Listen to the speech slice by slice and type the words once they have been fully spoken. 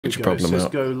Get your problem Let's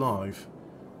out. go live.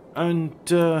 And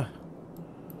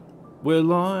we're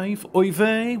live. Oy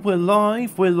vey, we're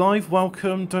live.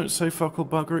 Welcome. Don't say fuck or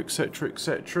bugger, etc,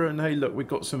 etc. And hey, look, we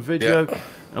got some video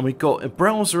and we got a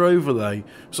browser overlay.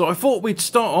 So I thought we'd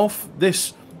start off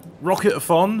this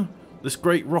Rocketathon, this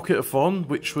great Rocketathon,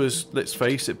 which was, let's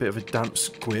face it, a bit of a damp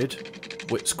squib.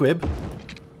 It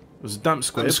was a damp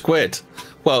squib. Damp squid.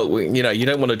 Well, you know, you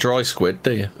don't want a dry squid,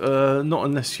 do you? Not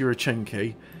unless you're a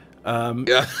chenki.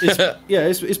 Yeah.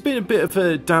 It's been a bit of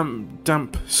a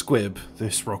damp squib,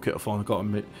 this Rocketathon, I've got to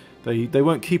admit. They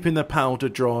weren't keeping their powder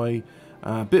dry,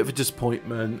 a bit of a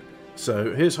disappointment.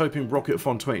 So here's hoping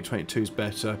Rocketathon 2022 is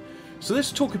better. So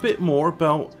let's talk a bit more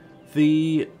about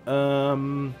the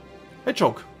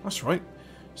Hedgehog. That's right.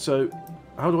 So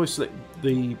how do I select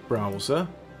the browser?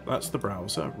 That's the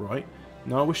browser, right.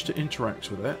 Now I wish to interact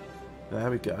with it.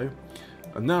 There we go.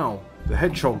 And now, the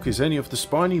hedgehog is any of the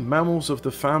spiny mammals of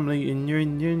the family. And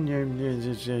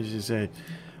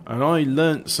I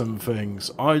learnt some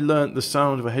things. I learnt the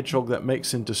sound of a hedgehog that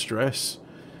makes in distress.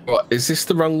 What, is this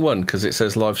the wrong one? Because it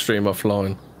says live stream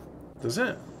offline. Does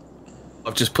it?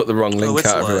 I've just put the wrong link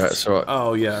out everywhere. It's all right.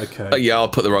 Oh yeah, okay. Yeah, I'll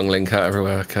put the wrong link out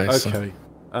everywhere. Okay. Okay. So.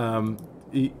 I'll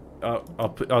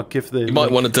give the. You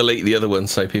might want to delete the other one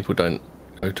so people don't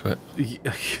go to it.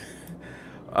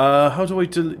 How do I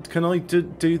delete? Can I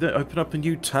do that? Open up a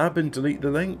new tab and delete the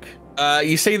link?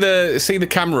 You see the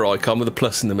camera icon with the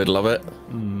plus in the middle of it?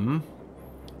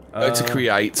 Go to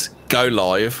create, go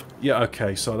live. Yeah,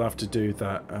 okay, so I'll have to do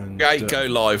that and Create, go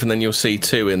live, and then you'll see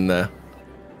 2 in there.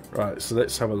 Right, so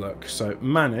let's have a look. So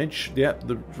manage, yep,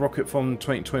 the Rocketathon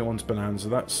 2021's Bonanza,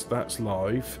 that's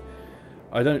live.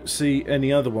 I don't see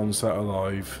any other ones that are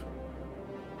live.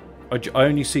 I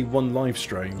only see one live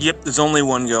stream. Yep, there's only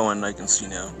one going, I can see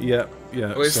now. Yep, yeah.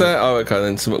 What is that? Oh, okay,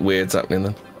 then something weird's happening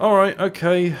then. Alright,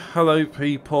 okay. Hello,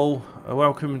 people.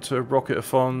 Welcome to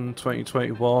Rocketathon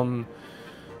 2021.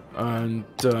 And,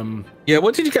 yeah,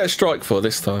 what did you get a strike for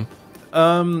this time?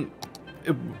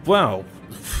 well,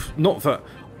 not that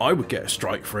I would get a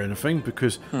strike for anything,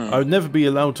 because I would never be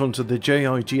allowed onto the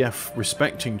JIGF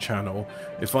respecting channel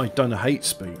if I'd done a hate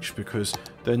speech, because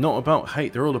they're not about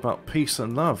hate, they're all about peace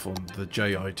and love on the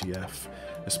JIGF,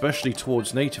 especially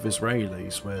towards native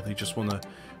Israelis, where they just want to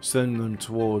send them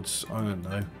towards, I don't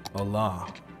know,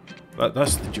 Allah.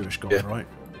 That's the Jewish God, right?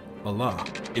 Allah.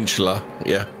 Inshallah,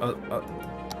 yeah.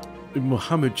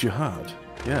 Muhammad Jihad,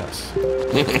 yes.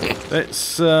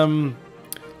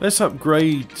 Let's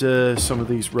upgrade some of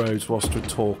these roads whilst we're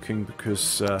talking,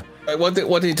 because... What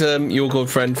did your good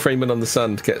friend Freeman on the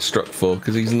Sand get struck for?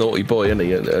 Because he's a naughty boy, isn't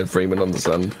he, Freeman on the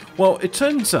Sand? Well, it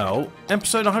turns out,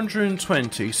 episode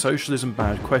 120, Socialism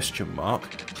Bad, ?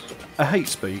 A hate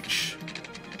speech.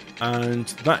 And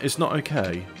that is not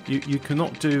okay. You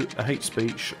cannot do a hate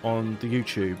speech on the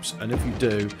YouTubes, and if you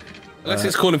do... Unless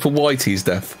it's calling for Whitey's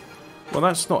death. Well,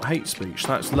 that's not hate speech,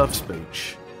 that's love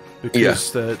speech.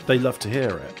 Because they love to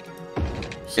hear it.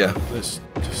 So let's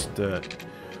just...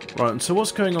 Right, and so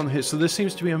what's going on here? So there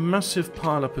seems to be a massive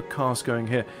pile-up of cars going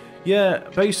here. Yeah,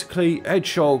 basically,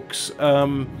 hedgehogs,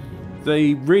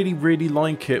 they really, really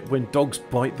like it when dogs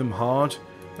bite them hard.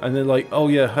 And they're like, oh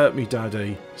yeah, hurt me,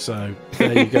 daddy. So,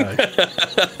 there you go.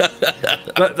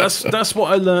 That's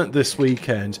what I learnt this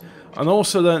weekend. And I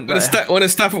also learnt that... When a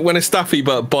staffy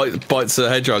bites a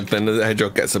hedgehog, then the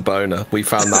hedgehog gets a boner. We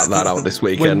found that out this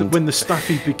weekend. When the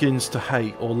staffy begins to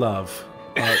hate or love,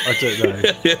 I don't know.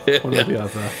 One or the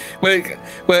other.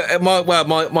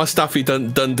 My staffy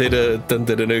done did an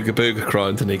ooga booga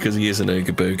crime, didn't he? Because he is an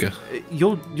ooga booga.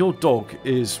 Your dog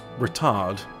is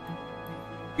retard.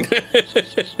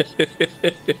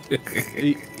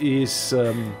 he is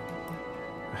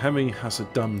Hemi has a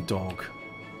dumb dog.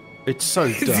 It's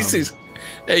so dumb.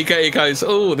 He goes,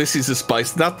 oh, this is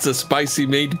that's a spicy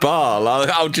meatball.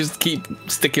 I'll just keep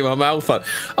sticking my mouth on.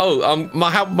 Oh,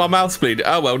 my mouth's bleeding.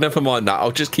 Oh, well, never mind that.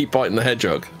 I'll just keep biting the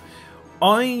hedgehog.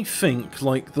 I think,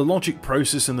 like, the logic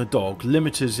process in the dog,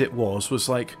 limited as it was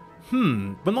like,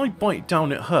 when I bite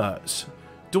down it hurts.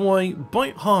 Do I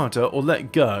bite harder or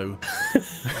let go?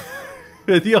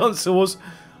 The answer was...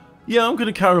 yeah, I'm going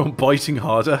to carry on biting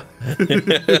harder.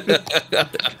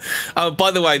 Oh,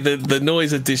 by the way, the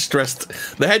noise of distressed...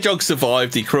 The hedgehog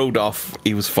survived. He crawled off.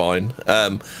 He was fine.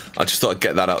 I just thought I'd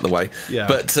get that out of the way. Yeah.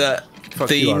 But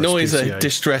the noise a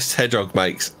distressed hedgehog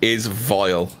makes is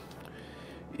vile.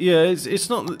 Yeah, it's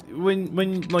not...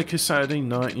 When like, a Saturday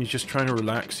night and you're just trying to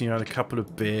relax and you had a couple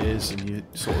of beers and you're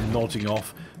sort of nodding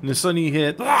off, and then suddenly you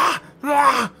hear...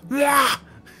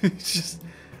 It's just...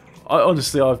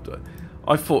 Honestly,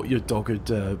 I thought your dog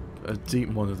had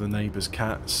eaten one of the neighbour's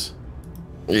cats.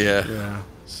 Yeah. Yeah.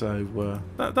 So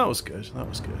that was good. That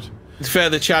was good. It's fair.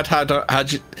 The Chad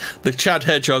the Chad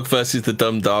Hedgehog versus the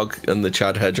Dumb Dog, and the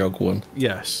Chad Hedgehog won.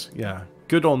 Yes, yeah.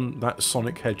 Good on that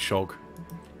Sonic Hedgehog.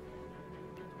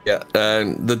 Yeah,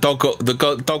 the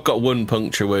dog got one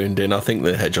puncture wound in. I think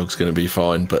the hedgehog's going to be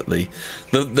fine, but the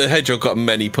hedgehog got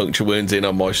many puncture wounds in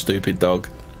on my stupid dog.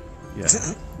 Yeah,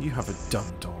 you have a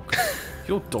dumb dog.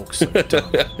 Your dog's so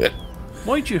dumb.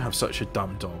 Why do you have such a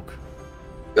dumb dog?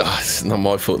 Oh, it's not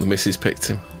my fault. The missus picked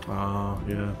him. Ah,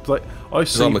 yeah. Like I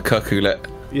see. I'm a cuck who let.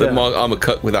 Yeah. I'm a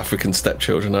cuck with African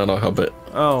stepchildren, aren't I, Hobbit?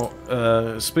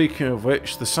 Oh, speaking of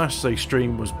which, the Saturday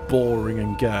stream was boring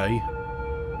and gay.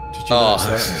 Did you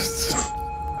notice that?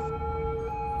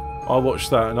 I watched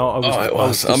that and I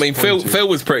was. I mean, Phil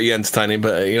was pretty entertaining,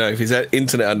 but you know, if his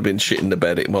internet hadn't been shit in the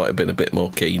bed, it might have been a bit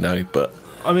more keynote. But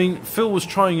I mean, Phil was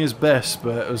trying his best,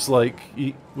 but it was like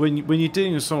when you're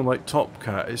dealing with someone like Top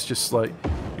Cat, it's just like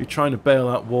you're trying to bail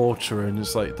out water, and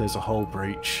it's like there's a hole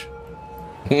breach.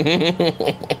 Do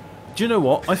you know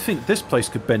what? I think this place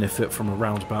could benefit from a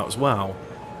roundabout as well.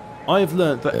 I have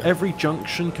learnt that every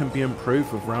junction can be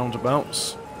improved with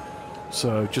roundabouts.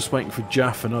 So just waiting for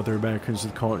Jaff and other Americans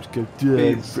in the comments to go.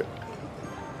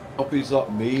 Copy's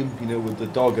that meme, you know, with the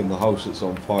dog in the house that's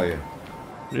on fire.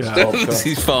 Yeah,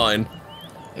 he's fine.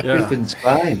 Everything's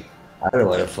fine. I don't know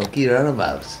what the fuck you're on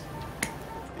about.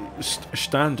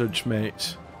 Standards,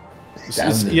 mate.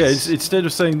 Standards. Yeah, instead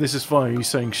of saying this is fine, he's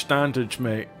saying standards,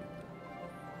 mate.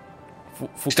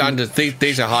 Standards.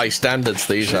 These are high standards.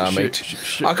 These are, mate.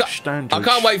 I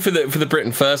can't wait for the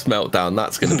Britain First meltdown.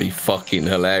 That's going to be fucking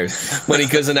hilarious when he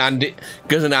goes and Andy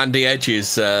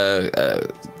edges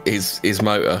his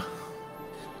motor.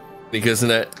 He goes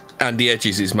and Andy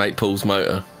edges his mate Paul's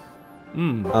motor.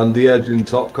 Andy Edge and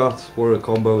Top Cat. What a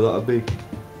combo that'd be.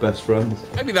 Best friends.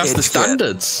 Maybe that's the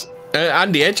standards.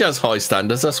 Andy Edge has high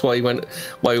standards. That's why he went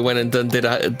and did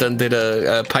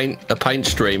a paint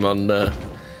stream on.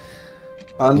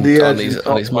 Andy on Edge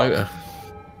his motor.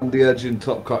 Andy Edge and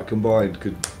Top Cat combined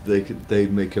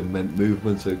they'd make a mint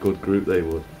movement, a good group they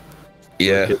would.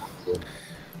 Yeah.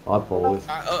 I'd follow it.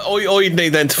 All you'd need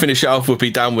then to finish it off would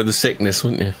be Down with the Sickness,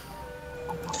 wouldn't you?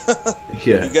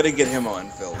 Yeah. You gotta get him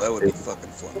on, Phil. That would be fucking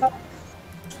fun.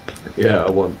 Yeah, I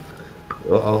want.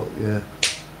 Yeah.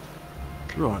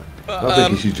 Right. I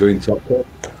think you should join Top Cat.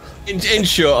 In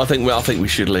short, I think we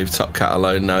should leave Top Cat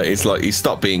alone now. It's like he's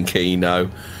stopped being Keno.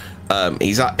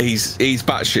 He's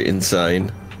batshit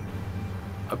insane.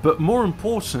 But more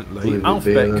importantly,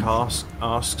 Alphabet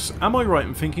asks, am I right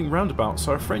in thinking roundabouts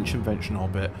are a French invention,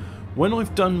 Hobbit? When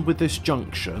I've done with this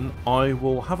junction, I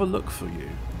will have a look for you.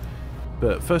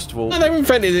 But first of all... No, they were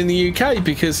invented in the UK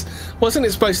because wasn't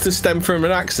it supposed to stem from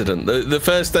an accident? The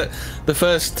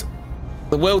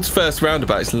world's first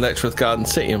roundabout is in Letchworth Garden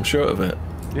City, I'm sure of it.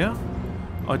 Yeah?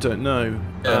 I don't know.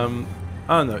 Yeah.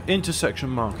 I don't know. Intersection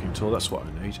marking tool, that's what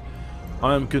I need.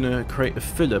 I'm going to create a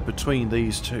filler between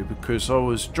these two because I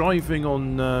was driving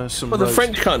on some roads. The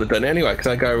French kind of done it anyway because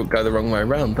they go the wrong way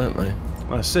around, don't they?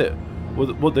 That's it.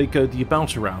 Well, they go the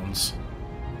about-arounds.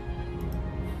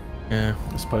 Yeah.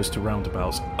 As opposed to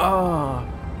roundabouts. Ah!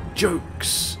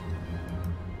 Jokes!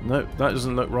 No, that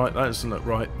doesn't look right. That doesn't look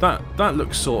right. That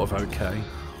looks sort of okay.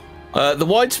 The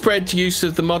widespread use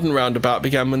of the modern roundabout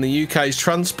began when the UK's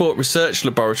Transport Research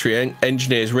Laboratory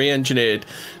engineers re-engineered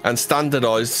and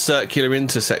standardised circular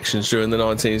intersections during the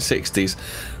 1960s.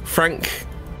 Frank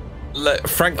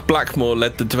Blackmore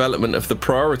led the development of the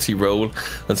priority rule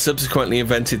and subsequently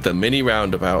invented the mini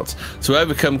roundabout to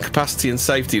overcome capacity and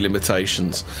safety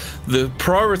limitations. The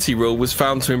priority rule was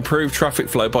found to improve traffic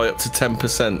flow by up to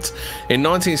 10%. In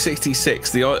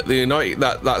 1966,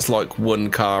 that's like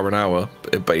 1 car an hour,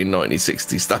 but in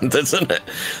 1960 standards, isn't it?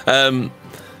 In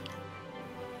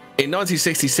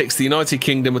 1966, the United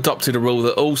Kingdom adopted a rule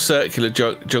that all circular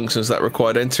junctions that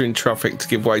required entering traffic to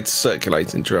give way to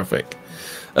circulating traffic.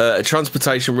 A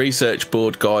Transportation Research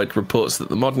Board guide reports that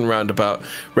the modern roundabout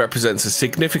represents a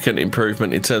significant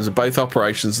improvement in terms of both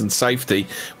operations and safety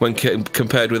when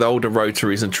compared with older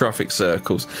rotaries and traffic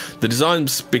circles. The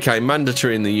designs became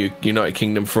mandatory in the United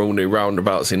Kingdom for all new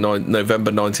roundabouts in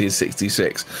November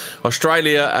 1966.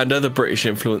 Australia and other British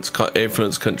influenced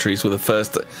countries were the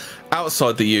first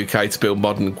outside the UK to build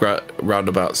modern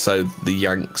roundabouts, so the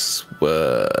Yanks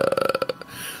were...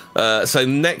 So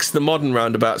next, the modern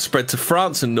roundabout spread to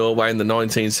France and Norway in the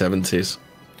 1970s.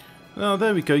 Oh,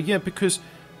 there we go. Yeah, because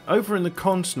over in the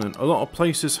continent, a lot of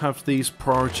places have these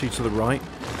priority to the right.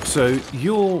 So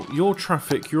your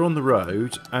traffic, you're on the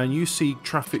road, and you see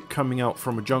traffic coming out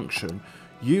from a junction,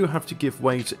 you have to give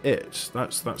way to it.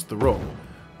 That's the rule,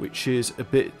 which is a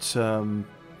bit it's a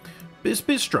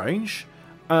bit strange.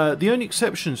 The only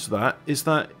exceptions to that is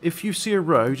that if you see a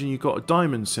road and you've got a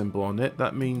diamond symbol on it,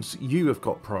 that means you have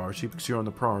got priority because you're on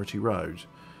the priority road.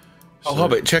 Oh,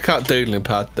 Hobbit, check out Doodling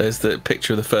Pad. There's the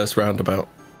picture of the first roundabout.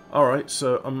 Alright,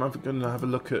 so I'm going to have a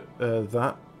look at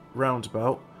that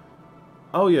roundabout.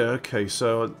 Oh yeah, okay,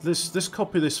 so this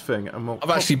copy this thing, and I've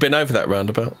actually been over that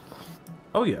roundabout.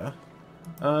 Oh yeah.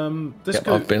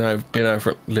 I've been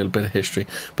over a little bit of history.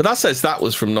 But that says that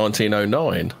was from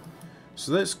 1909.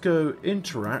 So let's go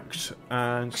interact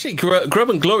and actually Grub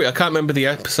and Glory. I can't remember the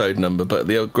episode number, but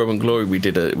the Grub and Glory we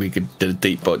did a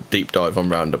deep dive on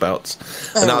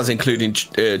roundabouts, and that was including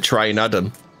Train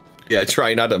Adam. Yeah,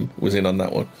 Train Adam was in on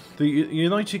that one. The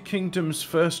United Kingdom's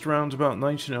first roundabout,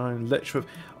 99 Letchworth.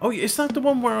 Oh, is that the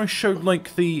one where I showed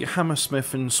like the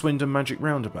Hammersmith and Swindon Magic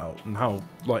roundabout and how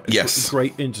like a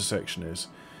great intersection is?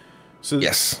 So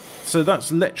yes. So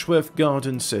that's Letchworth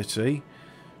Garden City.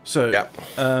 So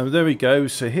there we go.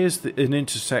 So here's an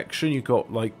intersection. You've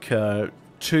got like 2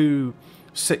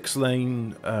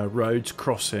 6-lane roads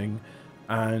crossing,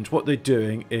 and what they're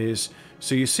doing is,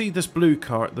 so you see this blue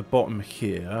car at the bottom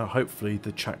here. Hopefully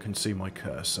the chat can see my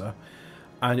cursor,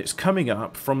 and it's coming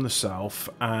up from the south,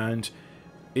 and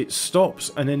it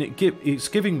stops, and then it's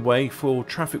giving way for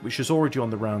traffic which is already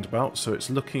on the roundabout. So it's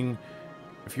looking,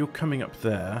 if you're coming up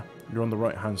there, you're on the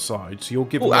right-hand side, so you'll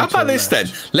give. How about this then?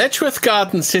 Letchworth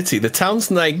Garden City. The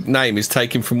town's name is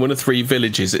taken from one of 3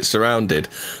 villages it surrounded.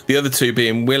 The other 2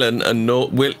 being Willian and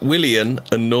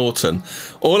Norton,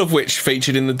 all of which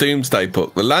featured in the Domesday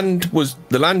Book. The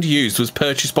land used was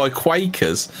purchased by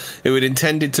Quakers who had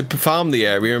intended to farm the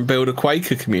area and build a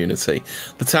Quaker community.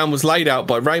 The town was laid out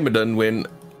by Raymond Unwin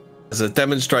as a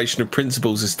demonstration of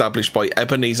principles established by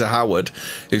Ebenezer Howard,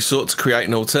 who sought to create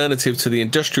an alternative to the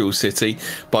industrial city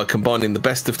by combining the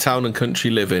best of town and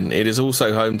country living. It is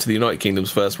also home to the United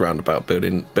Kingdom's first roundabout built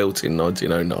in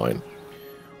 1909.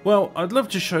 Well, I'd love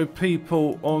to show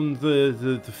people on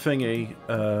the thingy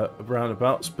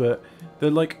roundabouts, but they're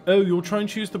like, oh, you're trying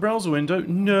to use the browser window?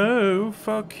 No,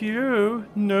 fuck you.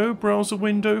 No browser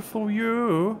window for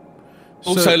you.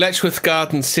 Also, Letchworth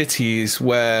Garden City is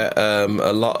where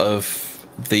a lot of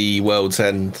the World's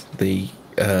End, the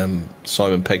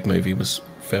Simon Pegg movie, was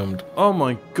filmed. Oh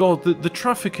my god, the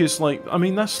traffic is like, I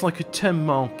mean, that's like a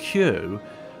 10-mile queue.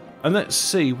 And let's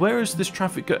see, where is this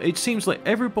traffic go? It seems like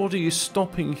everybody is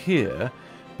stopping here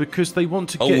because they want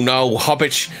to get... Oh no,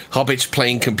 Hobbit's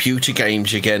playing computer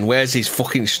games again. Where's his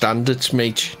fucking standards,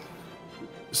 mate?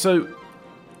 So,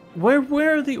 where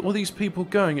are all these people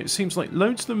going? It seems like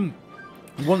loads of them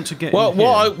want to get in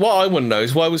here. What I want to know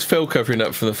is, why was Phil covering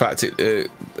up for the fact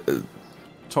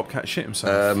Top Cat shit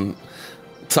himself?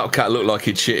 Top Cat looked like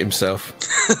he'd shit himself.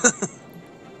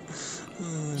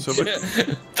 So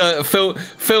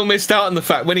Phil missed out on the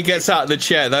fact when he gets out of the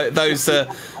chair,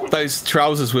 those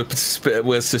trousers were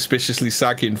suspiciously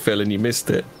sagging, Phil, and you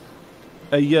missed it.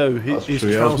 Hey yo, his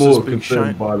trousers been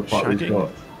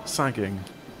sagging.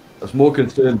 I was more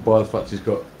concerned by the fact he's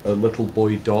got a little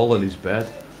boy doll in his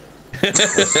bed.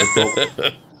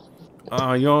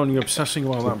 You're only obsessing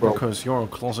about that because you're a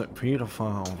closet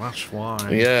paedophile. That's why.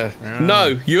 Yeah.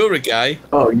 No, you're a gay.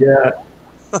 Oh yeah.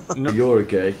 No. You're a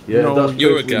gay. Yeah, no, that's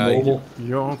you're a gay. Normal.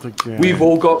 You're the gay. We've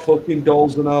all got fucking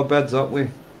dolls in our beds, haven't we?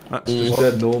 That's just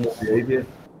dead normal behaviour.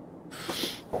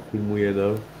 Fucking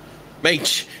weirdo.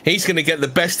 Mate, he's going to get the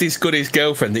bestest, goodest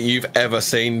girlfriend that you've ever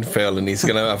seen, Phil, and he's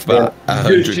going to have about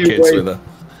 100 kids with her.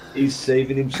 He's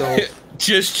saving himself.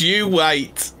 Just you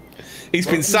wait. He's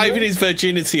been saving his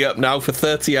virginity up now for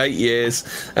 38 years,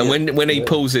 and when he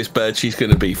pulls this bird, she's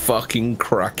going to be fucking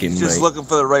cracking. He's just looking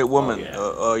for the right woman,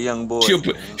 a young boy.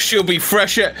 She'll be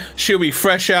fresh out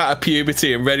of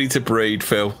puberty and ready to breed,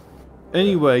 Phil.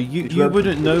 Anyway, you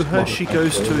wouldn't know her. She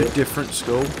goes to a different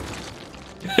school.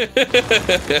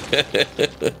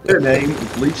 Her name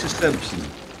is Lisa Simpson.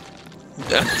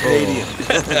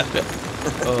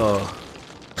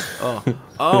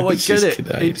 I get it.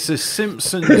 It's a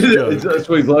Simpsons joke. That's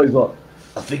what he's like.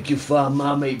 I think your farm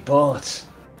my mate Bart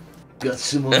got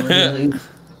someone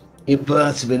in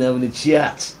Bart have been having a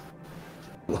chat.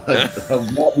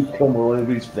 And what would come all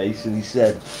over his face, and he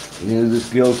said, "You know this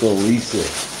girl called Lisa."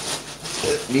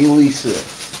 Me Lisa.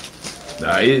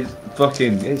 Nah, it's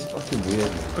fucking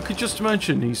weird. I could just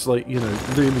imagine he's like,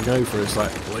 looming over. It's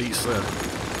like, Lisa,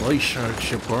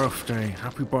 it's your birthday.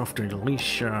 Happy birthday,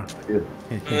 Lisa.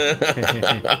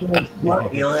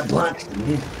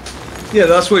 Yeah,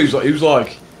 that's what he was like. He was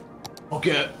like,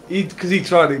 okay, because he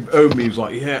tried to own me. He was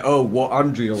like, yeah, oh, what,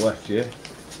 Andrea left you?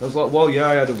 I was like, well, yeah,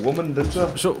 I had a woman, didn't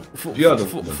I? So,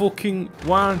 fucking,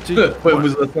 why did... When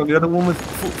was the time you had a woman?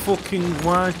 Fucking,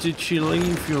 why did she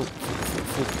leave you?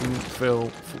 fucking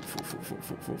Phil.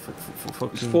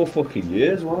 It's 4 fucking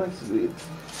years, why?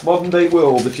 Modern day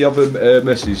world, if you have a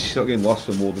message, she's not getting lost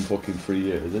for more than fucking 3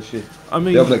 years, is she? I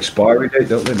mean, they have an expiry date,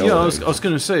 don't they? Yeah, I was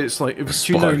going to say, it's like,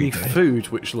 do you know any food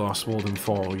which lasts more than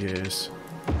 4 years?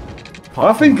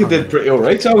 I think it did pretty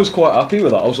alright. I was quite happy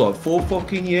with that. I was like, 4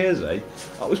 fucking years, eh?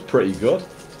 That was pretty good.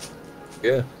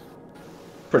 Yeah.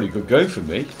 Pretty good going for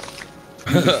me.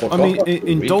 I mean,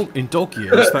 in dog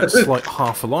years, that's like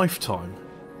half a lifetime.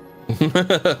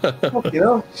 Fuck, you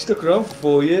know, stuck around for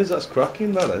 4 years. That's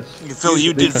cracking, that is. Phil,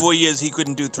 you did 4 years. He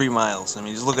couldn't do 3 miles. I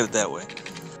mean, just look at it that way.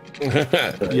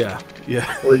 Yeah.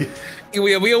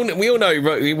 We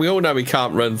all know we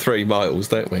can't run 3 miles,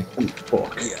 don't we?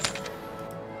 Fuck. Yeah.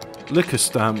 Lick a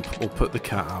stamp or put the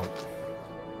cat out.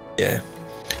 Yeah.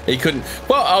 He couldn't.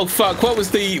 Well, oh fuck! What's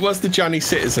the Johnny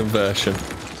Citizen version?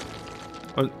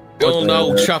 Oh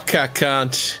no, Chop Cat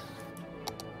can't.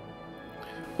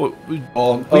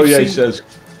 He says,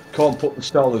 can't put the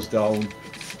sellers down,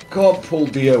 can't pull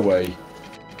deer away.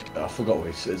 I forgot what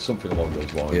he said, something along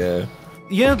those lines. Yeah.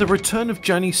 Yeah, the return of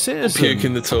Johnny Citizen. Puke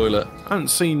in the toilet. I haven't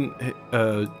seen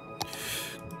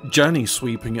Johnny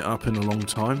sweeping it up in a long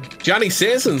time. Johnny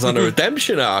Citizen's on a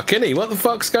redemption arc, isn't he? What the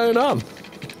fuck's going on?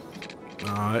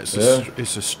 It's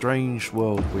a strange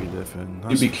world we live in.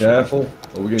 You be careful.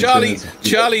 Charlie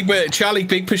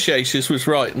Big Pashatius was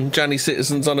right, and Johnny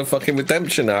Citizen's on a fucking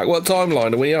redemption arc. What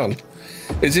timeline are we on?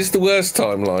 Is this the worst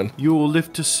timeline? You will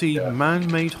live to see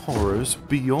man-made horrors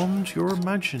beyond your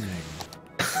imagining.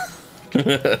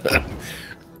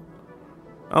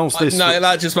 No,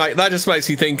 that just makes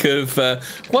you think of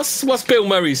what's Bill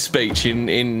Murray's speech in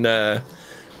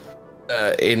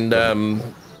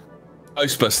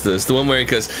Ghostbusters, the one where he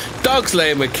goes, "Dogs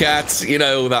laying with cats," you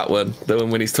know, that one, the one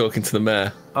when he's talking to the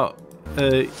mayor. Oh,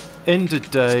 End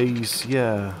of Days,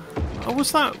 yeah. Oh,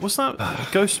 was that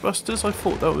Ghostbusters? I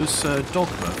thought that was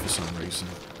Dogma for some reason.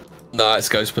 No, it's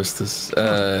Ghostbusters.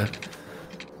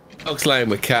 Dogs laying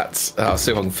with cats. I'll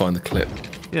see if I can find the clip.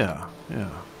 Yeah.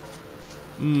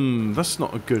 That's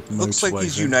not a good motivation. Looks like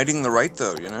he's uniting the right,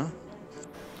 though, you know?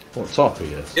 What, Toppy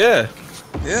is? Yeah.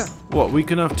 Yeah. What, we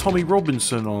can have Tommy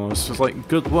Robinson on us. It's like,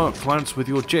 good work, lads, with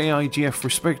your JIGF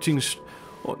respecting...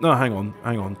 Oh, no, hang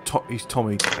on. He's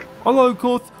Tommy. Hello,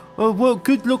 Goth. Well,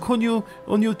 good luck on your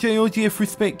JIGF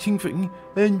respecting thing.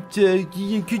 And,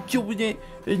 good job with it.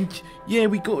 And, yeah,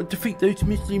 we got to defeat those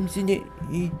Muslims in it.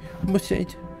 Yeah,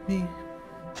 Mossad. Yeah.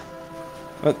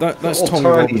 That's Tommy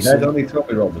Robinson. Head, only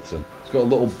Tommy Robinson. He's got a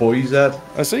little boy's head.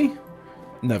 Has he?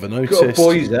 Never noticed. He's got a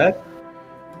boy's head.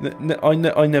 I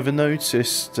never noticed.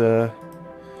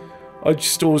 I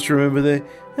just always remember the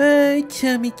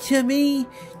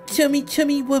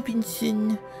Tommy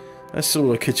Robinson. That's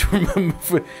all I could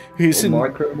remember. He was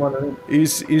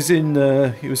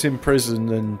in prison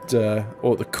and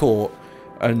or at the court,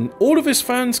 and all of his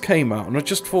fans came out, and I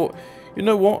just thought, you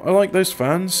know what? I like those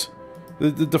fans.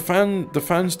 The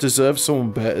fans deserve someone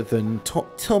better than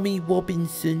Tommy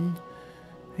Robinson.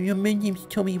 My name's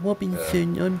Tommy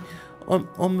Robinson. I'm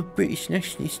a British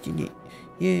nationalist, in it.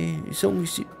 Yeah, as long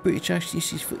as the British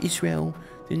nationalist is for Israel,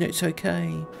 then that's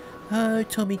okay. Oh,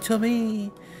 Tommy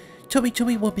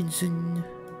Robinson.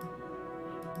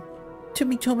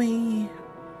 Tommy.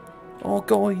 Oh,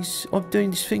 guys, I'm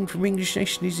doing this thing from English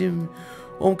nationalism.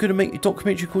 I'm going to make a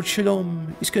documentary called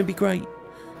Shalom. It's going to be great.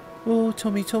 Oh,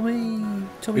 Tommy.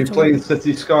 You're playing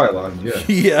City Skylines, yeah?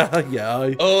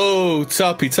 yeah. Oh,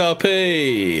 Toppy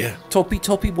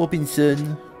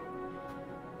Robinson.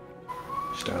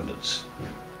 Standards.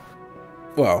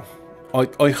 Well,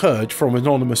 I heard from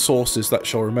anonymous sources that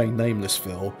shall remain nameless,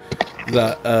 Phil,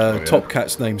 that Top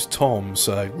Cat's name's Tom,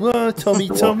 so... Tommy.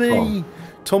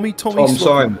 Tom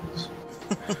Simons.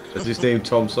 Is his name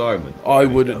Tom Simon? I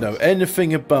wouldn't know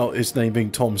anything about his name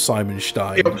being Tom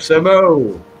Simonstein. Yep,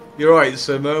 Samo! You're right,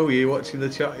 Samo. Are you watching the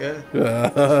chat, yeah?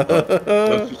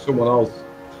 That's someone else.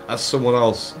 That's someone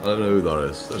else. I don't know who that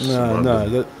is.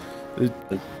 No.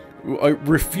 I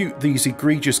refute these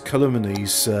egregious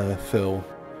calumnies, Phil.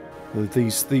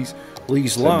 These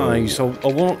lies. I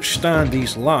won't stand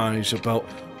these lies about.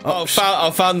 I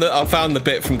found the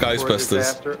bit from Ghostbusters.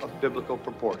 Disaster of biblical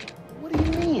proportion. What do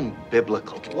you mean,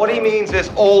 biblical? What he means is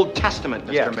Old Testament,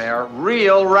 Mr. Mayor.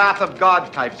 Real wrath of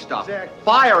God type stuff. Exactly.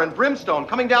 Fire and brimstone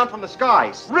coming down from the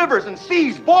skies. Rivers and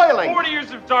seas boiling. 40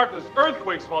 years of darkness,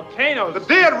 earthquakes, volcanoes. The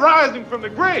dead rising from the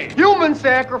grave. Human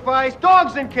sacrifice,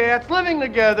 dogs and cats living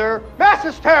together. Mass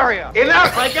hysteria.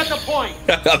 Enough, I get the point.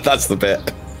 That's the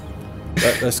bit.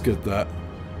 That's good, that.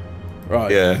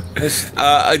 Right. Yeah.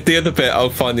 The other bit, I'll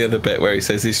find the other bit where he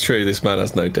says, "It's true, this man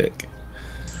has no dick."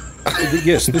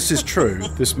 Yes, this is true.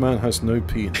 This man has no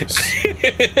penis.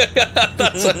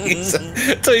 That's what he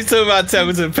said. So he's talking about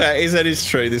Templeton Peck. He said it's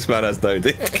true. This man has no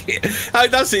dick. Oh,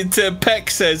 that's it. Peck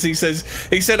says he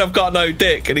said I've got no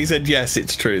dick, and he said yes,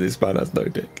 it's true. This man has no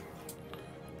dick.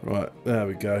 Right, there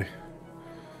we go.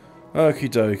 Okie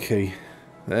dokie.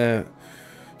 There.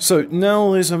 So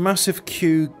now there's a massive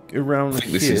queue around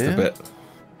here. This is the bit.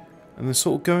 And they're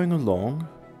sort of going along.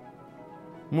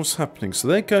 What's happening? So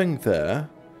they're going there.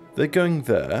 They're going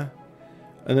there.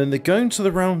 And then they're going to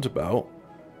the roundabout.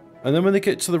 And then when they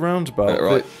get to the roundabout...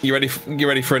 right. You ready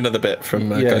for another bit from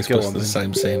Ghostbusters, the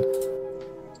same scene?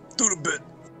 Do the bit.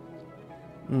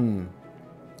 Hmm.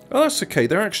 Oh, that's okay.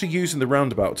 They're actually using the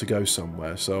roundabout to go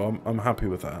somewhere, so I'm happy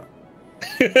with that.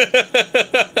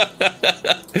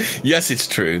 Yes, it's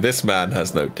true. This man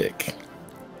has no dick.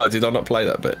 Oh, did I not play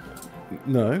that bit?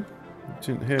 No.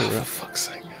 Didn't hear it. For fuck's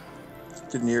sake.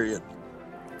 Didn't hear you.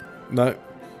 No.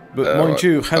 But mind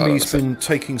you, Hami's been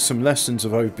taking some lessons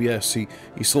of OBS. He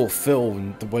saw Phil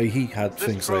and the way he had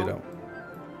things laid out.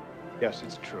 Yes,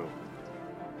 it's true.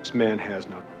 This man has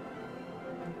no...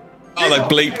 Oh, they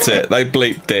bleeped it. They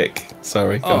bleeped dick.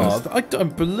 Sorry, guys. Oh, I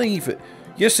don't believe it.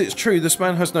 Yes, it's true. This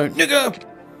man has no nigger.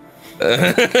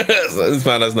 This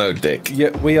man has no dick.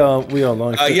 Yeah, we are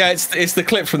like. Yeah, it's the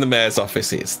clip from the mayor's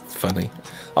office. It's funny.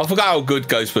 I forgot how good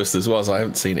Ghostbusters was. I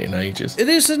haven't seen it in ages. It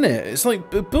is, isn't it? It's like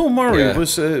Bill Murray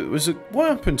was what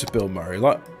happened to Bill Murray?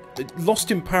 Like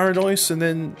Lost in Paradise, and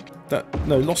then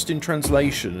Lost in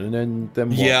Translation, and then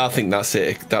what? Yeah, I think that's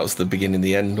it. That was the beginning,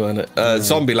 the end, wasn't it?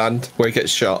 Zombieland, where he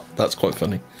gets shot. That's quite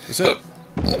funny. Is it?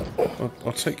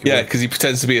 I'll take you. Yeah, because he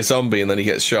pretends to be a zombie and then he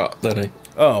gets shot, doesn't he?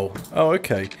 Oh,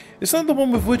 okay. Is that the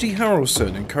one with Woody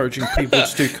Harrelson encouraging people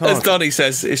to do cardio? As Donnie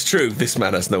says, it's true. This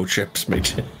man has no chips,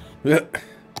 mate. Yeah.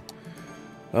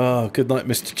 Oh, good night,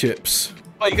 Mr. Chips.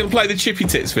 Oh, you gonna play the Chippy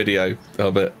Tits video? Oh,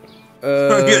 but.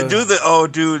 Yeah, do the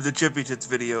dude, the Chippy Tits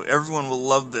video. Everyone will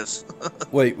love this.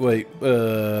 Wait.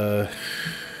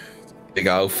 You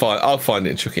go, I'll find it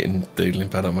and chuck it in Doodling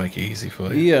Pad. I'll make it easy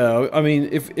for you. Yeah, I mean,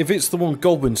 if it's the one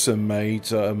Godwinson made,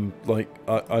 like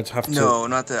I'd have to. No,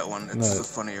 not that one. It's the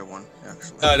funnier one,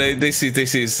 actually. No, this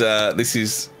is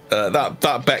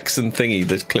that Bexon thingy.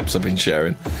 The clips I've been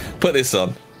sharing. Put this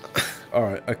on. All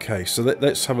right, okay. So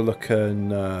let's have a look in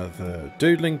the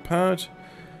Doodling Pad,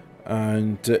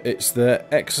 and it's the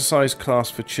exercise class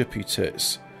for Chippy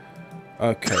Tits.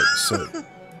 Okay, so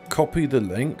copy the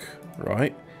link,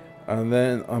 right? And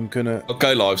then I'm gonna... I'll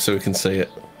go live so we can see it.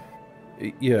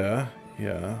 Yeah,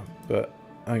 but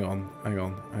hang on.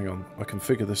 I can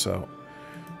figure this out.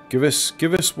 Give us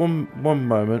one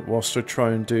moment whilst I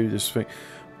try and do this thing.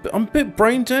 But I'm a bit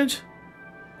brain dead.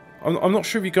 I'm not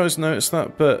sure if you guys noticed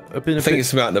that, but I've been. I just think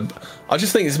it's about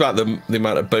the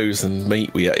amount of booze and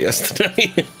meat we ate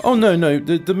yesterday. Oh no,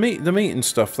 the meat and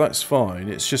stuff, that's fine.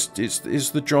 It's just it's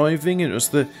the driving, and it was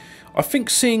the. I think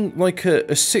seeing like a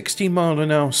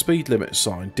 60-mile-an-hour speed limit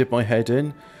sign did my head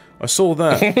in. I saw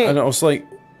that and I was like,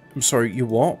 I'm sorry, you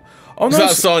what? Oh, is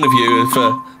that a sign of you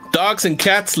for dogs and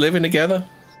cats living together?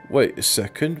 Wait a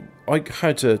second. I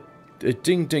had a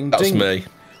ding ding ding. That's me.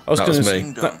 I was going to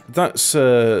say that's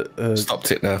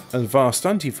stopped it now. A vast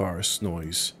antivirus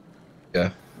noise.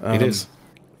 Yeah, it is.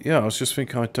 Yeah, I was just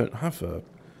thinking I don't have there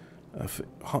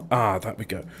we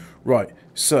go. Right.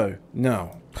 So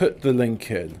now put the link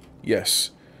in.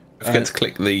 Yes. Don't forget to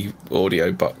click the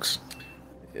audio box.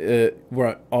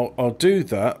 Right. I'll do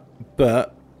that,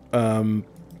 but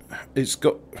it's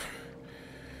got.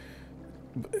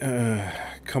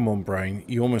 Come on, brain.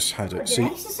 You almost had it. See?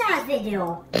 Exercise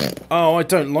video. Oh, I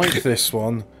don't like this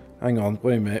one. Hang on,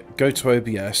 wait a minute. Go to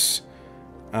OBS,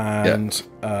 and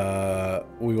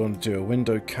we want to do a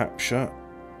window capture.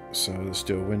 So let's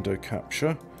do a window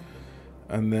capture,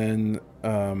 and then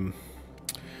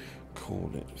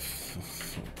call it.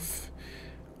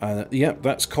 Yep,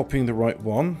 that's copying the right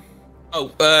one.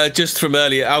 Oh, just from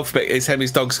earlier, Alphabet is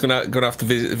Hemi's dog's gonna have to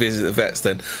visit the vets.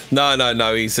 Then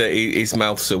no, his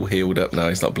mouth's all healed up now.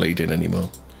 He's not bleeding anymore.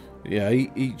 Yeah,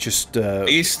 he just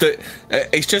it's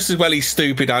just as well he's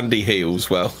stupid and he heals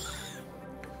well.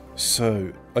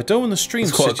 So I don't want to stream.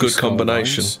 It's quite a good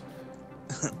combination.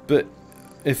 But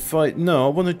if I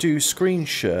want to do screen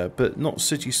share, but not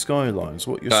City Skylines.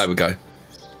 What you're there we go.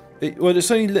 Well,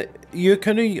 it's only you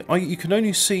can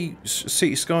only see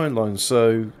City Skylines.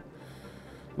 So.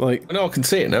 Like, no, I can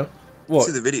see it now. What?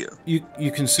 See the video.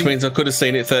 You can see. Which means I could have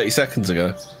seen it 30 seconds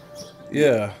ago.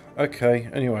 Yeah. Okay.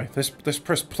 Anyway, let's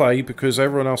press play because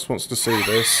everyone else wants to see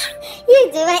this. You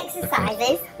do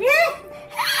exercises.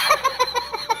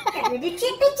 Get rid of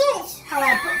chippy tits.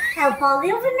 Help all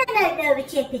the other men out there with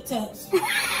chippy tits.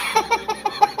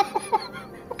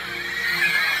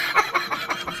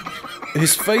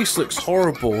 his face looks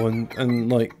horrible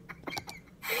and like.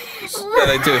 Yeah,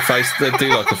 they do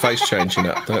like a face changing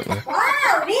up, don't they?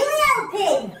 Wow, really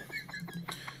helping.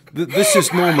 This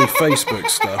is normally Facebook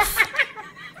stuff.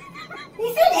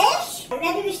 We finish?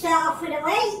 Maybe we start off with a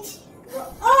weight.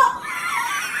 Oh!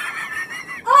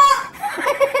 Oh!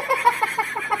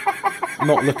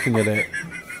 Not looking at it.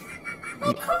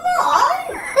 Oh, come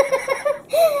on!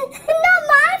 Not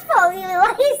my fault, you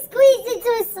like you squeezed into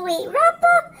a sweet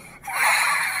wrapper.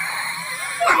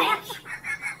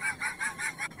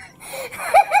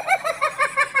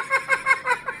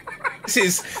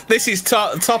 This is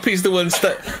Toppy's the one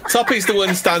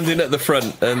standing at the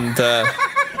front, and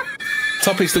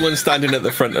Toppy's the one standing at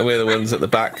the front, and we're the ones at the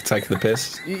back taking the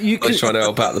piss. You can, trying to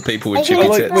help out the people with chippy I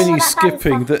like tits. when he's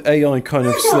skipping, the AI kind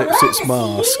of slips its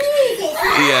mask.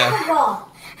 Yeah.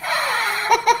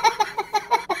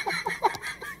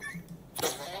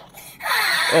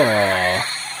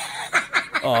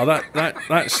 Oh,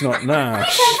 that's not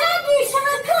Nash.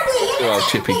 Well,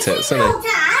 chippy tits, isn't it?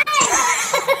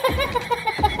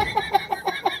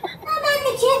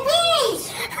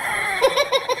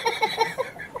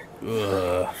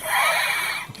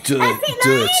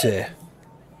 Dirty.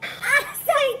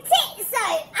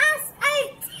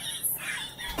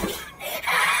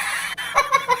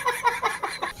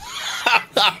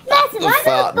 The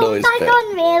fart noise bit.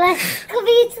 On, really. Could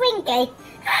be a Twinkie.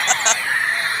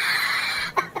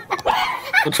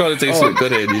 I'm trying to do something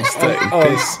good here and you're just taking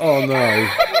piss. Oh no.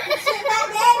 Sit back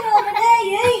there over there,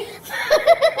 you.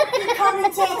 You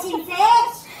commentating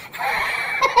face.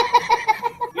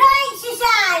 No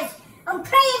exercise. I'm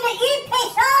praying that you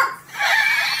piss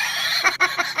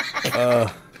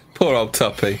off. Poor old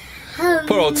Toppy.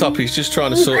 Poor old Toppy's just trying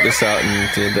to sort this out,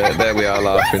 and there we are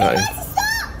laughing at him.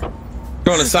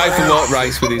 Trying to save the moat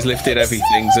race with his lifted heavy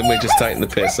things, and we're just taking the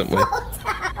piss, aren't we?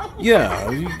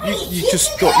 Yeah, you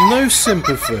just got no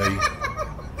sympathy.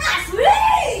 That's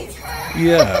rude.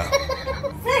 Yeah.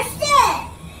 First step.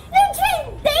 Don't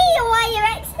drink beer while you're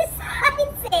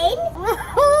exercising.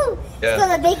 Yeah.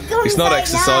 Got a big gun It's not right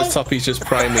exercise, now. Toppy's just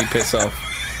praying me piss off.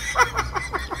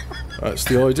 That's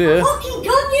the idea. Fucking gun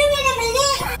you in a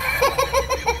minute.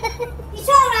 It's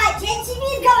alright, gents, if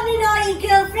you've got an annoying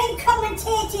girlfriend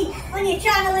commentating when you're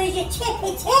trying to lose your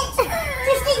chippy tits,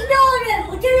 just ignore them.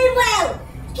 We're doing well.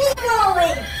 Keep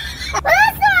going. Well,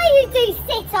 that's not how you do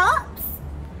sit-ups.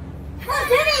 Not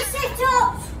doing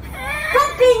sit-ups.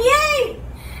 Bumping you.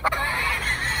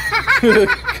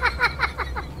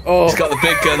 He's got the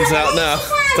big guns out now.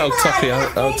 Oh,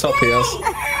 Toppy has.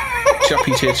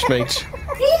 Choppy chitch meat.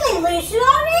 Feeling looser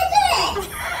already.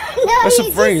 No, That's a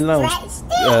very loud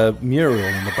mural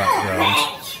in the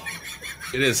background.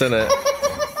 It is, isn't it?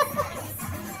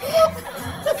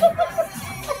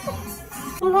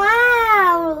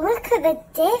 Wow, look at the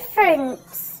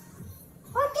difference.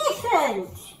 What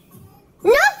difference?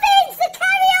 Nothing, so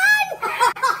carry on!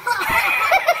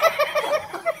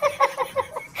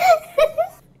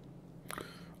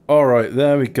 Alright,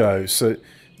 there we go. So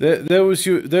there was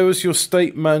your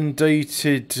state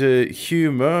mandated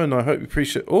humour, and I hope you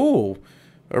appreciate. Oh,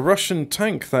 a Russian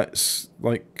tank that's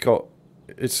like got.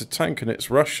 It's a tank and it's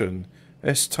Russian.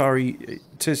 I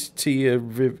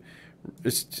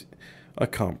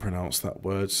can't pronounce that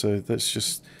word, so let's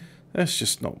just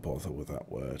not bother with that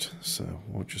word. So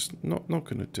we're just not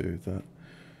going to do that.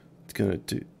 Going to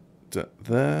do that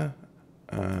there,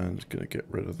 and going to get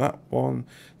rid of that one.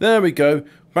 There we go.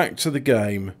 Back to the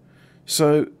game.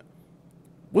 So,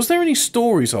 was there any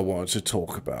stories I wanted to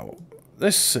talk about?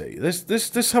 Let's see.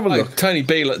 Let's have a look. Tony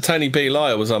B.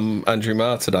 Lyle was on Andrew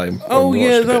Marr today. Oh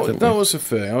yeah, that was a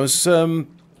thing. I was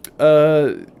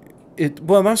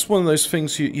well, that's one of those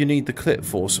things you need the clip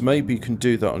for. So maybe you can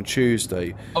do that on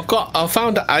Tuesday. I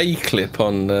found a clip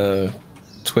on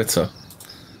Twitter.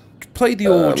 Play the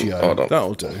audio.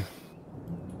 That'll do.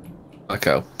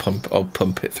 Okay, I'll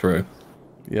pump it through.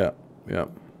 Yeah.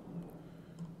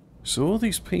 So all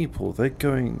these people, they're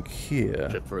going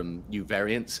here. From new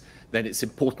variants, then it's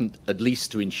important at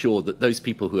least to ensure that those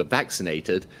people who are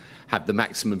vaccinated have the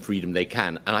maximum freedom they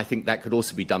can. And I think that could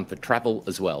also be done for travel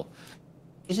as well.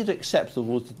 Is it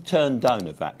acceptable to turn down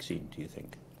a vaccine, do you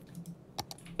think?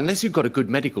 Unless you've got a good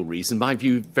medical reason, my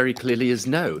view very clearly is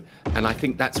no. And I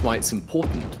think that's why it's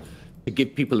important to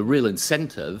give people a real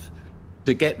incentive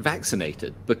to get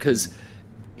vaccinated, because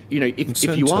you know,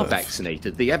 if you are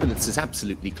vaccinated, the evidence is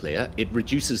absolutely clear. It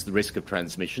reduces the risk of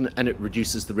transmission and it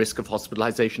reduces the risk of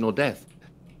hospitalization or death.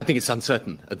 I think it's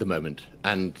uncertain at the moment,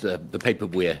 and the paper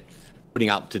we're putting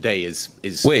out today is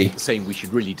saying we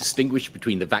should really distinguish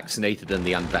between the vaccinated and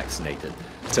the unvaccinated.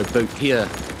 So both here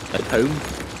at home,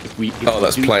 if we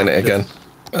that's playing it again.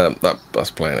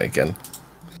 That's playing it again.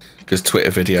 Because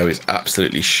Twitter video is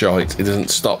absolutely shite. It doesn't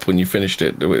stop when you finished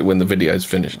it, when the video's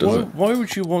finished, does it? Why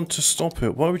would you want to stop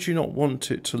it? Why would you not want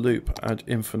it to loop ad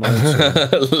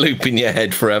infinitum? Loop in your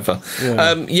head forever.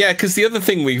 Yeah, because the other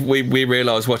thing we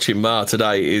realised watching Ma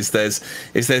today is there's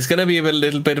going to be a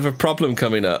little bit of a problem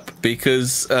coming up,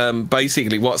 because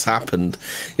basically what's happened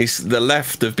is the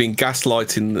left have been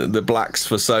gaslighting the blacks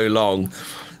for so long,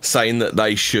 saying that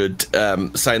they should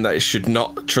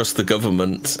not trust the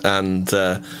government, and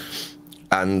that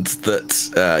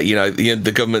you know,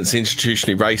 the government's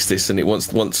institutionally racist and it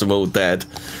wants them all dead.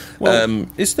 Well,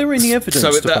 is there any evidence?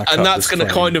 So that's going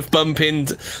to kind of bump in.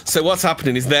 So what's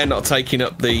happening is they're not taking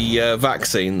up the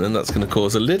vaccine, and that's going to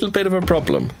cause a little bit of a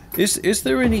problem. Is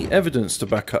there any evidence to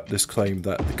back up this claim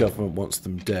that the government wants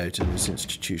them dead and is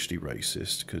institutionally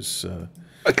racist? Because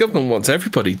the government wants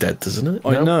everybody dead, doesn't it?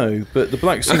 I know, but the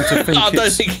blacks seem to think I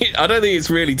don't think it's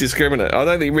really discriminate. I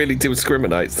don't think it really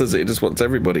discriminates, does it? It just wants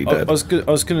everybody dead. I was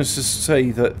going to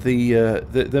say that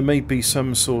there may be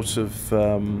some sort of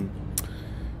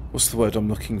what's the word I'm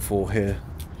looking for here?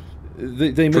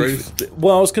 They may,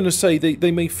 well, I was going to say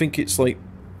they may think it's like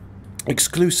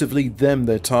exclusively them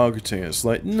they're targeting. It's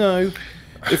like, no.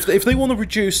 If they want to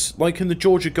reduce, like in the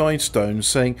Georgia Guidestones,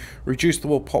 saying reduce the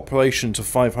world population to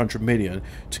 500 million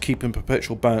to keep in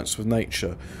perpetual balance with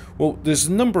nature, well, there's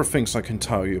a number of things I can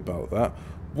tell you about that.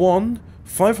 One,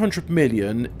 500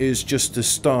 million is just a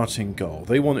starting goal.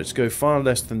 They want it to go far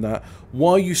less than that.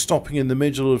 Why are you stopping in the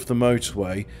middle of the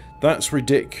motorway? That's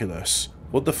ridiculous.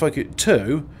 What the fuck?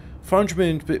 2, 500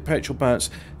 million perpetual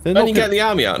balance. They're not you get the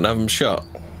army out and have them shot.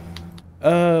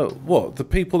 What? The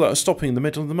people that are stopping in the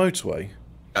middle of the motorway?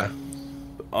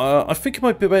 I think it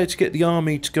might be better to get the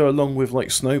army to go along with like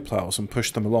snowplows and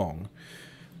push them along.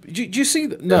 Do you see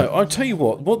that? No, I'll tell you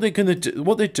what they're going to do.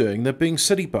 What they're doing, they're being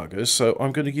silly buggers. So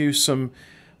I'm going to use some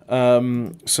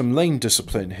lane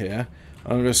discipline here.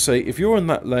 I'm going to say if you're in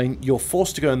that lane, you're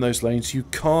forced to go in those lanes. You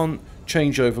can't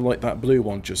change over like that blue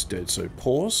one just did. So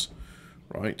pause,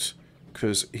 right?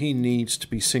 Because he needs to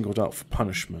be singled out for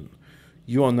punishment.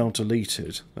 You are now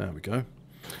deleted. There we go.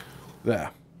 There.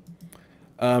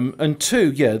 And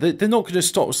 2, yeah, they're not going to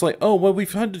stop. It's like, oh well,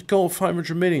 we've had a goal of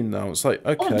 500 million now. It's like,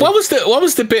 okay. What was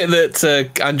the bit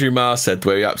that Andrew Marr said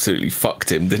where he absolutely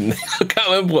fucked him? Didn't he? I can't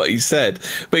remember what he said,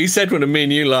 but he said when me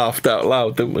and you laughed out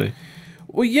loud, didn't we?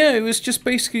 Well, yeah, it was just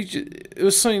basically it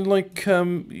was saying like,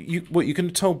 you're going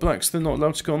to tell blacks they're not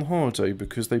allowed to go on holiday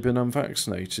because they've been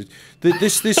unvaccinated.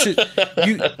 This is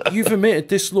you've admitted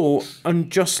this law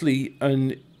unjustly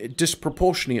and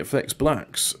disproportionately affects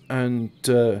blacks, and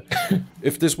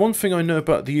if there's one thing I know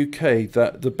about the UK,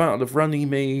 that the Battle of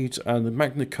Runnymede and the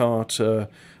Magna Carta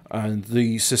and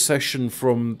the secession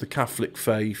from the Catholic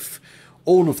faith,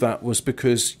 all of that was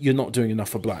because you're not doing enough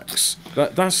for blacks.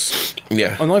 That's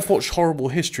yeah. And I've watched horrible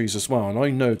histories as well, and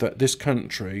I know that this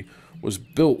country was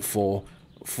built for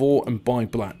and by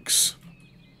blacks.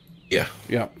 Yeah.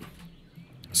 Yeah.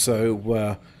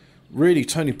 So really,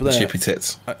 Tony Blair... Chippy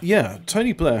tits. Yeah,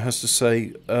 Tony Blair has to say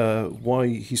why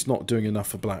he's not doing enough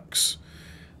for blacks.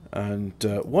 And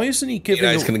why isn't he giving...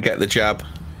 he's going to get the jab.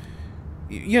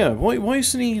 Yeah, why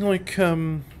isn't he like...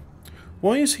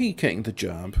 why is he getting the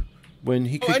jab when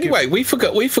he could anyway, we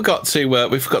forgot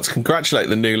to congratulate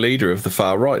the new leader of the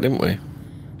far right, didn't we?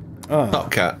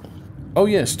 Top Cat. Oh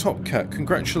yes, Top Cat.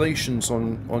 Congratulations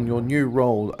on your new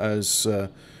role as...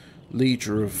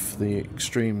 leader of the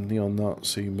extreme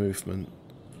neo-Nazi movement.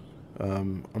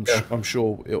 I'm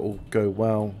sure it'll go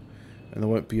well, and there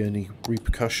won't be any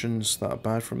repercussions that are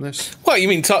bad from this. Well, you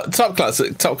mean Top Cat's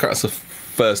a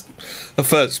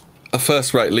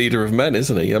first-rate leader of men,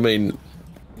 isn't he? I mean,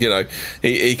 you know,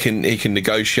 he can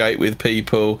negotiate with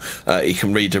people. He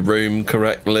can read a room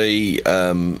correctly.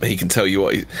 He can tell you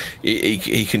what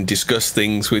he can discuss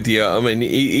things with you. I mean,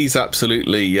 he's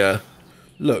absolutely.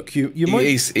 Look, you might...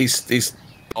 He's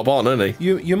bob on, isn't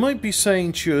he? You might be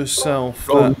saying to yourself...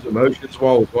 emotions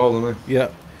well, isn't he? Yeah.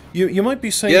 You might be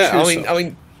saying to yourself... I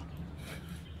mean...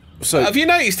 So, have you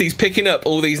noticed he's picking up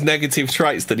all these negative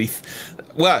traits that he...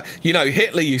 Well, you know,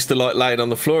 Hitler used to like laying on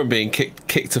the floor and being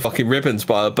kicked to fucking ribbons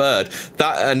by a bird.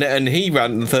 That and he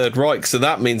ran the Third Reich, so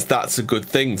that means that's a good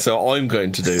thing, so I'm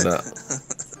going to do that.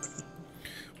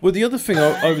 Well, the other thing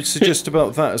I would suggest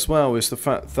about that as well is the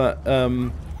fact that...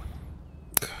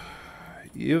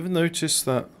 you ever noticed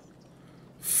that?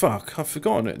 Fuck, I've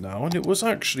forgotten it now, and it was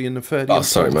actually in the fairly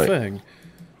important thing.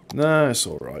 No, it's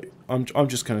all right. I'm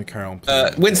just going to carry on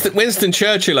playing. Winston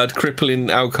Churchill had crippling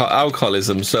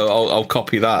alcoholism, so I'll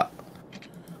copy that.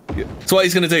 So what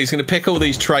he's going to do, he's going to pick all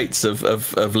these traits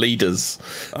of leaders,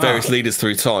 various leaders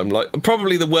through time, like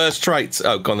probably the worst traits.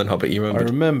 Oh, go on then, Hobbit, you remembered.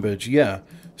 I remembered, yeah.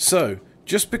 So,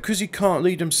 just because he can't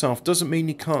lead himself doesn't mean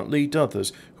he can't lead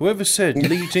others. Whoever said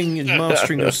leading and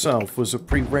mastering yourself was a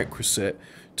prerequisite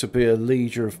to be a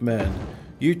leader of men,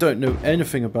 you don't know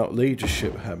anything about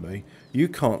leadership, Hemi. You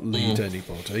can't lead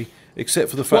anybody, except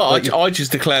for the fact that... I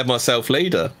just declared myself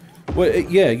leader. Well,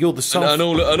 yeah, you're the self... And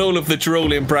all of the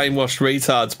drooling, brainwashed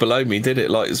retards below me did it,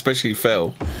 like especially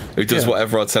Phil, who does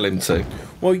whatever I tell him to.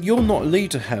 Well, you're not a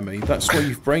leader, Hemi. That's why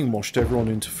you've brainwashed everyone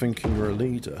into thinking you're a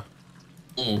leader.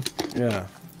 Yeah.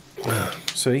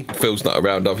 See? Phil's not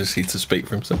around, obviously, to speak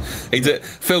for himself.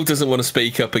 Phil doesn't want to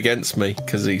speak up against me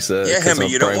because he's... yeah, Hemi,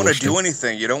 you don't want to do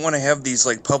anything. You don't want to have these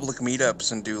like public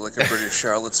meetups and do like a British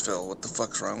Charlottesville. What the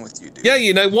fuck's wrong with you, dude? Yeah,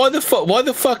 you know, why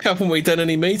the fuck haven't we done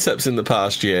any meetups in the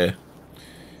past year?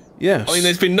 Yes. I mean,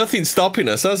 there's been nothing stopping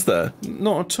us, has there?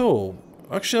 Not at all.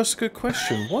 Actually, that's a good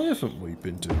question. Why haven't we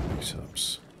been doing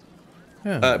meetups?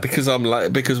 Yeah.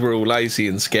 Because we're all lazy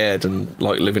and scared and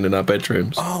like living in our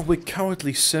bedrooms. Oh, we're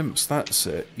cowardly simps. That's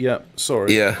it. Yeah.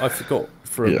 Sorry. Yeah. I forgot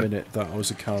for a minute that I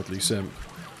was a cowardly simp,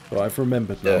 but I've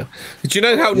remembered now. Yeah. Do you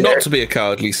know how not to be a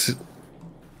cowardly?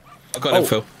 I got it,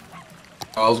 Phil.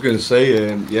 I was going to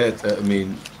say, I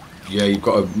mean, you've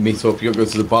got to meet up. You've got to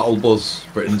go to the battle bus.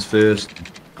 Britain's first.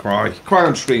 Cry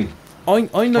on stream.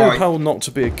 I know how not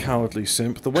to be a cowardly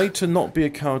simp. The way to not be a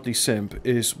cowardly simp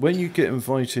is when you get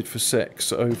invited for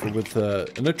sex over with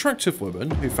an attractive woman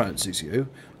who fancies you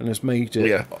and has made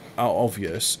it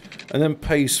obvious, and then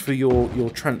pays for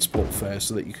your transport fare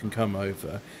so that you can come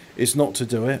over, is not to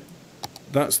do it.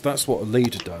 That's what a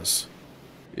leader does.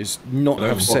 Is not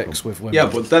have sex with women.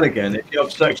 Yeah, but then again, if you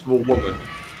have sex with a woman,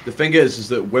 the thing is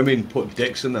that women put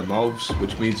dicks in their mouths,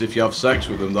 which means if you have sex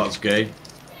with them, that's gay.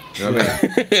 You know what I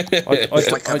mean?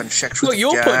 It's like having sex with Look,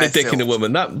 you're putting a dick in a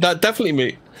woman. That definitely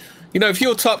means, you know, if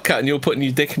you're Top Cat and you're putting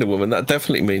your dick in a woman, that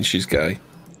definitely means she's gay.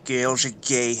 Girls are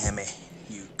gay, Hemi.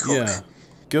 You cook. Yeah,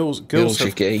 girls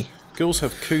are gay. Girls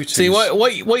have cooties. See,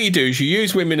 what you do is you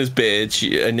use women as beards,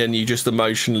 and then you just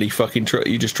emotionally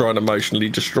you just try and emotionally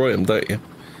destroy them, don't you?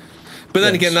 But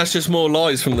then again, that's just more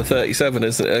lies from the 37,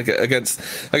 isn't it?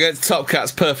 Against Top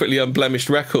Cat's perfectly unblemished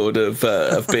record of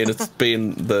being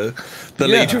the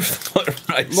leader of the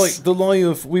race. Like the lie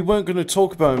of we weren't going to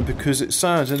talk about him because it's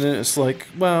sad, and then it's like,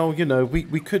 well, you know,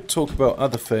 we could talk about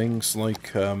other things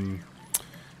like Tony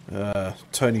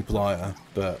Blair,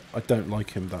 but I don't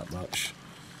like him that much.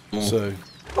 So.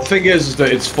 The thing is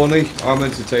that it's funny. I'm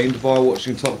entertained by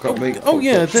watching Top Cat make. Oh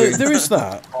yeah, there is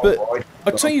that. But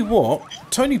I tell you what,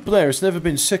 Tony Blair has never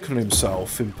been sick on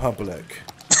himself in public.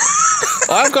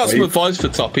 I've got some advice for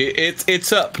Toppy.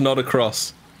 It's up, not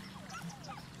across.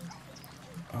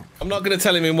 I'm not going to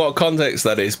tell him in what context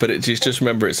that is, but just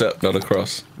remember it's up, not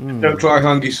across. Don't try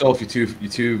hang yourself. You're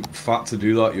too fat to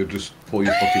do that. You'll just pull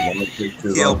your fucking wallet.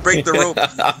 He'll break the rope.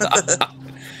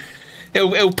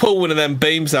 He'll pull one of them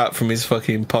beams out from his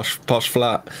fucking posh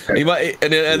flat. He might,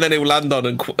 and then he'll land on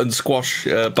and squash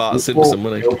Bart Simpson,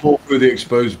 won't he? He'll pull through the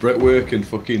exposed brickwork and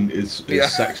fucking his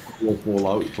sex will fall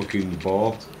out fucking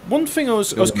bar. One thing I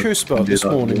was curious about this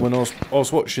morning when I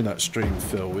was watching that stream,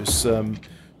 Phil, is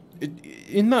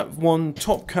in that one,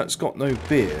 Top Cat's got no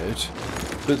beard,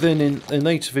 but then in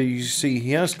ATV you see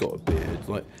he has got a beard.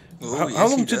 Like, how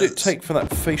long did it take for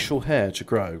that facial hair to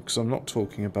grow? Because I'm not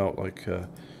talking about like.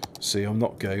 See, I'm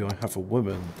not gay. I have a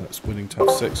woman that's willing to have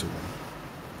sex with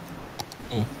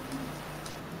me.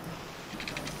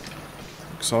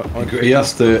 He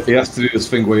has to do this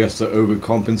thing where he has to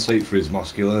overcompensate for his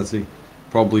masculinity,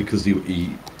 probably because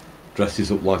he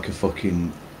dresses up like a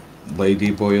fucking lady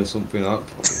boy or something. I don't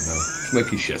fucking know. Just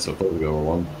making shit up as we go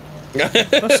along.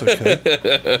 That's okay.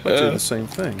 I do the same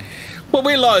thing. Well,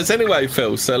 we're liars anyway,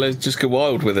 Phil, so let's just go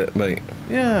wild with it, mate.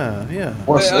 Yeah.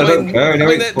 I don't care.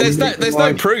 There's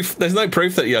no proof. There's no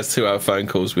proof that he has 2-hour phone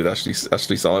calls with Ashley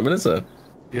Simon, is there?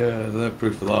 Yeah, there's no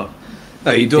proof of that.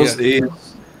 No, he does. Yeah.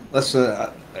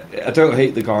 Listen, I don't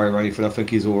hate the guy or anything. I think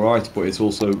he's all right, but it's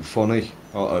also funny.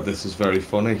 This is very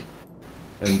funny,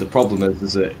 and the problem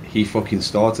is that he fucking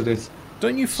started it.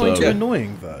 Don't you find it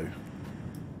annoying though?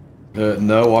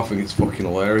 No, I think it's fucking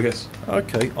hilarious.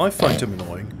 Okay, I find him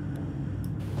annoying.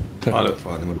 I don't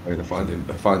find him annoying. I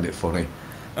find it funny.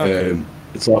 Okay.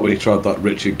 It's like when he tried that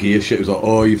Richard Gere shit. It was like,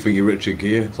 oh, you think you're Richard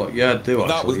Gere? It's like, yeah, I do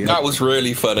actually. That was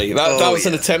really funny. That was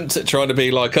an attempt at trying to be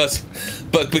like us,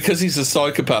 but because he's a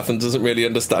psychopath and doesn't really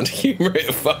understand humour,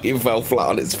 it fucking fell flat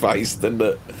on its face, didn't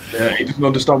it? Yeah, he doesn't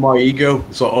understand my ego.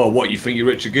 It's like, oh, what, you think you're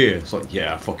Richard Gere? It's like,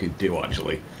 yeah, I fucking do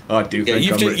actually. I do think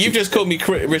I'm Richard You've just called me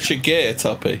Richard Gere,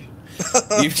 Toppy.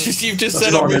 You've just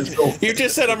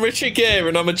said I'm Richard Gere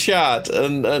and I'm a Chad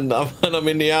and I'm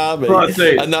in the army,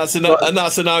 and that's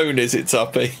an own, is it,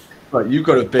 Toppy? Right, you've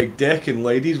got a big dick and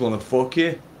ladies want to fuck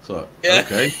you. So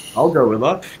okay, I'll go with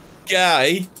that.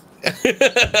 Gay.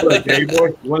 What a gay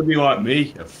boy. You want to be like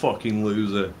me, a fucking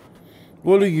loser.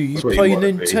 What are you? You play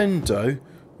Nintendo?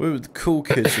 We're with the cool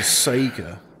kids with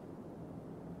Sega.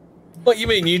 What you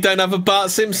mean? You don't have a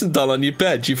Bart Simpson doll on your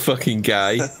bed? You fucking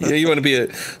gay. You want to be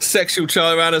a sexual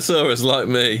Tyrannosaurus like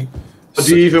me?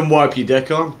 Do you even wipe your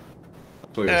dick on?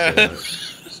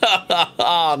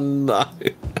 Oh no.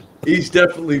 He's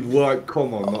definitely like,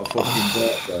 come on, that fucking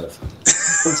Bart there.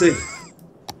 What's he?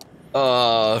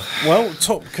 Well,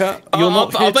 Top Cat, you're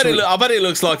not here I bet it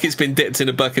looks like it's been dipped in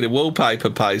a bucket of wallpaper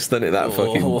paste, doesn't it? That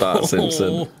fucking Bart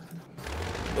Simpson.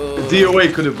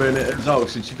 DOA could have been at his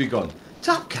house and she'd be gone.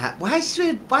 Top Cat, why is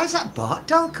that Bart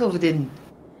doll covered in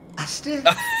pasta?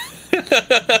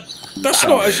 That's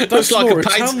not. That's like Laura a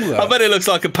paint. Tamler. I bet it looks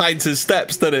like a painter's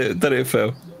steps, doesn't it,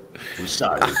 Phil? I'm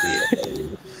sorry,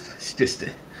 dear. It's just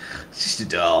a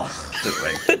doll.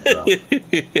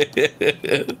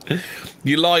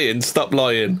 You lying? Stop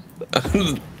lying.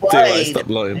 DOA, stop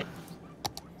lying.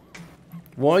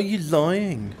 Why are you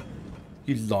lying?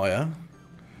 You liar.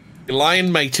 You're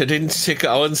lying, mate. I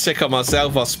wasn't sick on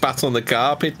myself. I spat on the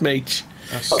carpet, mate.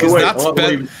 He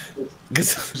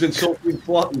was insulting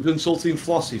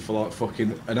Flossie for like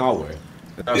fucking an hour.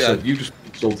 And I said, you just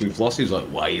insulting Flossie. He's like,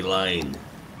 why are you lying?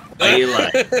 Why are you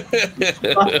lying?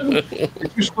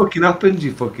 It just fucking happens,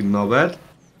 you fucking knobhead.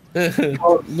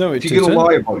 No, if you're going to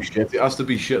lie about shit, it has to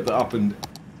be shit that happened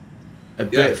a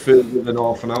bit further than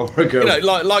half an hour ago. You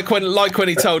know, like when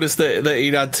he told us that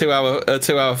he'd had a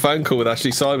 2 hour phone call with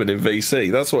Ashley Simon in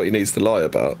VC. That's what he needs to lie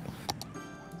about.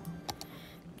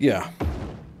 Yeah.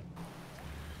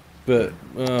 But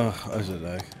I don't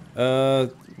know.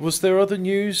 Was there other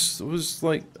news? Was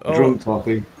like drunk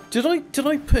Toppy. Did I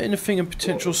put anything in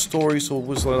potential stories, or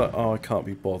was I like, I can't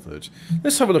be bothered?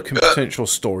 Let's have a look in potential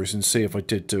stories and see if I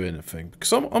did do anything,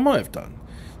 because I might have done.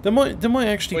 There might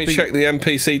actually be. Check the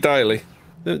NPC Daily.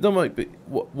 There might be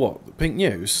what the Pink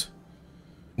News?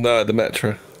 No, the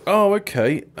Metro. Oh,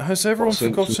 okay. Has everyone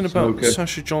forgotten about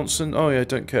Sasha Johnson? Oh yeah, I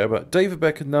don't care about. David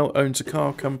Beckham now owns a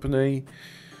car company.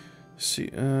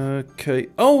 Okay.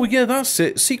 Oh yeah, that's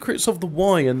it. Secrets of the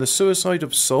Y and the suicide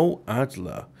of Sol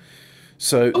Adler.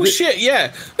 So shit,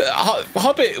 yeah.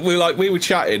 Hobbit, we were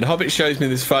chatting. Hobbit shows me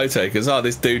this photo because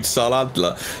this dude's Sol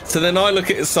Adler. So then I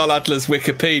look at Sol Adler's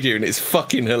Wikipedia and it's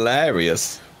fucking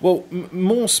hilarious. Well,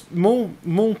 more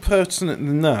pertinent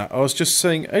than that, I was just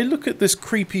saying, hey, look at this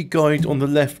creepy guy on the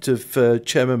left of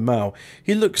Chairman Mao.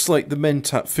 He looks like the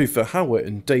Mentat Fufa Howard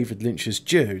in David Lynch's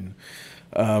Dune.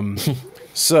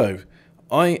 So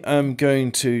I am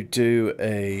going to do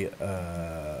a.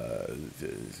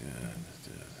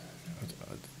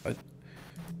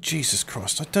 Jesus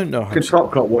Christ, I don't know how to...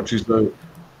 Top Cat watches though.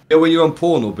 Yeah, when you're on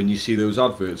Pornhub and you see those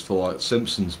adverts for like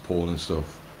Simpsons porn and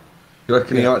stuff, you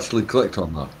reckon he actually clicked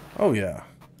on that? Oh yeah.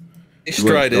 He's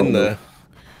straight in there.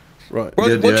 Right.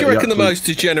 What do you reckon the most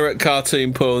degenerate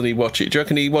cartoon porn he watches? Do you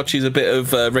reckon he watches a bit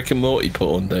of Rick and Morty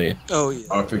porn, do you? Oh yeah.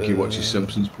 I think he watches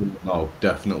Simpsons porn. No,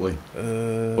 definitely.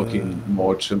 Fucking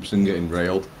Marge Simpson getting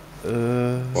railed.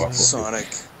 Sonic.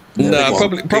 No,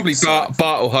 probably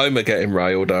Bart or Homer getting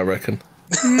railed, I reckon.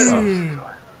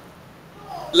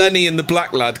 Lenny and the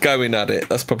black lad going at it.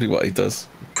 That's probably what he does.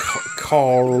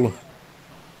 Carl.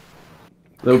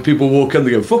 Then people walk in,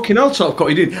 they go, fucking hell, Top Cat,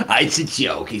 he did. It's a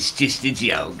joke, it's just a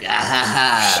joke.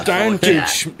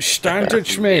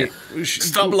 Standard, mate.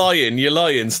 Stop lying, you're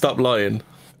lying, stop lying.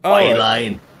 Why are you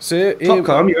lying? See, Top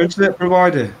Cat, I'm your internet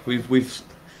provider. We've...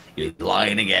 You're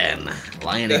lying again.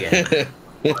 Lying again.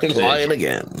 Lying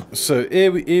again. So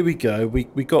here we go. We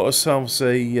got ourselves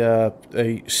a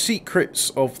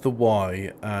Secrets of the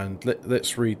Y, and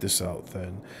let's read this out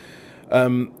then.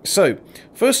 So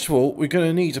first of all, we're going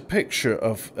to need a picture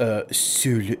of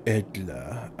Sol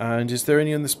Adler. And is there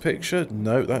any in this picture?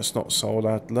 No, that's not Sol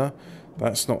Adler.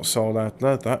 That's not Sol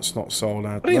Adler. That's not Sol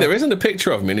Adler. I mean, there isn't a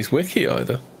picture of him in his wiki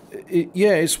either.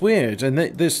 Yeah, it's weird. And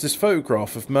there's this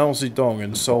photograph of Mao Zedong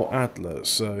and Sol Adler.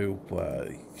 So,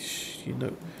 you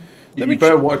know... You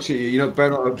better watch it. You know,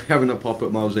 better not having a pop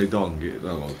at Mao Zedong.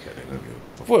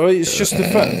 Okay. Well, it's just the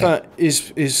fact that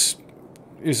his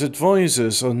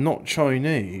advisors are not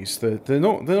Chinese. They're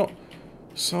not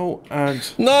Sol and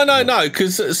no,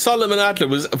 because Solomon Adler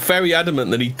was very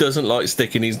adamant that he doesn't like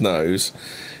sticking his nose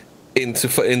into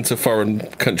foreign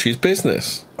countries'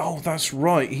 business. Oh, that's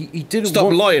right. He didn't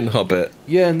stop lying, Hobbit.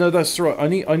 Yeah, no, that's right.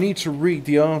 I need to read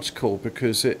the article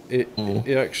because it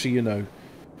actually, you know.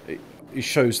 it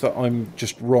shows that I'm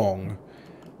just wrong,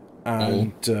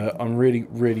 and I'm really,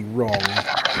 really wrong.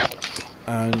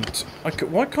 And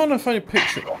why can't I find a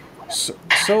picture?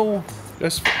 So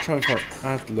let's try and find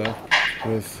Adler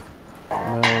with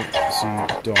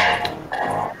Melzy dog.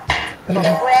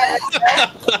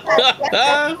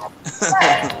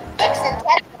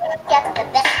 Get the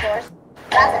best scores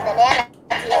rather than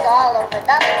anarchies all over the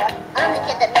floor. I'm the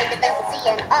kid that made the double C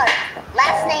in art.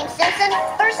 Last name Simpson,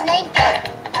 first name Bart.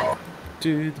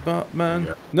 Do the Batman?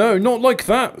 Yeah. No, not like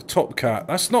that, Top Cat.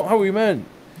 That's not how we meant.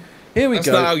 Here we go.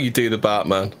 That's not how you do the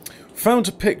Batman. Found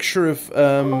a picture of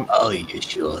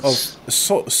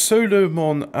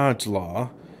Solomon Adler.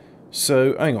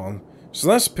 So hang on. So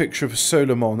that's a picture of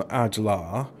Solomon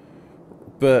Adler,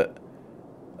 but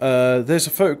there's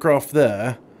a photograph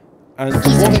there. And do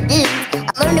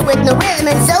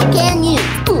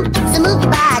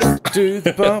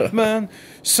the Batman.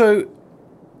 So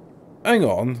hang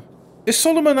on. Is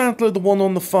Solomon Adler the one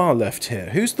on the far left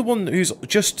here? Who's the one who's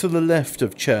just to the left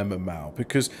of Chairman Mao?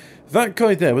 Because that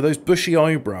guy there with those bushy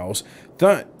eyebrows,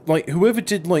 that, like, whoever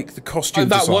did, like, the costume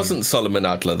design... That wasn't Solomon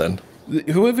Adler, then?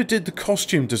 Whoever did the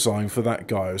costume design for that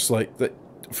guy was like...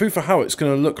 Food for how it's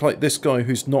going to look like this guy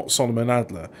who's not Solomon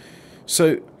Adler.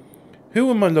 So,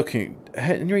 who am I looking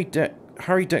at?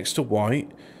 Harry Dexter White,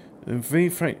 V.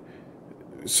 Frank...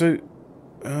 So,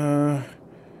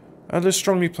 Adler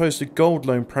strongly opposed the gold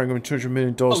loan program of $200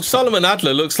 million. Oh, Solomon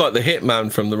Adler looks like the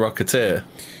hitman from the Rocketeer.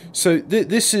 So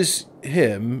this is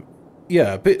him,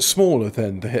 yeah, a bit smaller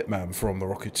than the hitman from the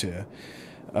Rocketeer.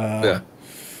 Yeah.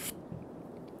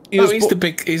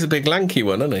 He's a big lanky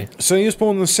one, isn't he? So he was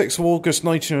born on the 6th of August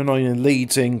 1909 in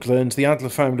Leeds, England. The Adler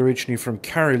family originally from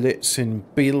Karelitz in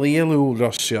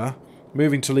Bielorusia,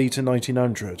 moving to Leeds in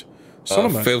 1900.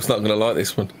 Phil's not going to like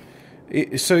this one.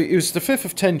 So he was the 5th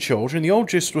of 10 children. The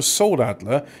oldest was Saul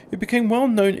Adler, who became a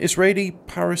well-known Israeli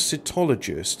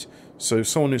parasitologist. So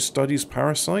someone who studies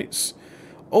parasites.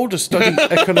 Older studied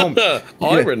economics.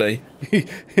 Irony.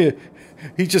 He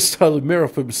just held a mirror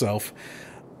for himself.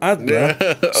 Adler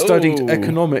studied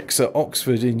economics at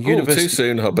Oxford in Too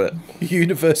soon, Hobbit.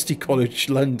 University College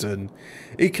London.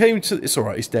 He came to... It's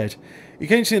alright, he's dead. He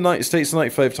came to the United States in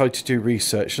 1935 to do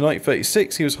research. In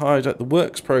 1936, he was hired at the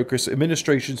Works Progress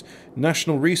Administration's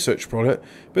National Research Project,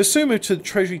 but soon moved to the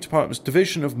Treasury Department's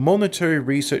Division of Monetary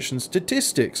Research and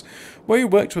Statistics, where he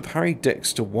worked with Harry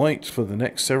Dexter White for the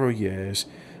next several years.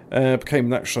 Became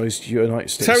naturalised United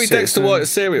States Harry citizen. Dexter White a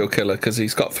serial killer? Because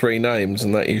he's got 3 names,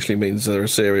 and that usually means they're a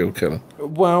serial killer.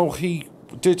 Well, he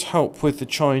did help with the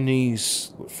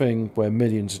Chinese thing where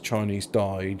millions of Chinese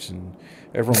died, and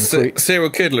everyone agreed. Serial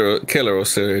killer or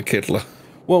serial kidler?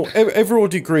 Well,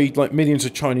 everyone agreed like millions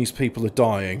of Chinese people are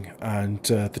dying, and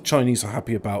the Chinese are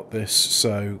happy about this,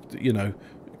 so, you know,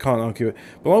 can't argue it.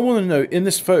 But I want to know, in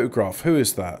this photograph, who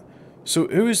is that? So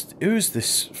who is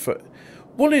this?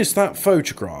 What is that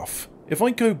photograph? If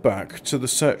I go back to the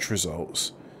search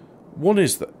results, what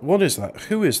is that? What is that?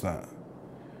 Who is that?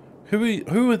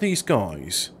 Who are these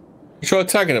guys? You try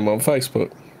tagging them on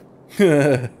Facebook.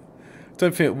 Don't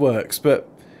think it works, but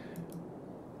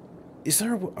is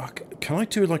there can I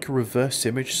do like a reverse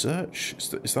image search?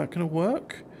 Is that going to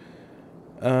work?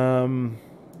 Let's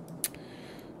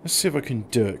see if I can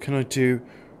do it. Can I do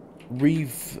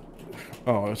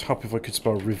Oh, I'd help if I could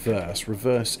spell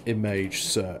reverse image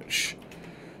search.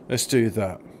 Let's do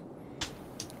that.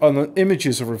 Oh, the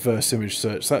images of reverse image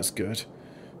search, that's good.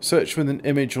 Search with an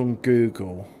image on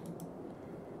Google.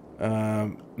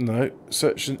 No.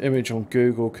 Search an image on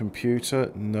Google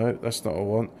computer. No, that's not what I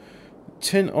want.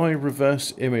 Tin Eye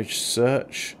reverse image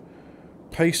search.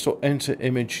 Paste or enter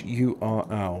image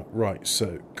URL. Right,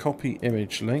 so copy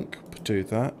image link. Do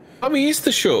that. I mean, he's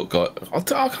the short guy.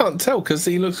 I can't tell because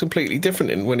he looks completely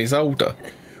different when he's older.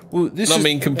 Well, I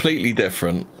mean, completely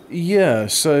different. Yeah,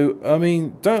 so, I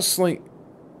mean, that's like...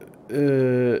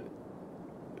 Is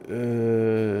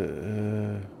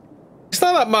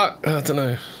that Mark? I don't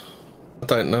know. I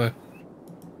don't know.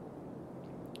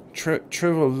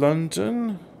 Trevor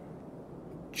London?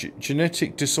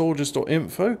 Genetic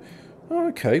disorders.info? Oh,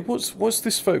 okay, what's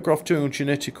this photograph doing on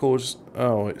genetic disorders?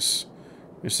 Oh, it's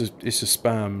a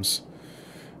spams.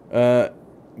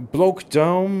 Blog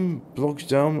down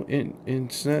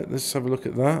internet. Let's have a look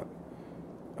at that.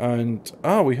 And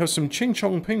we have some ching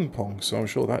chong ping pong, so I'm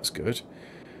sure that's good.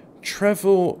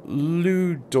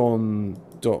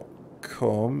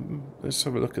 TrevorLudon.com. Let's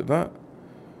have a look at that.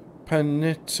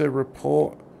 Panetta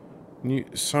report.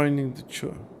 Signing the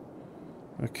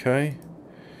okay.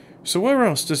 So where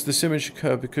else does this image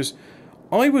occur? Because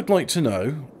I would like to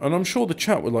know, and I'm sure the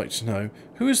chat would like to know,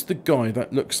 who is the guy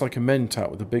that looks like a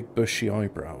mentat with the big bushy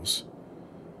eyebrows?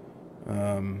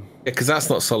 because that's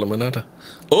not Solomon Adder.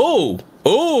 Oh!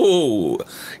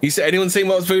 You said anyone seen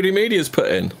what Voodoo Media's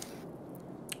put in?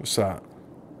 What's that?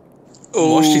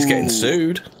 Oh, Washi's getting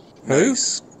sued.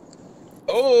 Nice.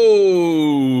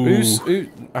 Oh! Who?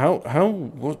 How?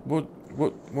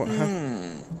 What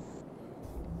happened?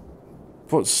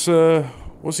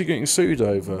 What's he getting sued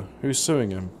over? Who's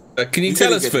suing him? Can you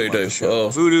tell us, Voodoo?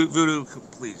 Voodoo,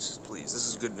 please. This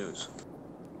is good news.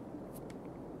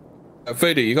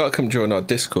 Voodoo, you gotta come join our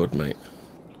Discord, mate.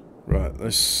 Right.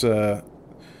 Let's. So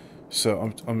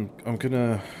I'm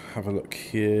gonna have a look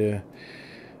here.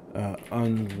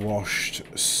 Unwashed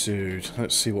sued.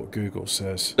 Let's see what Google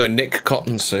says. So Nick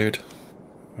Cotton sued.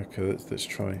 Okay, let's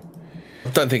try. I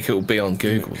don't think it will be on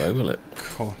Google though, will it?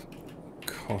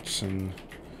 Cotton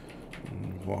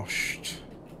washed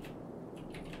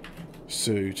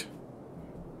sued.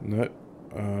 No.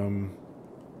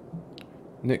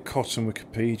 Nick Cotton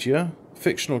Wikipedia.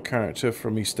 Fictional character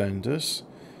from EastEnders.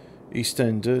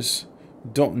 EastEnders.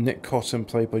 Nick Cotton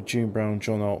played by June Brown,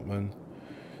 John Altman.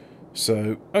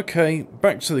 So, okay,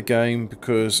 back to the game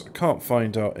because I can't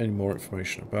find out any more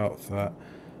information about that.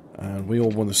 And we all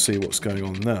want to see what's going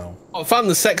on now. I found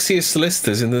the sexiest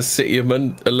solicitors in the city of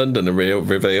London are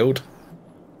revealed.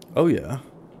 Oh, yeah?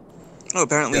 Oh,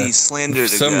 apparently he slandered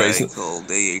a guy called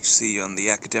AHC on the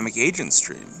Academic Agent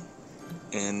stream.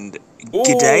 And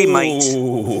g'day, mate.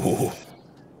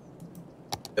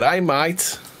 G'day,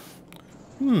 mate.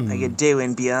 How you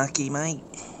doing, Bjarki, mate?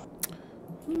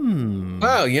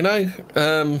 Well, you know,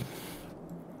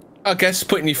 I guess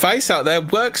putting your face out there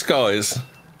works, guys.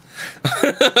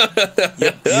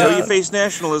 Yep. Show your face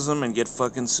nationalism and get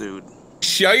fucking sued.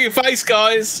 Show your face,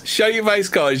 guys. Show your face,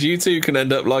 guys. You too can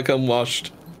end up like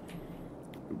Unwashed.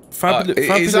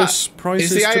 Fabulous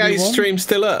prizes. Is the AA to be won? stream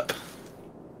still up?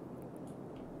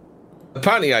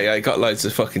 Apparently AA got loads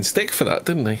of fucking stick for that,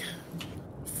 didn't he?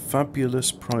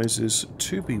 Fabulous prizes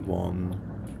to be won.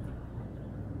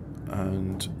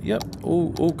 And yep,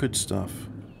 all good stuff.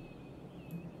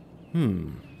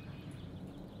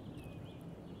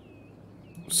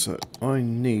 So I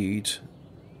need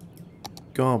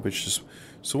garbage.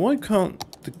 So why can't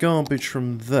the garbage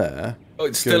from there? Oh,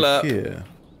 it's still up. Here?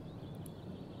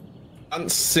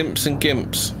 Ants, Simps, and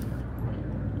Gimps.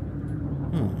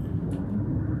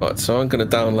 Right, so I'm going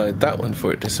to download that one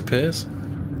before it disappears.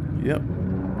 Yep.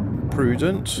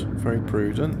 Prudent, very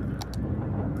prudent.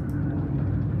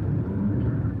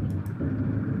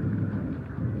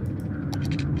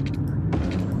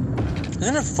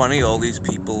 Isn't it funny, all these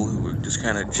people who are just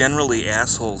kind of generally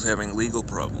assholes having legal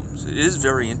problems? It is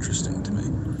very interesting to me.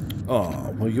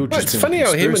 Oh, well, you're just... It's funny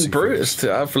how him and Brutus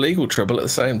to have legal trouble at the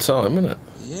same time, isn't it?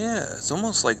 Yeah, it's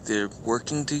almost like they're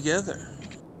working together.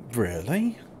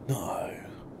 Really? No.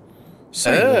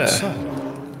 Say so.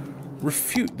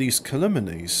 Refute these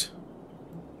calumnies.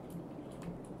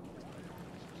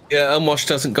 Yeah, Unwashed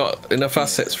hasn't got enough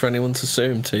assets for anyone to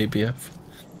sue him, TBF.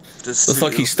 Looks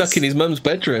like he's stuck in his mum's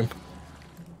bedroom.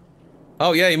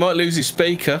 Oh yeah, he might lose his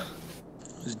speaker.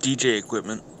 His DJ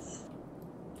equipment.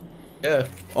 Yeah.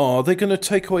 Oh, are they going to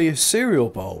take away his cereal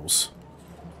bowls?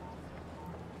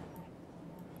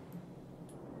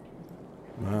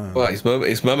 Man. Well,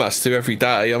 his mum has to every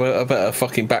day. I bet her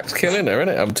fucking back's killing her,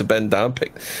 innit? Having to bend down,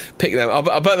 pick them.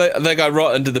 I bet they go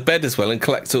right under the bed as well and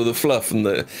collect all the fluff and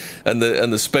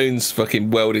the spoons fucking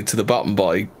welded to the bottom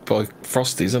by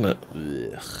Frosties, isn't it?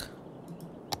 Ugh.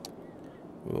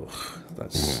 Ugh,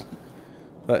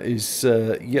 that is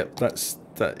yep. That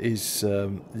is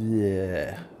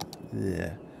yeah.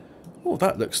 Oh,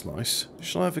 that looks nice.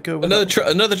 Shall I have a go with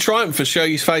another triumph for show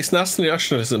your face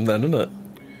nationalism then, isn't it?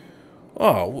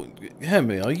 Oh,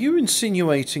 Hemi, are you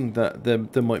insinuating that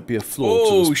there might be a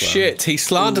flaw to this plan? Shit, he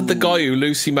slandered the guy who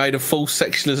Lucy made a false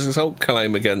sexual assault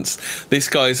claim against. This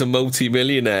guy's a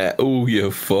multi-millionaire. Oh, you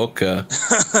fucker.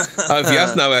 If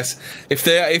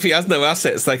he has no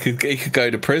assets, he could go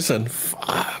to prison.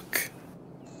 Fuck.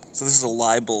 So this is a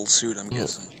libel suit, I'm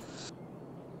guessing.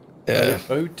 Yeah.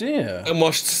 Oh dear.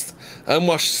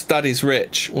 Unwashed daddy's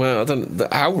rich. Well, I don't know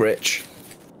how rich.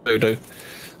 Voodoo.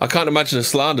 I can't imagine a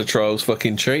slander trial's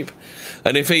fucking cheap.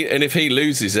 And if he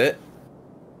loses it,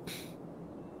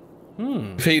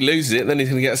 then he's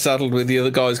gonna get saddled with the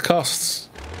other guy's costs.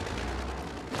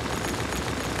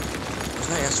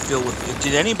 Can I ask Phil,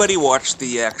 did anybody watch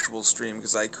the actual stream?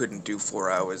 Because I couldn't do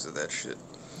 4 hours of that shit.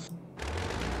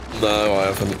 No, I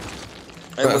haven't.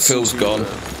 Phil's gone.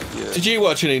 Yeah. Did you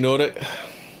watch any, Nordic?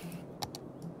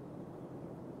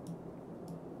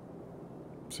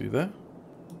 See there?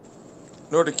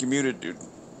 Nordic, you muted, dude.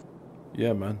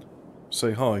 Yeah, man.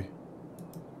 Say hi.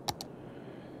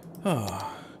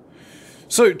 Ah.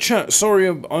 So, chat. Sorry,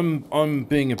 I'm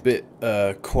being a bit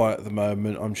quiet at the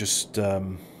moment. I'm just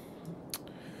don't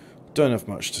have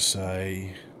much to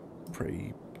say.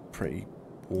 Pretty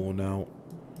worn out.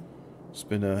 It's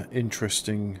been an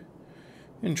interesting.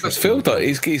 It's Phil though.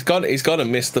 He's got to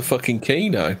miss the fucking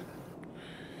keynote.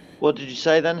 What did you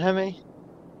say then, Hemi?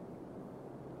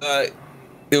 No,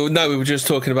 we were just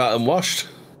talking about Unwashed.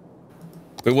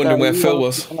 We're wondering where Phil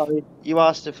was. You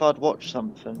asked if I'd watch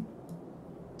something.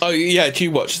 Oh yeah, did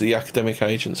you watch the Academic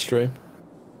Agent stream?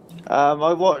 I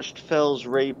watched Phil's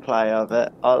replay of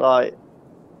it.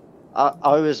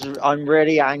 I'm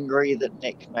really angry that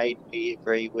Nick made me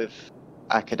agree with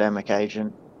Academic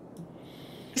Agent.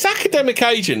 Is Academic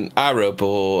Agent Arab,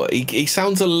 or he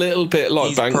sounds a little bit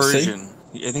like Banksy? Persian.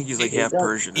 I think he's like half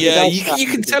Persian. Yeah, you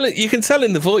can tell it. You can tell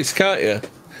in the voice, can't you?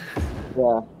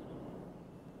 Yeah.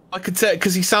 I could tell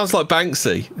because he sounds like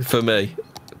Banksy for me,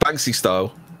 Banksy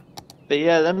style. But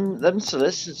yeah, them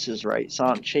solicitors rates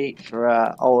aren't cheap for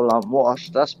all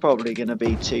Unwashed. That's probably going to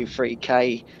be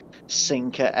 2-3k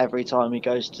sinker every time he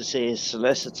goes to see his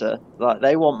solicitor. Like,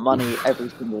 they want money every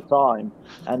single time,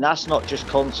 and that's not just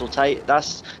consultate.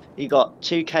 That's, you got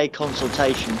 2k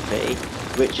consultation fee,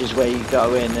 which is where you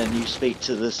go in and you speak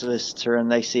to the solicitor and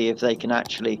they see if they can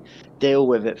actually deal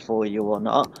with it for you or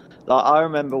not. Like, I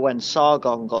remember when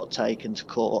Sargon got taken to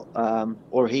court,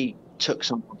 or he took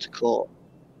someone to court.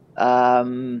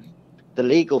 The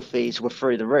legal fees were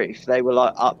through the roof. They were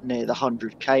like up near the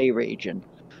 100k region,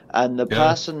 and the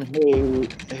person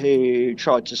who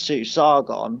tried to sue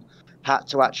Sargon had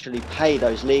to actually pay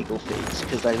those legal fees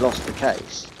because they lost the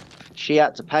case. She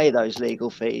had to pay those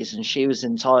legal fees, and she was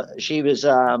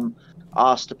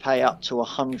asked to pay up to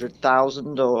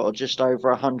 100,000 or just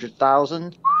over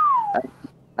 100,000.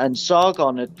 And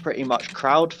Sargon had pretty much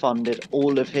crowdfunded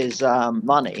all of his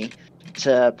money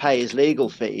to pay his legal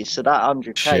fees, so that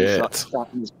 100k like sat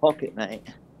in his pocket, mate.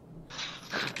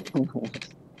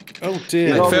 Oh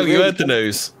dear! Hey, Phil, you heard the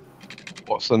news?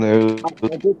 What's the news?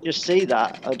 I did just see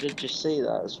that.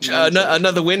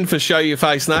 Another win for show your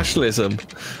face nationalism,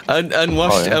 and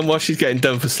Wash is getting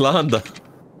done for slander.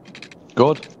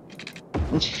 Good.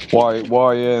 Why?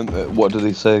 What did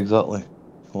he say exactly?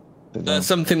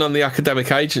 Something on the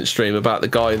Academic Agent stream about the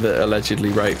guy that allegedly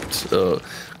raped.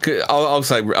 I'll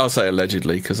say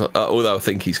allegedly because although I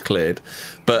think he's cleared,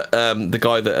 but the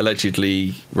guy that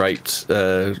allegedly raped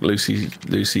Lucy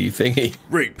thingy.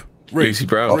 Lucy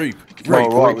Brown. Rape.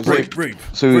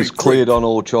 So he's cleared on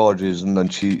all charges, and then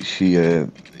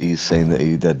he's saying that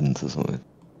he didn't or something.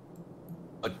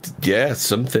 Yeah,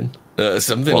 something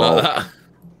like that.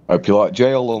 Hope you like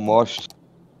jail Unwashed.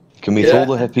 You can meet all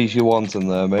the hippies you want in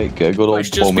there, mate. Get a good old it's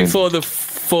just before the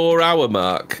 4-hour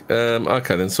mark.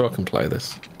 Okay, then, so I can play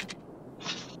this.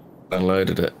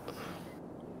 Downloaded it.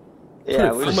 Yeah,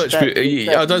 how much?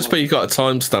 I don't suppose you got a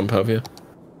timestamp, have you?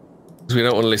 Because we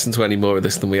don't want to listen to any more of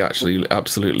this than we actually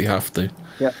absolutely have to.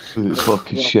 Yeah, it's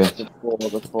fucking shit.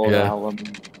 Are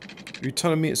you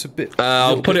telling me it's a bit?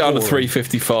 I'll put it on a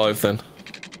 355 then.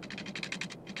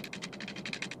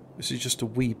 This is just a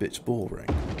wee bit boring.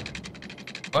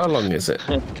 How long is it?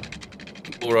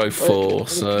 404.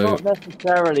 It's so not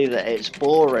necessarily that it's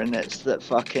boring. It's that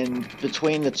fucking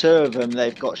between the two of them,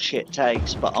 they've got shit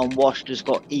takes, but Unwashed has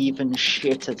got even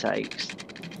shitter takes.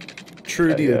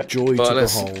 Truly a joy to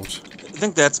behold. I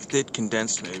think that's it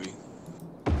condensed, maybe.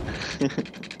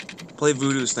 Play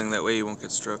Voodoo's thing, that way you won't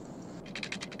get struck.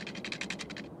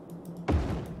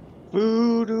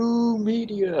 Voodoo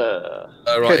Media.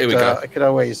 Right, here we go. I could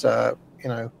always, I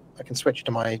can switch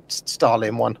to my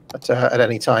Stalin one at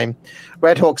any time.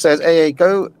 Red Hawk says, AA,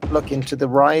 go look into the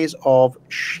rise of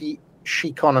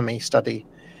she-economy study.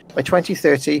 By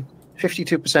 2030,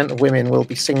 52% of women will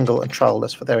be single and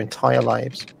childless for their entire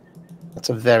lives. That's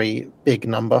a very big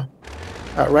number.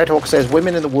 Red Hawk says,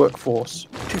 women in the workforce,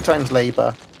 2 times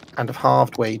labour and have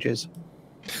halved wages.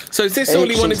 So is this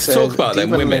all you wanted to talk about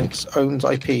then, women? Links owns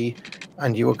IP,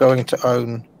 and you are going to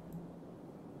own...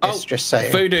 It's just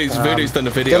saying. Voodoo's done a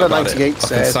video about it. I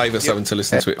can save us having to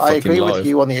listen to it fucking live. I agree with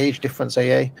you on the age difference,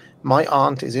 AA. My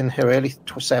aunt is in her early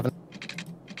 70s.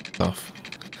 Right,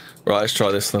 let's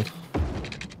try this then.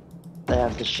 They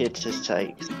have the shittest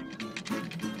takes.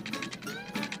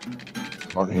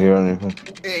 Can't hear anything.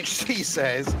 HC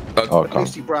says,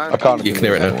 Lucy Brown. I can't. You can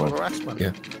hear it now. Harassment.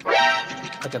 Yeah.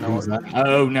 I don't know.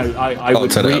 Oh no, I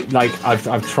would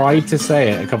I've tried to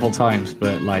say it a couple times,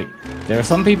 but like there are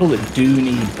some people that do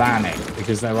need banning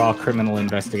because there are criminal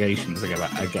investigations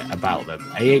about them.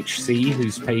 AHC,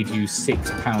 who's paid you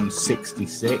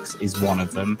 £6.66, is one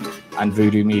of them, and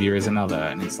Voodoo Media is another.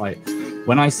 And it's like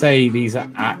when I say these are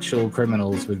actual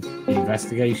criminals with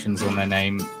investigations on their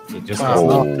name It just gets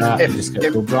knocked out. It just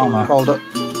gets drama. Hold up.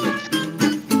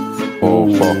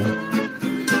 Oh, fuck.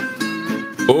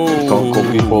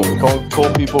 Can't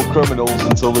call people criminals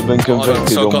until they've been convicted.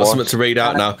 So I've got something to read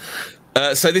out now.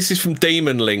 So this is from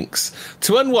Demon Links.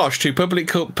 To Unwashed, who publicly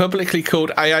called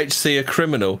AHC a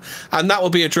criminal, and that will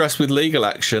be addressed with legal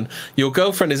action. Your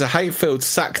girlfriend is a hate-filled,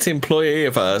 sacked employee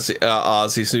of ours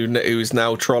who is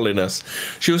now trolling us.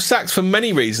 She was sacked for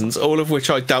many reasons, all of which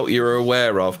I doubt you're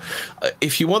aware of.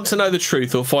 If you want to know the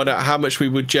truth or find out how much we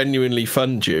would genuinely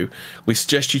fund you, we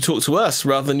suggest you talk to us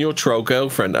rather than your troll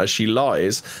girlfriend, as she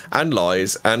lies and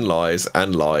lies and lies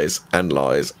and lies and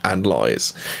lies and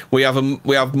lies. We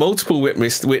have multiple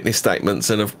witness statements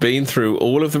and have been through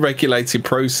all of the regulated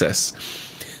process.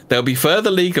 There'll be further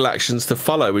legal actions to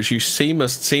follow as you seem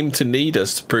to need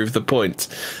us to prove the point.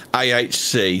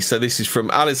 AHC. So this is from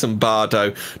Alison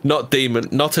Bardo, not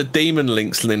a Demon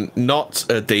Links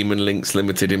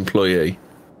Limited employee.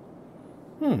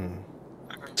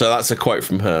 So that's a quote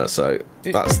from her. So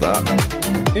that's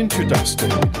that. Interesting.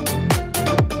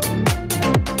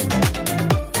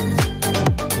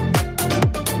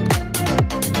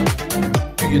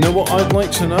 You know what I'd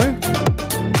like to know?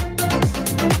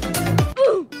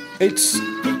 It's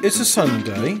a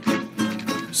Sunday,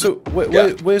 so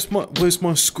where's my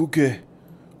Skuggy?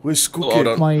 Where's Skuggy?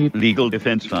 Oh, my legal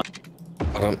defense fund.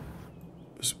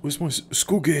 Where's my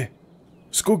Skuggy?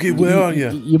 Skuggy, where are you?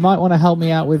 You might want to help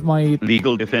me out with my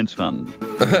legal defense fund.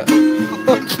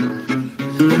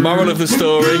 Moral of the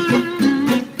story: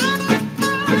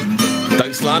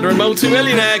 don't slander a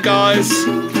multi-millionaire, guys.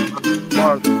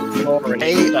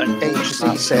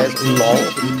 AHC says lol.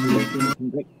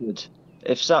 Convicted.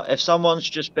 If someone's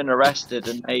just been arrested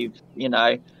and they've,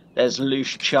 there's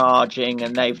loose charging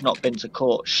and they've not been to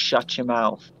court, shut your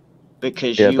mouth,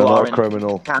 because you are a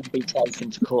criminal. Can be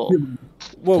taken to court.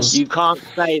 Well, you can't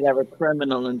say they're a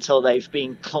criminal until they've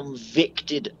been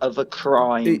convicted of a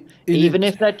crime, even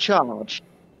if they're charged.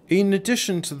 In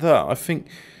addition to that, I think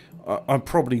I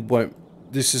probably won't.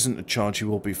 This isn't a charge you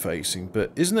will be facing,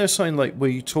 but isn't there something like where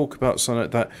you talk about something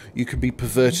like that? You could be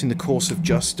perverting the course of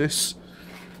justice.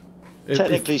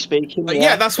 Technically speaking,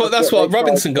 yeah, that's what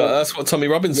Robinson got. That's what Tommy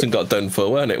Robinson got done for,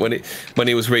 weren't it? When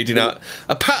he was reading out.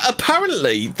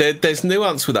 Apparently, there's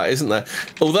nuance with that, isn't there?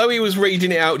 Although he was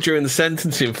reading it out during the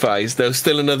sentencing phase, there was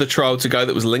still another trial to go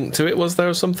that was linked to it. Was there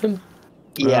or something?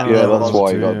 Yeah, that's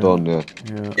why he got done.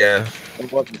 Yeah.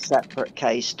 It was a separate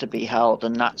case to be held,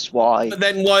 and that's why. But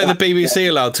then, why are the BBC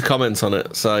allowed to comment on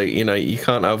it? So you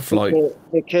can't have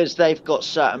because they've got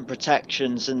certain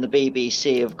protections, and the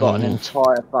BBC have got an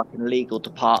entire fucking legal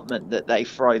department that they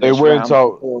throw. They weren't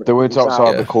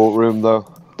outside the courtroom though.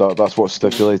 That's what's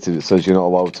stipulated. It says you're not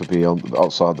allowed to be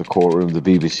outside the courtroom. The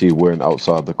BBC weren't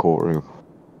outside the courtroom.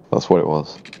 That's what it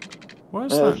was.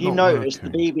 If you notice, the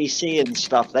BBC and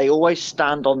stuff, they always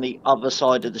stand on the other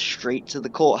side of the street to the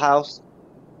courthouse.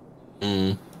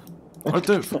 I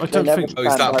don't think. Oh,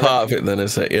 is that part of it then?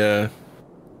 Is it? Yeah.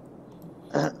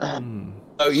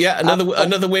 Oh yeah,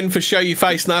 another win for show your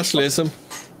face nationalism.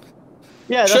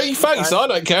 Yeah, show your face. I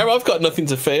don't care. I've got nothing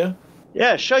to fear.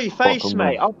 Yeah, show your face,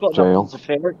 mate. I've got nothing to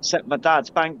fear except my dad's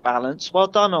bank balance. Well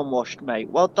done, Unwashed, mate.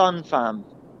 Well done, fam.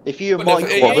 If you and Mike,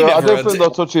 I don't think they'll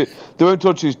touch it. They won't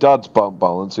touch his dad's bank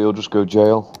balance. He'll just go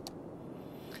jail.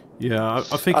 Yeah,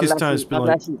 I think his dad's been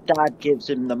unless his dad gives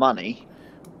him the money.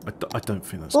 I don't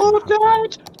think that's. Oh,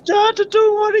 Dad, I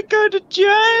don't want to go to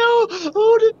jail.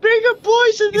 All the bigger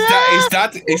boys are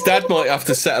there. His dad might have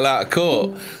to settle out of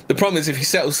court. The problem is, if he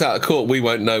settles out of court, we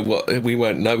won't know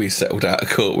he's settled out of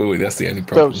court, will we? That's the only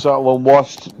problem. Don't settle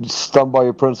Unwashed. Stand by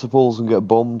your principles and get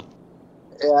bummed.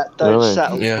 Yeah, don't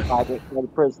settle go to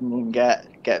prison and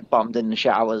get bummed in the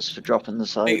showers for dropping the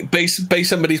soap. Be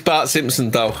somebody's Bart Simpson,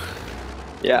 though.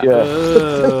 Yeah.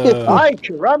 Ay,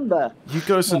 caramba. You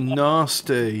guys are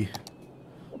nasty.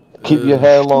 Keep your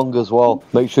hair long as well.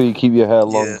 Make sure you keep your hair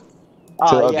long. Take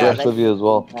that rest of you as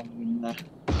well. You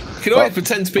can always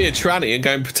pretend to be a tranny and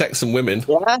go and protect some women.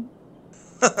 Yeah.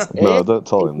 No, don't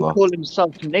tell him that. Call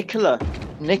himself Nicola.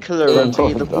 Nicola and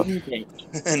be the wounded.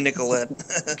 Nicolette.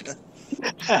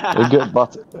 You'll get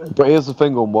battered. But here's the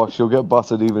thing, Unwashed, you'll get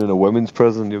battered even in a women's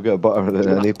prison. You'll get battered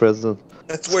in any prison.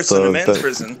 That's worse than a men's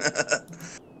prison.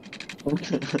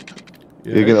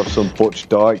 You're gonna have some butch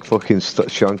dyke fucking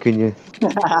shanking you.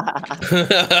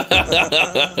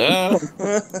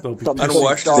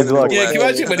 Unwashed. Yeah, can you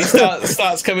imagine when he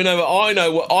starts coming over? I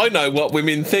know what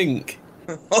women think.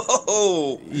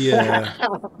 Oh yeah,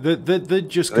 they're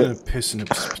just gonna piss in his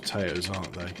potatoes,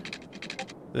 aren't they?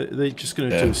 They're just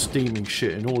gonna do steaming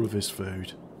shit in all of his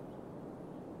food.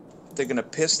 They're gonna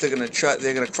piss. They're gonna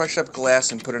crush up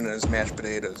glass and put it in his mashed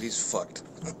potatoes. He's fucked.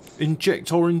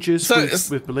 Inject oranges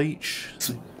with bleach.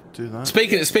 Do that.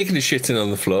 Speaking of shitting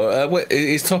on the floor,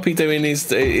 is Toppy doing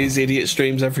his idiot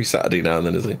streams every Saturday now and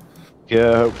then? Is he?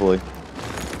 Yeah, hopefully.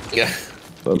 Yeah.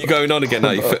 You're going on again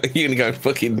now. You're gonna go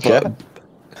fucking. Yeah.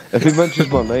 If he mentions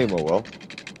my name, I will.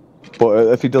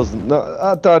 But if he doesn't, no,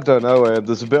 I don't know.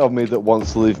 There's a bit of me that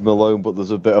wants to leave him alone, but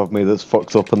there's a bit of me that's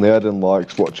fucked up in the head and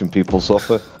likes watching people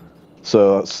suffer.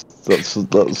 So that's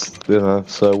you know.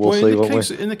 So we'll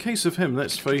see. In the case of him,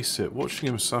 let's face it, watching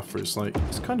him suffer is like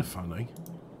it's kind of funny.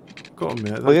 Got to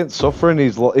admit that. Well, he ain't suffering.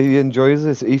 He enjoys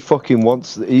this. He fucking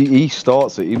wants. He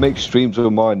starts it. He makes streams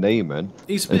with my name in.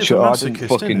 He's a bit of a masochist, I didn't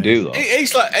fucking do that.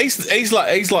 He's like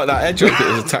that hedgehog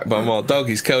that was attacked by a wild dog.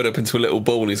 He's curled up into a little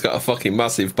ball. He's got a fucking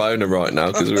massive boner right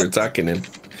now because we're attacking him.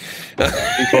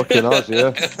 He fucking has,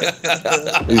 yeah.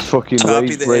 He's fucking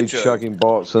rage shagging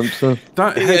Bart Simpson.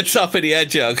 Top of the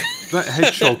hedgehog. That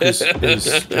hedgehog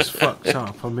is fucked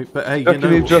up. I mean, but hey, you know,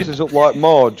 he dresses up like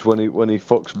Marge when he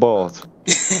fucks Bart.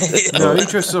 No, he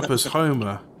dresses up as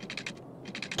Homer.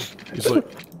 He's like,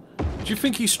 do you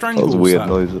think he strangles weird that?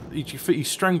 Noise. Do you think he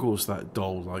strangles that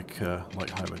doll like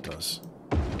Homer does?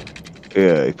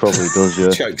 Yeah, he probably does. Yeah,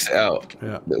 chokes it out.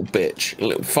 Yeah, little bitch,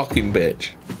 little fucking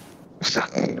bitch.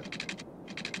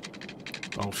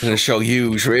 I'm gonna show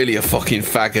you who's really a fucking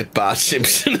faggot, Bart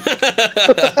Simpson.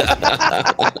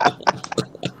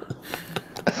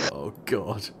 Oh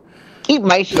God. Keep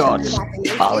my shots,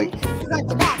 Polly.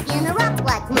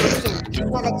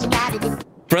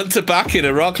 Front to back in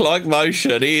a rock-like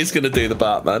motion. He is gonna do the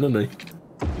Batman, isn't he?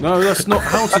 No, that's not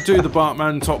how to do the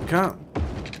Batman, Top Cat.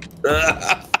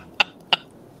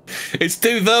 It's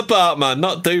do the Batman,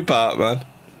 not do Batman.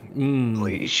 I'll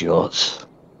eat your shorts.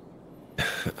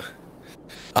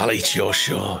 I'll eat your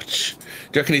shorts. Do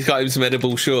you reckon he's got him some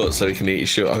edible shorts so he can eat his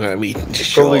shorts? I'm going to eat his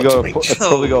shorts.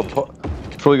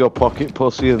 Probably got pocket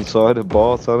pussy inside a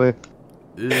Bart, hasn't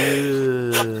he?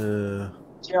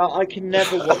 Yeah, I can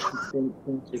never watch The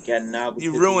Simpsons again now.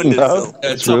 You ruined it, Phil.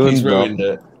 Toppy's ruined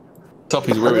it.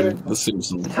 Toppy's ruined The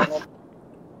Simpsons.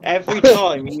 Every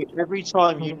time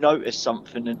you notice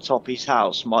something in Toppy's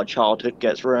house, my childhood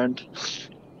gets ruined.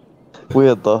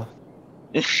 Weird though.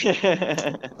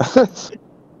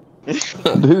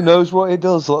 Who knows what he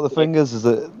does? Like the thing is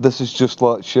that this is just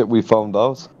like shit we found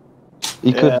out.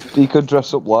 He could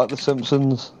dress up like the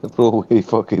Simpsons for all we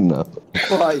fucking know.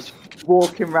 Right,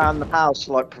 walking around the house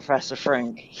like Professor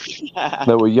Frank.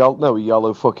 No, with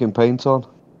yellow fucking paint on.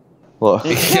 Like,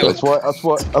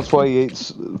 that's why he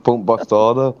eats pump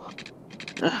bastardo.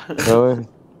 No.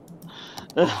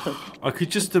 I could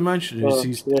just imagine as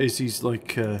he's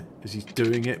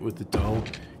doing it with the doll,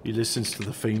 he listens to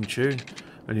the theme tune,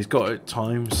 and he's got it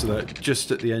timed so that just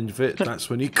at the end of it, that's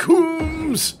when he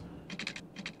cooms.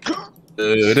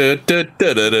 He chucks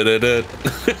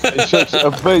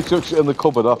it in the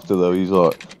cupboard after though. He's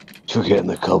like, chuck it in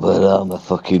the cupboard. I'm a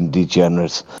fucking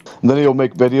degenerate. And then he'll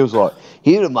make videos like,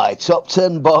 here are my top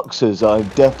 10 boxers. I'm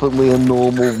definitely a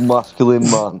normal masculine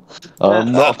man.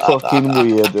 I'm not fucking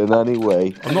weird in any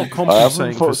way. I'm not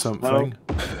compensating for something.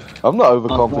 I'm not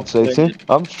overcompensating.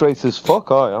 I'm straight as fuck,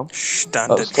 I am.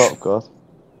 Standard.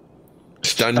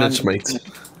 Standards, mate.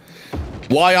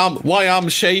 Why I'm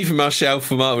shaving myself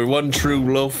for my one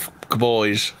true love,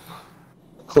 boys.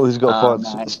 Well, he's got to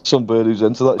find somebody who's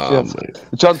into that shit.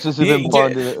 Mate. The chances of him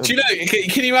finding it. Do you know?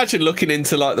 Can you imagine looking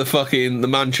into like the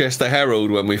Manchester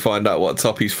Herald when we find out what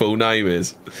Toppy's full name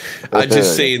is, and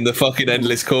just seeing the fucking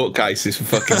endless court cases for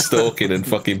fucking stalking and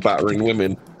fucking battering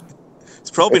women?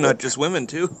 It's probably not just women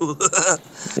too.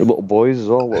 Little boys as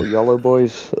well, little yellow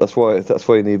boys. That's why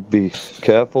you need to be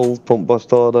careful, pump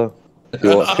bastardo.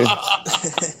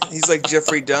 He's like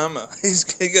Jeffrey Dahmer.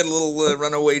 He got a little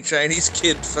runaway Chinese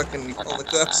kid fucking all the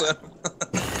cops on him.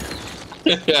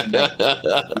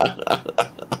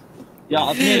 Yeah,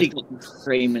 I've nearly got the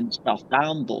stream and stuff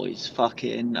down, boys.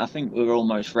 Fucking, I think we're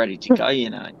almost ready to go, you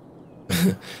know.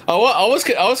 I was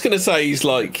gonna say he's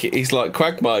like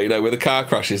Quagmire, you know, where the car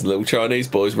crashes, the little Chinese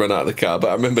boys run out of the car.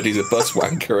 But I remembered he's a bus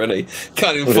wanker, and he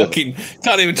can't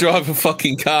even drive a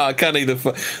fucking car, can he? The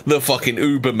fucking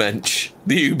Ubermensch,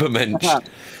 the Ubermensch.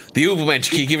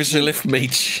 Can you give us a lift,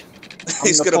 mate?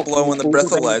 He's gonna blow on the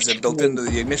breathalyzer built into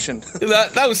the ignition.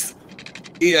 that was.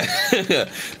 Yeah,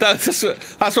 that's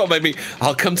what made me.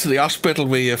 I'll come to the hospital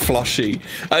with you, Floshy.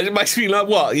 And it makes me like,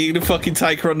 what? Are you gonna fucking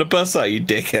take her on the bus, are you,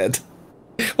 dickhead?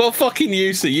 What fucking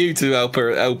use are you to help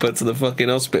her to the fucking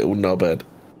hospital, knobhead?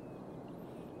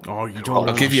 Oh, you don't.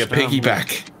 I'll give you a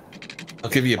piggyback.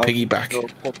 I'll give you a piggyback.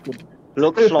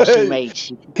 Look, Flossie,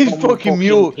 mate. He's fucking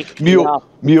mule kicking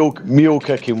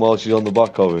while she's on the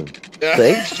back of him.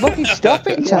 Thanks, fucking stop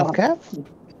it, Tomcat.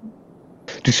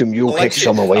 Do some mule kicks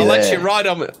on the way there. I'll let you ride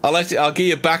on me. I'll give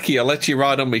you backy. I'll let you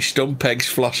ride on me stump eggs,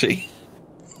 Flossie.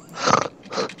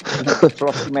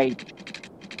 Flossie, mate.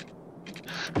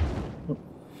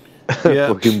 Yeah.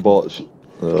 Fucking bots.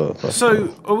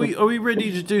 So, are we ready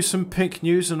to do some pink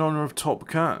news in honor of Top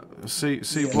Cat? See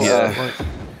what. Yeah.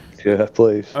 Yeah,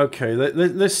 please. Okay,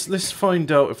 let's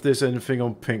find out if there's anything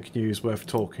on pink news worth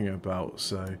talking about.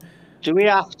 So, do we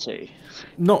have to?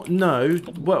 No.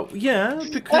 Well, yeah,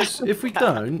 because if we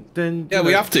don't, then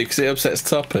we have to because it upsets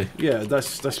Toppy. Yeah,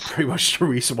 that's pretty much the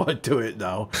reason why I do it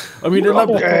now. I mean,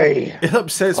 it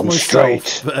upsets myself,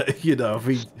 straight. but you know, I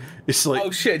mean, it's like,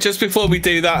 oh shit! Just before we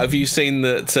do that, have you seen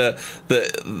that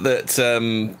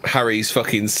Harry's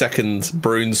fucking second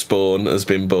brood spawn has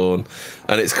been born,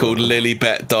 and it's called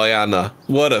Lilibet Diana?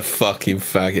 What a fucking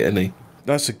faggot, isn't he?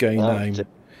 That's a gay name.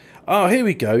 Oh, here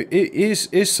we go. It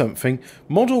is something.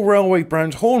 Model railway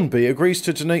brand Hornby agrees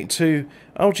to donate to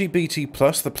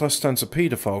LGBT+, the plus stands for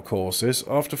paedophile causes,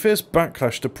 after fierce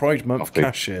backlash to Pride Month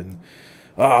cash-in.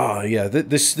 Ah, yeah,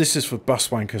 this is for bus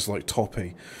wankers like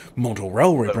Toppy. Model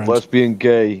railway brand. Lesbian,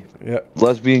 gay. Yeah.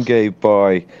 Lesbian, gay,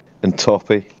 bi, and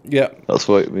Toppy. Yeah. That's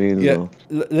what it means. Yeah.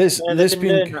 Lesbian. They've been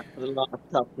doing that for the last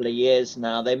couple of years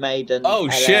now. They made an. Oh,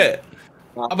 shit.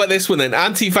 How about this one then?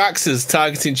 Anti-vaxxers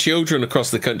targeting children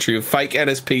across the country with fake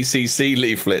NSPCC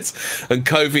leaflets and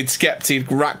COVID skeptic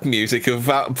rap music have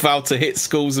vowed to hit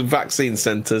schools and vaccine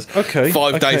centres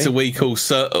 5 days a week all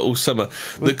summer.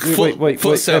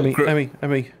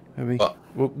 Emmy.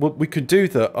 We could do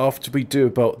that after we do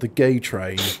about the gay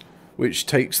train, which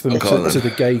takes them to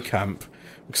the gay camp.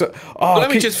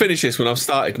 Let me just finish this when I've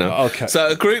started now. Okay. So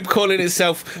a group calling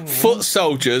itself Foot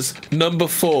Soldiers Number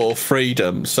 4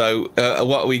 Freedom. So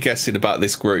what are we guessing about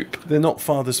this group? They're not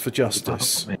Fathers for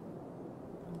Justice.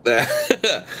 They're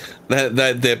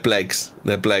blegs.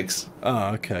 They're blegs.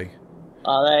 Ah, okay.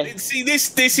 Are they? See,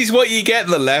 this is what you get,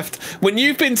 the left. When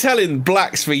you've been telling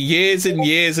blacks for years and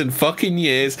years and fucking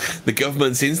years the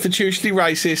government's institutionally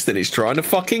racist and it's trying to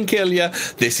fucking kill you,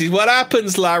 this is what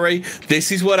happens, Larry.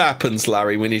 This is what happens,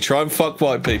 Larry, when you try and fuck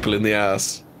white people in the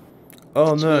ass.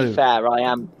 Oh, no. To be fair, I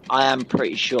am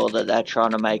pretty sure that they're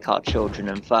trying to make our children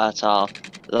infertile.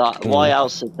 Like, why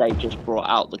else have they just brought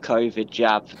out the COVID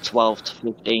jab for 12 to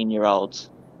 15-year-olds?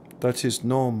 That is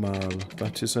normal.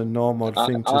 That is a normal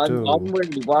thing to do. I'm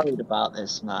really worried about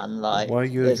this, man. Like, why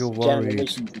you're worried?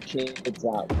 Generations of kids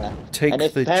out there. Take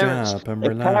the jab and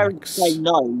relax. If parents say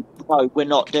no, we're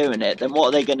not doing it, then what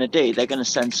are they going to do? They're going to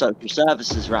send social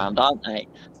services around, aren't they?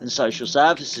 And social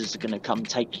services are going to come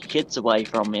take your kids away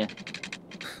from you.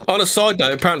 On a side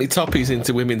note, apparently Toppy's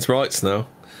into women's rights now.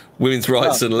 Women's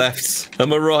rights and lefts.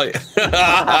 Am I right?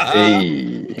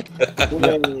 Hey.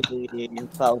 You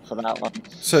fell for that one.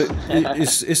 So,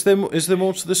 is there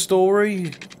more to the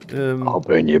story? I'll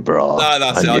burn your bra. No,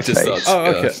 that's it. I just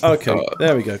thought. Okay.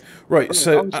 There we go. Right.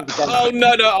 So. Oh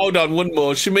no! Hold on. One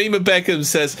more. Shamima Beckham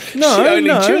says no. Take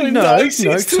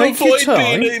your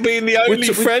time. Being the only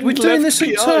friend we're doing this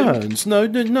in turns. No.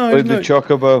 Play the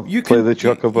chocobo. Play the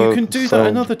chocobo. You can do that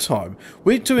another time.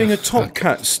 We're doing a Top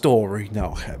Cat story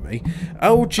now, Hemi.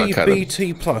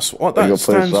 LGBT+. What that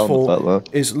stands for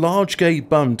is large gay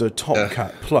bummed Top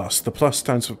Cat plus. The plus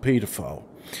stands for paedophile.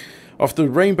 After the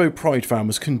Rainbow Pride van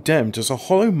was condemned as a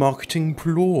hollow marketing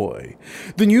ploy.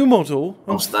 The new model...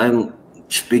 Whilst I'm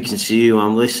speaking to you,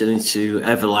 I'm listening to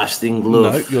Everlasting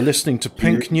Love. No, you're listening to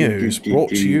Pink News, brought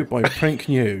to you by Pink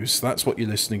News. That's what you're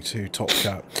listening to, Top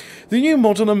Cat. The new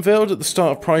model unveiled at the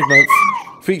start of Pride Month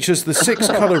features the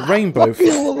 6-colour rainbow...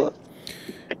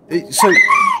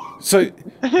 So,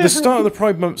 the start of the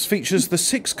Pride Month features the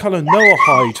 6-colour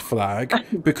Noahide flag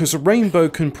because a rainbow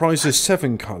comprises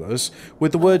 7 colours,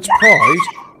 with the words Pride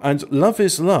and Love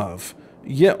is Love,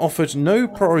 yet offered no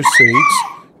proceeds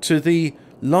to the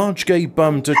Large Gay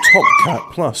Bummed Top Cat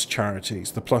Plus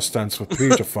charities. The plus stands for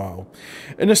paedophile.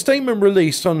 In a statement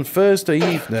released on Thursday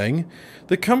evening,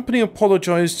 the company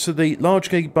apologised to the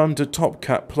Large Gay Bummed Top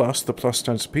Cat Plus, the plus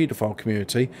stands for paedophile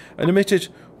community, and admitted,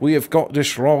 "We have got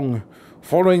this wrong.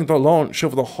 Following the launch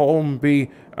of the Hornby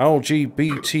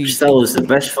LGBT..." Stella's the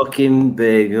best fucking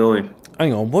bit going.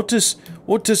 Hang on, what does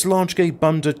Large Gay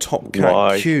Bummed Top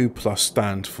Cat Q plus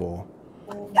stand for?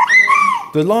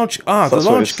 The large gay. Does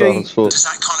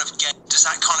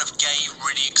that kind of gay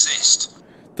really exist?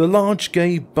 The Large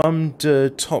Gay Bummed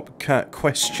Top Cat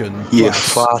question. You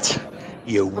fat.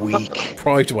 You weak.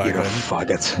 Pride wagon. You're a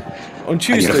faggot. On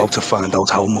Tuesday, and you're about to find out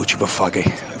how much of a faggot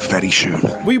very soon.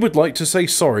 We would like to say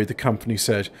sorry, the company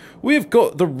said. We have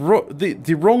got the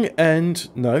wrong end.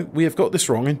 No, we have got this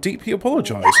wrong and deeply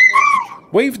apologise.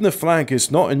 Waving the flag is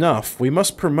not enough. We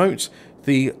must promote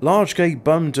the large gay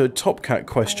bumder top cat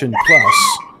question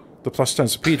plus, the plus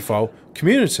stands for paedophile,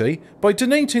 community by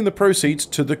donating the proceeds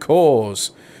to the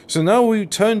cause. So now we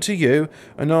turn to you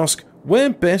and ask where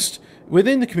best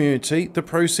within the community the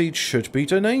proceeds should be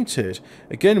donated.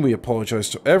 Again, we apologise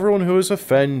to everyone who was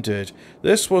offended.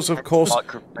 This was, of course,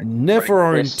 never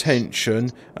our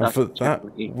intention, and for that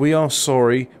we are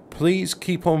sorry. Please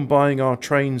keep on buying our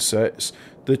train sets.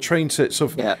 The train sets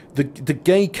of the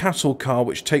gay cattle car,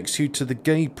 which takes you to the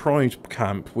gay pride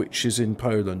camp, which is in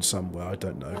Poland somewhere. I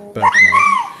don't know.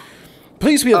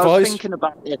 Please be advised. I was thinking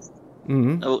about this.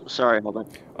 Oh, sorry, Robert.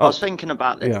 I was thinking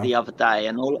about this the other day,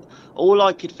 and all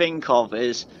I could think of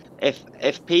is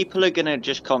if people are going to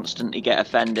just constantly get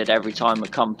offended every time a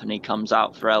company comes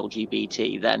out for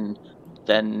LGBT, then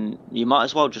you might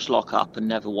as well just lock up and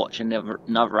never watch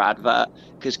another advert,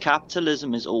 because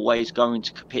capitalism is always going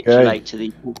to capitulate to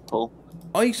these people.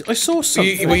 I saw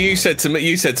something. You said to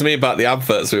me about the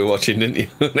adverts we were watching, didn't you?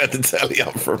 We had to tell you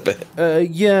up for a bit.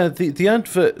 Yeah, the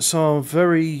adverts are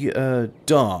very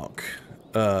dark.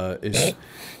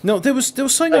 No, there was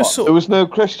something I saw. There was no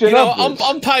Christian. You know,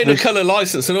 I'm paying a colour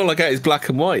license, and all I get is black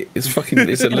and white. It's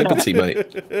a liberty,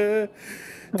 mate.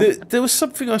 There was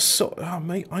something I saw. Oh,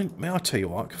 mate, I tell you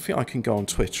what. I think I can go on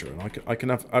Twitter and I can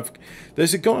have.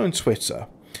 There's a guy on Twitter,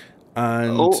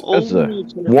 and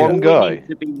one guy. All we need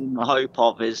to be in the hope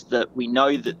of is that we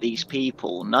know that these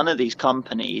people, none of these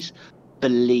companies,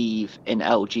 believe in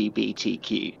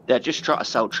LGBTQ. They're just trying to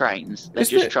sell trains.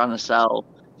 They're trying to sell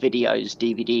videos,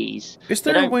 DVDs. Is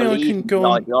there a way I can go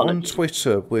on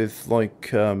Twitter with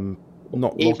like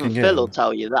not even logging Phil in? will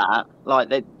tell you that. Like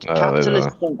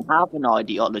capitalists don't have an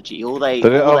ideology. They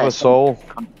don't have a soul.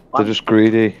 They're just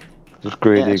greedy. Just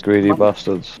greedy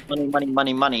bastards.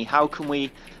 Money.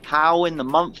 How in the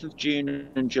month of June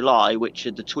and July, which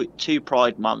are the two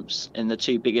Pride months in the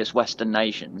two biggest Western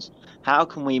nations, how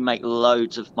can we make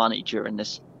loads of money during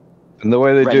this? And the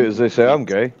way they do it is they say, I'm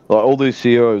gay. Like, all these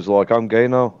CEOs are like, I'm gay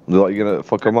now. They're like, you're going to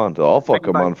fuck a man? I'll fuck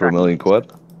a man for $1 million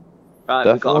quid. Right,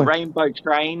 we've got a rainbow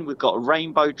train, we've got a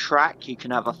rainbow track, you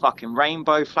can have a fucking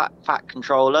rainbow fat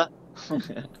controller.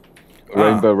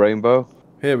 Rainbow.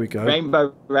 Here we go.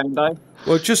 Rainbow.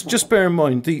 Well, just bear in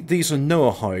mind these are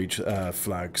Noahide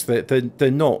flags.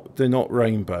 They're not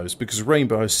rainbows, because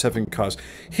rainbow has 7 colours.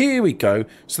 Here we go.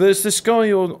 So there's this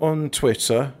guy on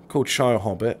Twitter called Shire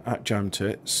Hobbit at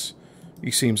Jamtits. He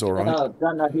seems all right. I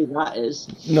don't know who that is.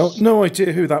 No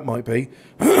idea who that might be.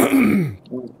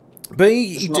 But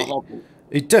he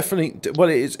definitely, well,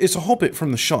 it's a Hobbit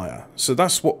from the Shire, so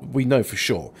that's what we know for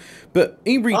sure. But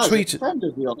he retweeted. Is it a friend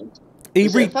of yours?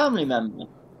 Is it a family member?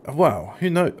 Wow, who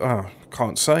knows?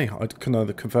 Can't say. I can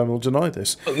neither confirm or deny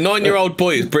this. 9-year-old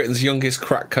boy is Britain's youngest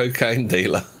crack cocaine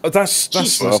dealer. That's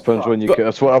what happens when you.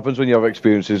 That's what happens when you have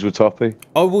experiences with Toppy.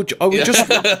 I will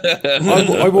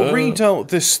read out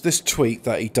this tweet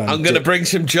that he done. I'm going to bring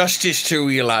some justice to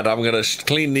you, lad. I'm going to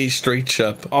clean these streets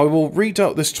up. I will read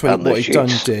out this tweet what he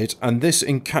did, and this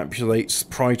encapsulates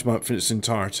Pride Month in its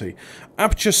entirety.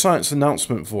 Aperture Science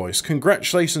announcement voice.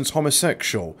 Congratulations,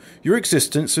 homosexual. Your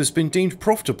existence has been deemed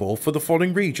profitable for the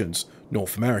following regions: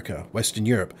 North America, Western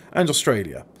Europe, and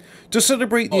Australia. To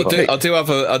celebrate the I do have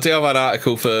an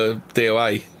article for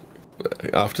DOA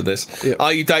after this. Yep.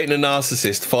 Are you dating a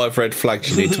narcissist? 5 red flags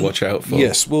you need to watch out for.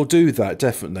 Yes, we'll do that,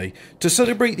 definitely. To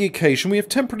celebrate the occasion, we have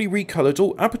temporarily recoloured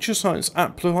all Aperture Science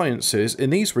appliances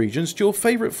in these regions to your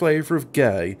favourite flavour of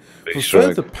gay. For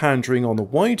further pandering on the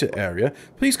wider area,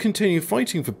 please continue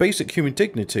fighting for basic human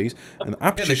dignities. And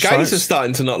Aperture the gays are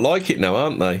starting to not like it now,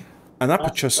 aren't they? And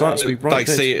Aperture Science,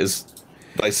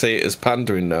 They see it as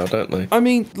pandering now, don't they? I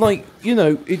mean, like, you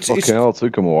know, it's hell, it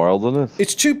took them a while, didn't it?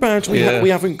 It's too bad we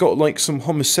haven't got like some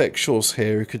homosexuals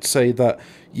here who could say that.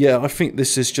 Yeah, I think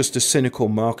this is just a cynical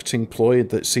marketing ploy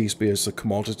that sees me as a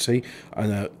commodity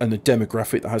and a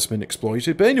demographic that has been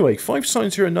exploited. But anyway, 5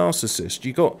 signs you're a narcissist.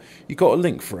 You got a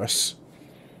link for us?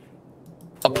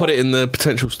 I'll put it in the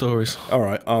potential stories. All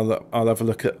right, I'll have a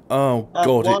look at. Oh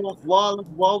God!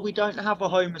 While we don't have a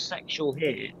homosexual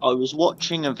here, I was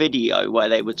watching a video where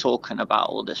they were talking about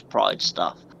all this pride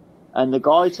stuff, and the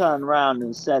guy turned around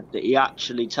and said that he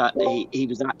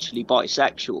was actually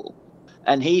bisexual,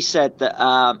 and he said that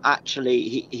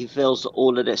actually he feels that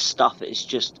all of this stuff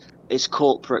is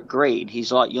corporate greed.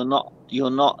 He's like, you're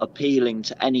not appealing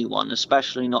to anyone,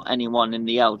 especially not anyone in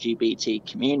the LGBT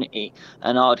community,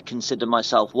 and I'd consider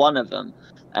myself one of them.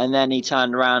 and then he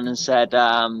turned around and said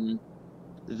that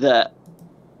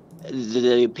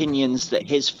the opinions that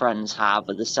his friends have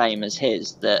are the same as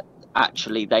his, that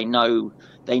actually they know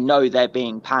they're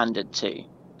being pandered to.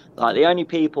 Like, the only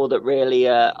people that really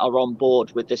are on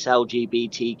board with this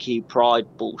LGBTQ pride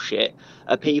bullshit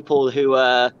are people who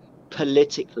are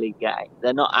politically gay.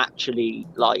 They're not actually,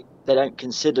 like, they don't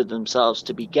consider themselves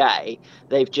to be gay.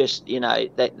 They've just, you know,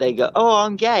 they go, oh,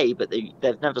 I'm gay, but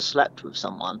they've never slept with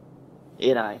someone,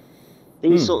 you know.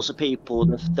 These sorts of people,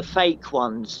 the fake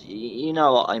ones, you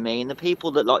know what I mean? The people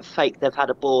that, like, fake they've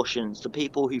had abortions, the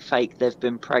people who fake they've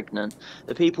been pregnant,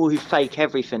 the people who fake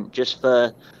everything just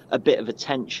for a bit of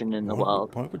attention in the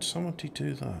world. Why would somebody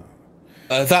do that?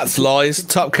 That's lies.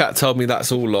 Top Cat told me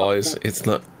that's all lies. It's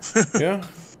not. Yeah?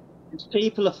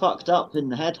 People are fucked up in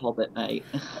the head, Hobbit, mate.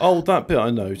 Oh, that bit I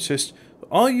noticed.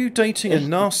 Are you dating a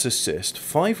narcissist?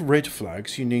 5 red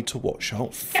flags you need to watch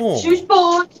out for. Who's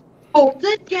bored? Bored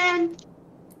again.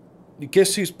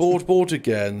 Guess who's bored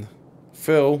again?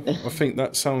 Phil, I think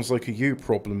that sounds like a you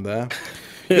problem there.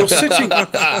 You're sitting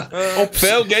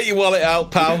Phil, get your wallet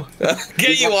out, pal.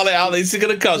 Get your wallet out. This is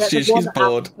going to cost you. She's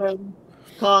bored.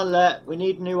 Can't let. We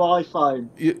need a new iPhone.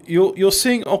 You're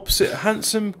seeing opposite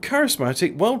handsome,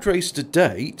 charismatic, well-dressed to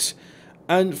date,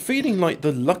 and feeling like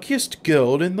the luckiest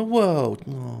girl in the world.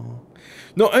 Aww.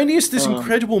 Not only is this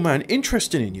incredible man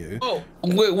interested in you. Oh,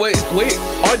 wait!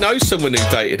 I know someone who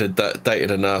dated a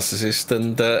narcissist,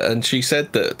 and she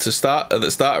said that at the start of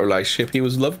a relationship, he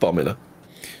was love bombing her.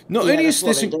 Not only is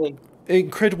this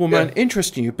incredible man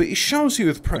interested in you, but he showers you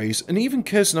with praise and even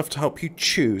cares enough to help you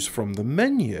choose from the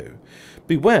menu.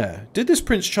 Beware, did this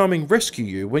Prince Charming rescue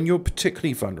you when you're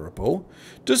particularly vulnerable?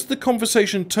 Does the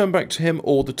conversation turn back to him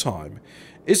all the time?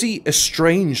 Is he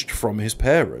estranged from his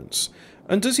parents?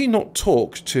 And does he not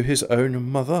talk to his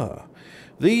own mother?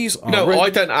 These are... No, I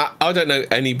don't know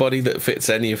anybody that fits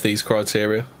any of these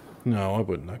criteria. No, I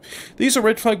wouldn't know. These are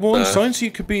red flag warning signs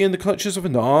you could be in the clutches of a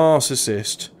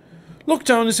narcissist.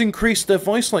 Lockdown has increased their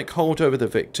vice-like hold over their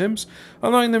victims,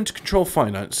 allowing them to control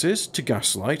finances, to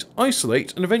gaslight,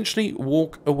 isolate, and eventually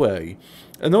walk away.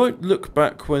 And they won't look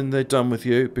back when they're done with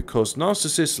you because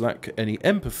narcissists lack any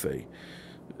empathy.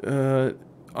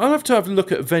 I'll have to have a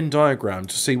look at a Venn diagram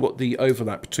to see what the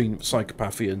overlap between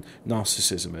psychopathy and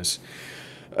narcissism is.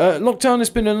 Lockdown has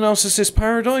been a narcissist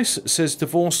paradise, says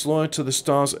divorce lawyer to the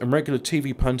Stars and regular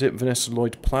TV pundit Vanessa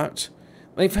Lloyd Platt.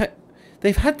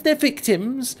 They've had their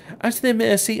victims at their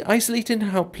mercy, isolated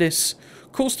and helpless.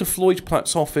 Calls to Floyd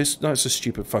Platt's office. No, it's a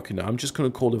stupid fucking name. I'm just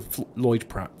going to call her Lloyd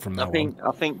Pratt from now on.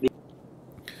 I think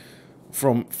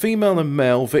from female and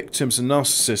male victims and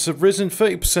narcissists have risen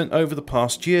 30% over the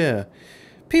past year.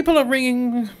 People are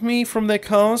ringing me from their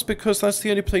cars because that's the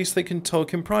only place they can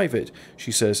talk in private,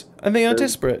 she says, and they are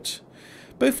desperate.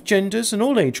 Both genders and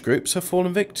all age groups have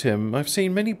fallen victim. I've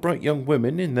seen many bright young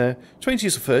women in their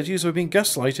 20s or 30s who have been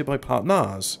gaslighted by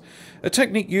partners, a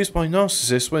technique used by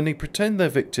narcissists when they pretend their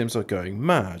victims are going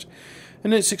mad.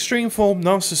 In its extreme form,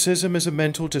 narcissism is a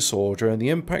mental disorder and the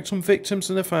impact on victims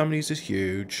and their families is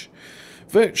huge.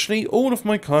 Virtually all of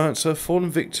my clients who have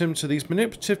fallen victim to these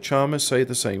manipulative charmers say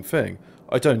the same thing.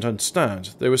 I don't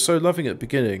understand. They were so loving at the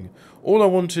beginning. All I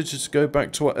wanted is to go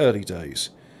back to our early days.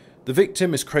 The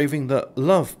victim is craving the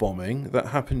love bombing that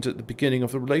happened at the beginning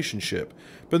of the relationship,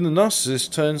 but the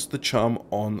narcissist turns the charm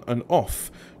on and off,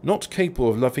 not capable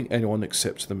of loving anyone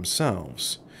except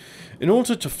themselves. In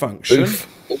order to function,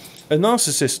 a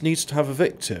narcissist needs to have a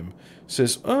victim.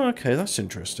 Says, oh, okay, that's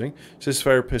interesting, says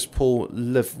therapist Paul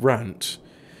Levrant.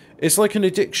 It's like an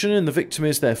addiction and the victim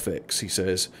is their fix, he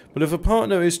says. But if a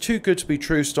partner is too good to be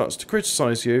true, starts to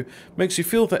criticise you, makes you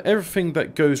feel that everything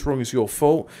that goes wrong is your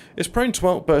fault, is prone to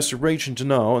outbursts of rage and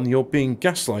denial, and you're being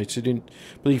gaslighted and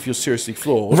believe you're seriously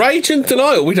flawed. Rage and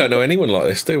denial? We don't know anyone like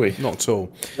this, do we? Not at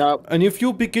all. No. And if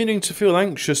you're beginning to feel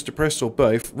anxious, depressed or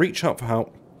both, reach out for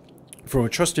help from a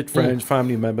trusted friend,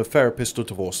 family member, therapist or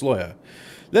divorce lawyer.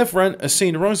 Levrant has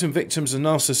seen a rise in victims of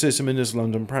narcissism in his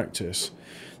London practice.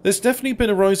 There's definitely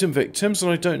been a rise in victims,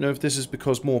 and I don't know if this is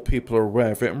because more people are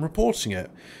aware of it and reporting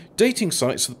it. Dating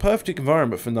sites are the perfect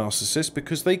environment for narcissists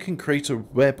because they can create a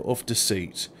web of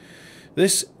deceit.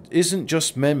 This isn't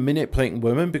just men manipulating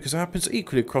women because it happens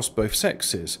equally across both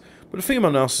sexes, but the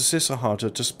female narcissists are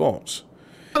harder to spot.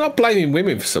 They're not blaming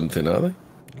women for something, are they?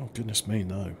 Oh, goodness me,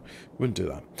 no. Wouldn't do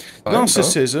that.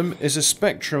 Narcissism is a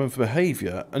spectrum of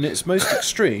behaviour, and its most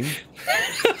extreme...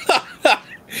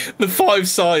 The 5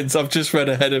 signs I've just read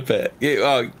ahead of it.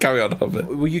 Carry on, Hobbit.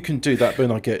 Well, you can do that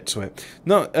when I get to it.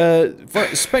 No,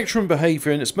 spectrum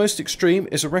behaviour in its most extreme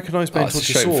is a recognised mental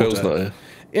disorder.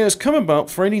 It has come about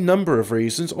for any number of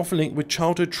reasons, often linked with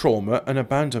childhood trauma and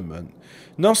abandonment.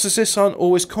 Narcissists aren't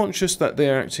always conscious that they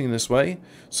are acting this way.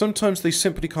 Sometimes they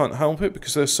simply can't help it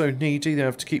because they're so needy they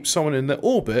have to keep someone in their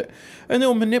orbit, and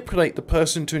they'll manipulate the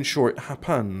person to ensure it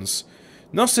happens.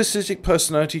 Narcissistic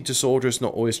personality disorder is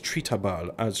not always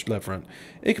treatable as relevant.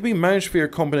 It can be managed via a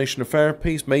combination of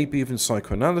therapies, maybe even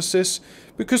psychoanalysis,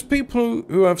 because people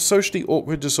who have socially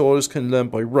awkward disorders can learn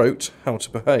by rote how to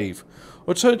behave.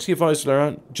 Alternatively, advised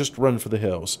just run for the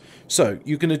hills. So,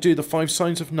 you're going to do the 5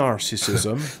 signs of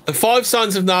narcissism. The 5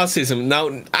 signs of narcissism.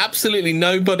 Now, absolutely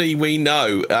nobody we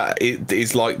know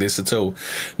is like this at all.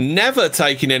 Never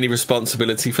taking any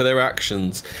responsibility for their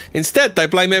actions. Instead, they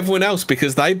blame everyone else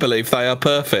because they believe they are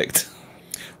perfect.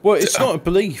 Well, it's not a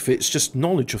belief, it's just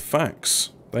knowledge of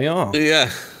facts. They are. Yeah.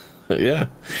 Yeah.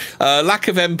 Lack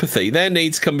of empathy. Their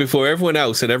needs come before everyone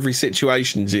else, and every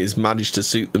situation is managed to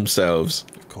suit themselves.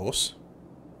 Of course.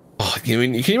 Oh,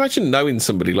 can you imagine knowing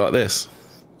somebody like this?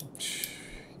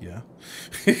 Yeah.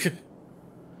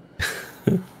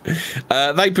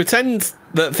 They pretend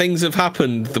that things have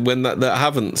happened when that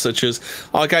haven't, such as,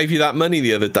 I gave you that money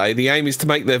the other day. The aim is to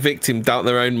make their victim doubt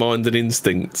their own mind and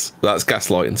instincts. That's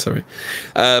gaslighting, sorry.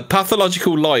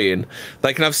 Pathological lying.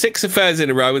 They can have 6 affairs in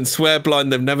a row and swear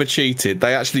blind they've never cheated.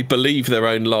 They actually believe their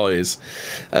own lies.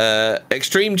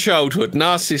 Extreme childhood.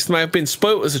 Narcissists may have been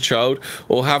spoilt as a child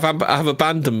or have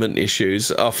abandonment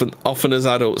issues. Often as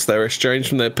adults, they're estranged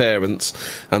from their parents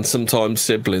and sometimes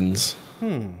siblings.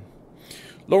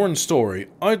 Lauren's story.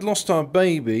 I'd lost our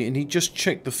baby and he just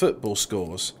checked the football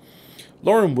scores.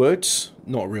 Lauren Woods,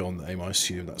 not a real name, I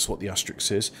assume that's what the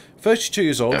asterisk is, 32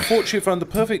 years old, fortunately found the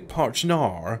perfect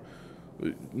partner,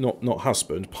 not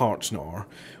husband, partner,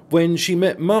 when she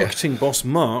met marketing boss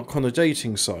Mark on a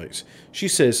dating site. She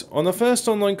says, on the first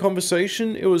online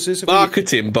conversation, it was as if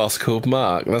marketing boss called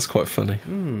Mark. That's quite funny.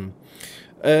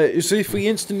 As if we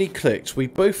instantly clicked. We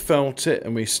both felt it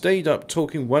and we stayed up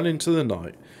talking well into the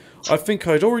night. I think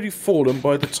I'd already fallen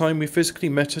by the time we physically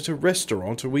met at a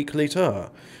restaurant a week later,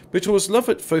 but it was love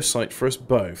at first sight for us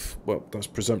both. Well, that's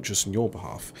presumptuous on your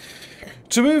behalf.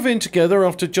 To move in together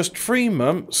after just 3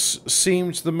 months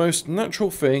seemed the most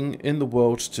natural thing in the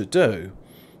world to do.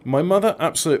 My mother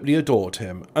absolutely adored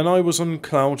him, and I was on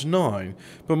cloud 9,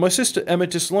 but my sister Emma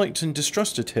disliked and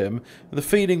distrusted him, and the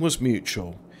feeling was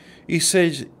mutual. He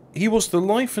said he was the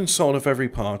life and soul of every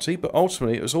party, but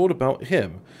ultimately it was all about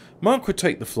him. Mark would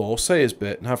take the floor, say his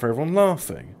bit, and have everyone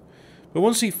laughing. But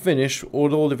once he finished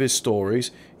all of his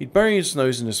stories, he'd bury his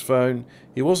nose in his phone.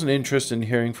 He wasn't interested in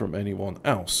hearing from anyone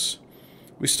else.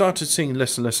 We started seeing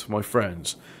less and less of my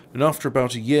friends, and after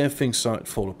about a year, things started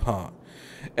to fall apart.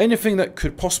 Anything that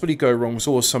could possibly go wrong was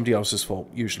always somebody else's fault,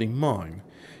 usually mine.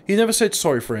 He never said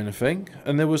sorry for anything,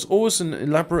 and there was always an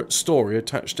elaborate story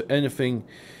attached to anything.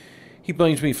 He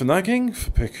blamed me for nagging, for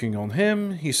picking on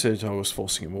him. He said I was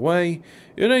forcing him away.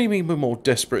 It only made me more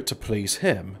desperate to please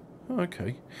him.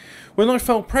 Okay. When I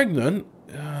fell pregnant...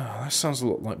 that sounds a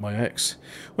lot like my ex.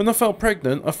 When I fell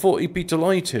pregnant, I thought he'd be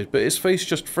delighted, but his face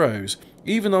just froze.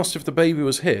 He even asked if the baby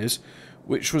was his,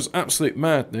 which was absolute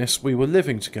madness. We were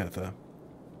living together.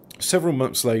 Several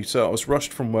months later, I was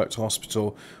rushed from work to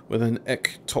hospital with an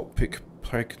ectopic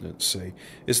pregnancy.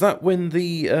 Is that when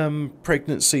the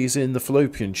pregnancy is in the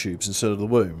fallopian tubes instead of the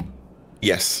womb?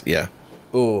 Yes, yeah.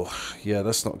 Oh, yeah,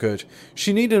 that's not good.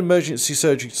 She needed emergency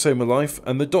surgery to save my life,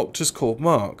 and the doctors called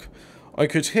Mark. I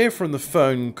could hear from the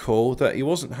phone call that he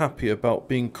wasn't happy about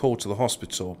being called to the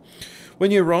hospital.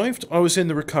 When he arrived, I was in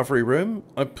the recovery room.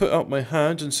 I put out my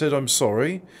hand and said I'm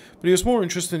sorry, but he was more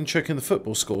interested in checking the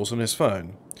football scores on his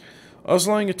phone. I was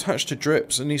lying attached to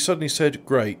drips, and he suddenly said,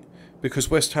 great,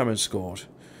 because West Ham had scored.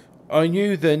 I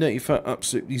knew then that he felt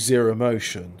absolutely zero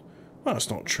emotion. Well, that's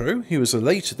not true. He was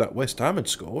elated that West Ham had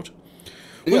scored.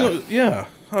 Well, yeah,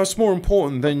 that's more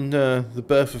important than the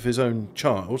birth of his own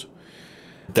child.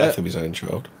 Death of his own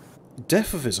child.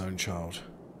 Death of his own child?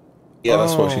 Yeah,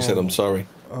 that's why she said I'm sorry.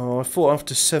 Oh, I thought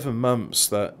after 7 months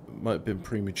that might have been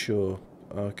premature.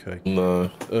 Okay. No.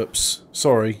 Oops.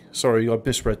 Sorry, I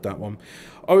misread that one.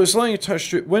 I was lying attached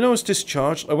to it. When I was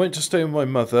discharged, I went to stay with my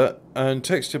mother and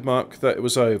texted Mark that it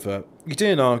was over. He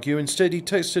didn't argue. Instead, he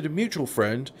texted a mutual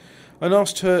friend and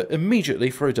asked her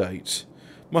immediately for a date.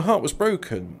 My heart was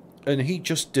broken, and he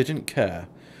just didn't care.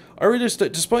 I realised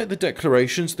that despite the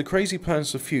declarations, the crazy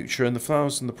plans for the future, and the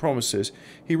flowers and the promises,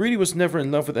 he really was never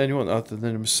in love with anyone other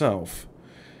than himself.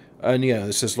 And yeah,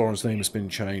 it says Lauren's name has been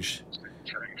changed.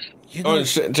 You know,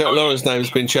 Lauren's name has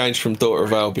been changed from Daughter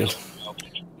of Albion.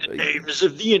 The names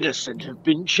of the innocent have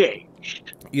been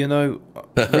changed. You know,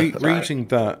 reading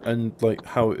that and like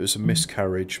how it was a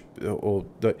miscarriage, or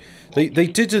they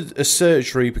did a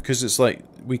surgery because it's like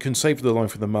we can save the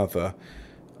life of the mother.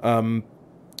 I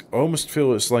almost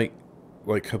feel it's like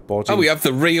her body. Oh, we have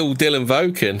the real Dylan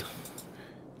Voken.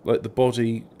 Like the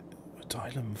body,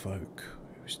 Dylan Voke.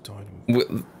 Who's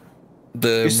Dylan?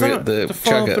 The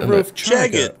father of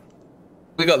Chaggart?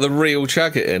 We got the real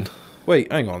Chaggart in.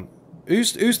 Wait, hang on.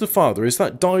 Who's the father? Is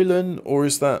that Dylan or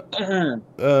is that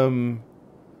Dylan?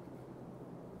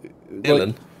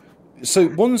 Like, so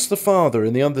one's the father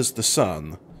and the other's the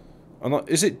son. And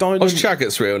is it Dylan? What's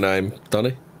Chaggart's real name,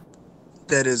 Donny?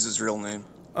 That is his real name.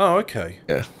 Oh, okay.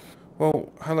 Yeah.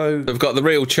 Well, hello. We've got the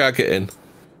real Chaggart in.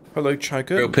 Hello,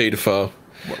 Chaggart. Real paedophile.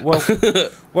 Well,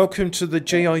 welcome to the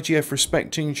JIGF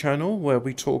Respecting channel, where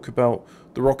we talk about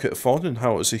the Rocketathon and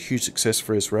how it was a huge success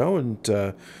for Israel,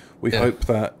 and we hope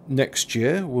that next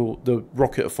year the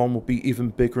Rocketathon will be even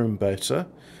bigger and better.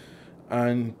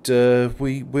 And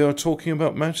we are talking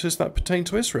about matters that pertain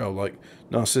to Israel, like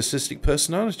narcissistic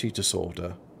personality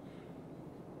disorder.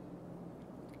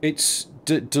 It's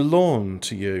Delon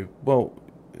to you. Well,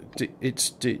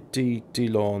 it's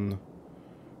Delon.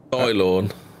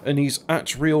 Dylon. And he's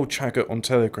at Real Chaggart on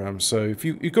Telegram. So if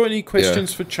you got any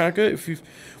questions for Chaggart, if you've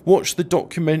watched the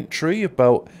documentary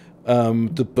about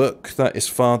the book that his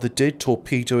father did,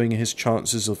 torpedoing his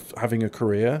chances of having a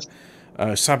career,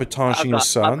 sabotaging his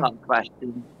son.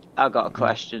 I've got a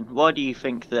question. Why do you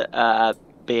think that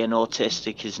being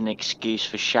autistic is an excuse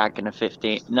for shagging a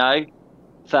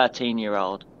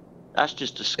 13-year-old? That's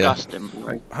just disgusting,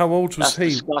 bro. How old was he?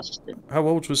 Disgusting. How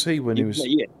old was he when he was?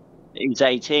 He was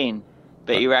 18.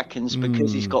 But he reckons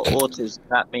because he's got autism,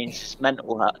 that means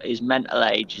his mental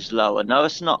age is lower. No,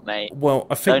 it's not, mate. Well,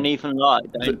 I think don't even lie.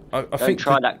 Don't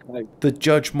try that code. The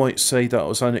judge might say that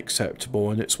was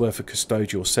unacceptable and it's worth a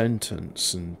custodial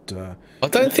sentence. And I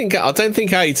don't think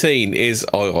 18 is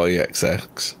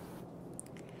IIXX.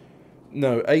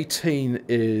 No, 18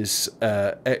 is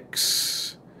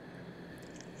X.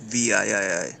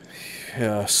 VIII.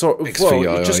 Yeah, so well,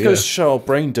 it just goes to show how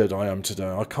brain dead I am today.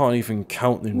 I can't even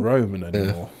count in Roman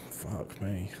anymore. Fuck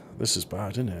me, this is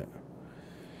bad, isn't it?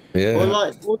 Yeah. Well,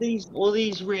 like all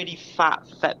these really fat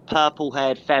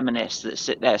purple-haired feminists that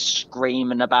sit there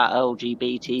screaming about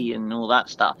LGBT and all that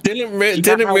stuff. Didn't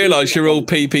realise you're all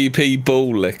PPP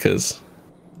ball lickers.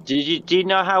 Do you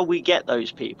know how we get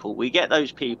those people? We get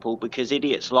those people because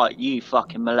idiots like you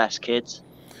fucking molest kids.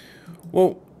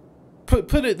 Well.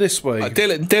 Put it this way,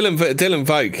 Dylan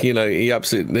Vogue, you know, he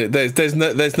absolutely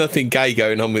there's nothing gay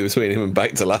going on between him and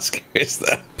Baked Alaska, is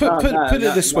there? Put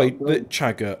it this way,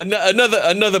 Chaggart.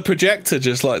 Another projector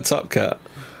just like Top Cat.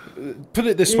 Put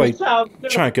it this way,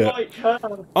 Chaggart.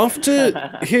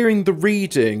 After hearing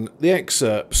the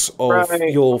excerpts of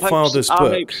your father's book,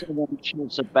 I hope someone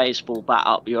shoots a baseball bat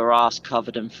up your ass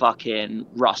covered in fucking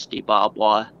rusty barbed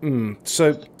wire.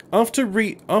 So. After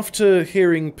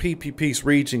hearing PPP's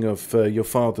reading of your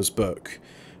father's book,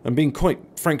 and being quite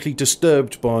frankly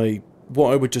disturbed by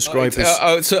what I would describe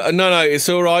as... no, it's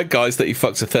all right, guys, that he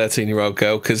fucks a 13-year-old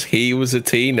girl because he was a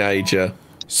teenager.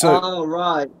 So,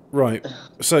 right.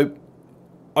 So,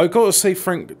 I got to say,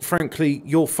 frankly,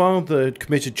 your father had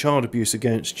committed child abuse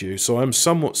against you, so I'm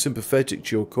somewhat sympathetic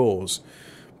to your cause.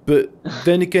 But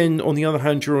then again, on the other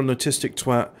hand, you're an autistic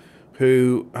twat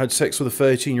who had sex with a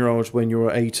 13-year-old when you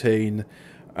were 18,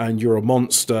 and you're a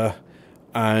monster,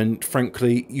 and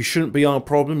frankly, you shouldn't be our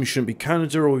problem, you shouldn't be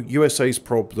Canada or USA's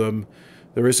problem.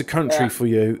 There is a country for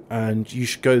you, and you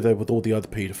should go there with all the other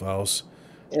paedophiles.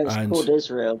 It's called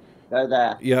Israel. Go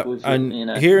there. Yeah,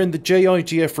 here in the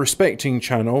JIGF Respecting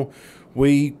channel,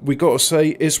 we got to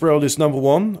say Israel is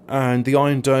 #1, and the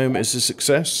Iron Dome is a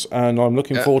success, and I'm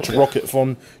looking forward to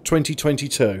Rocketathon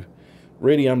 2022.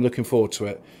 Really am looking forward to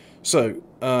it. So,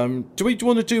 do we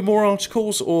want to do more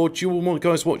articles, or do you want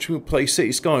guys watching me play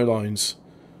City Skylines?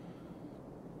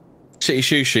 City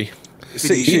Sushi.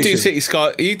 You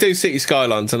do City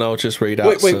Skylines, and I'll just read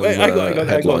out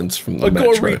headlines from the Metro. I've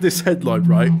got to read this headline,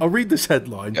 right? I'll read this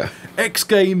headline. Yeah.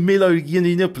 Ex-gay Milo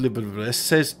Yiannopoulos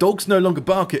says dogs no longer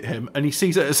bark at him, and he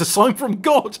sees it as a sign from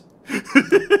God.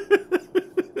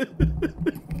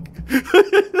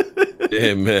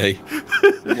 Dear me.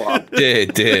 What?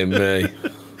 Dear me.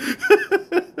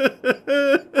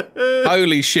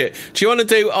 Holy shit. Do you want to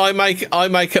do I make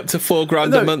up to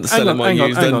 $4,000 a month selling my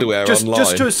used underwear online?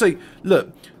 Just to say,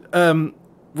 look,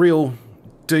 real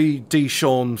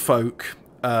Sean folk,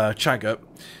 Chaggart,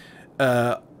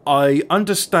 I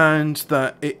understand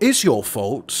that it is your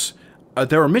fault.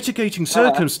 There are mitigating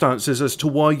circumstances as to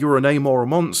why you're an amoral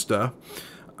monster,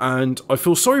 and I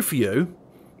feel sorry for you,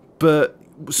 but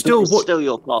still, it's still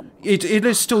your fault. It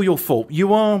is still your fault.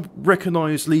 You are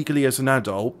recognised legally as an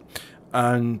adult,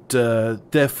 and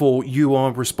therefore you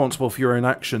are responsible for your own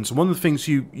actions. And one of the things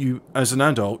you as an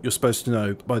adult, you're supposed to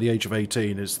know by the age of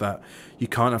 18 is that you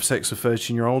can't have sex with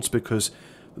 13-year-olds, because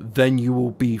then you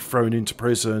will be thrown into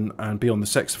prison and be on the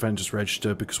sex offenders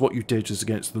register, because what you did is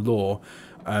against the law.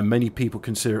 Many people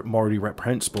consider it morally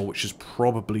reprehensible, which is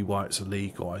probably why it's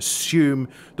illegal. I assume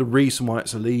the reason why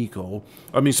it's illegal,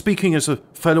 I mean, speaking as a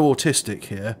fellow autistic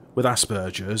here with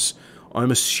Asperger's, I'm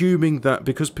assuming that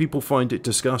because people find it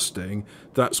disgusting,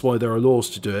 that's why there are laws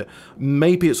to do it.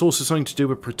 Maybe it's also something to do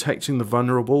with protecting the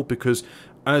vulnerable, because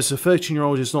as a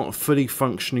 13-year-old is not a fully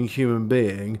functioning human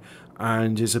being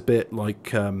and is a bit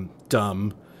like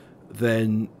dumb,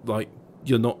 then like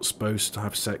you're not supposed to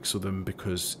have sex with them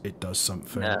because it does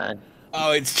something. No.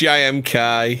 Oh, it's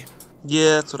JMK.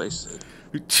 Yeah, that's what I said.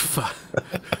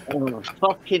 Oh,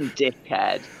 fucking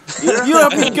dickhead. You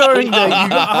have been going there, you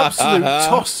absolute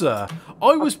tosser.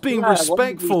 I was being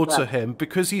respectful to him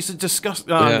because he's a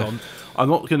disgusting... Hang on. I'm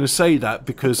not going to say that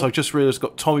because I just realised I've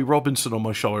got Tommy Robinson on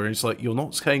my shoulder and he's like, you're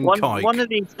not saying kike. One of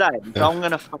these days, I'm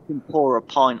going to fucking pour a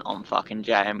pint on fucking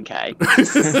JMK.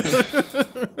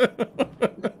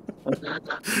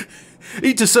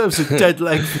 He deserves a dead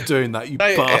leg for doing that, you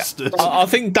bastard. I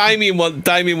think Damien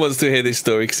wants to hear this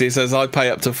story because he says, I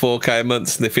pay up to 4k a month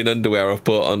sniffing underwear I've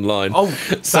bought online. Oh,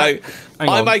 so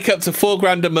I make up to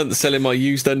 $4 a month selling my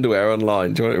used underwear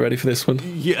online. Do you want it ready for this one?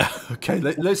 Yeah, okay,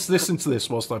 let's listen to this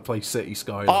whilst I play City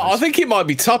Skylines. I think it might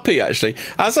be Toppy, actually.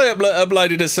 As I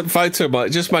uploaded a photo of my...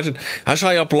 Just imagine, as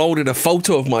I uploaded a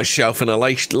photo of myself in a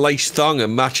lace thong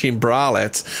and matching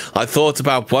bralette, I thought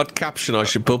about what caption I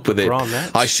should put with it.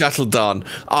 Bralette? I settled on,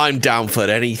 I'm down for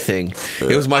anything.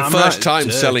 It was my first time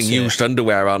selling used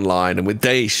underwear online, and with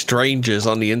days, strangers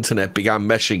on the internet began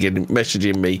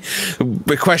messaging me,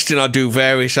 requesting I do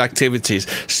various activities,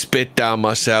 spit down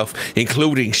myself,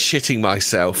 including shitting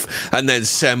myself, and then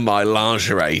send my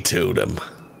lingerie to them.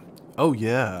 Oh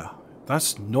yeah,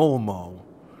 that's normal.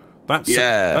 That's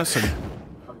a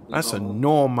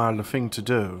normal thing to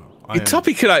do.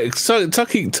 Toppy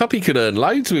could earn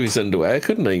loads with his underwear,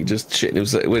 couldn't he? Just shitting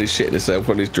himself when he's shitting himself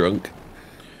when he's drunk.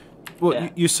 Well,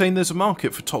 you're saying there's a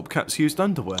market for Top Cat's used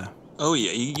underwear? Oh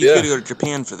yeah, you gotta go to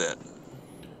Japan for that.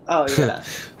 Oh yeah.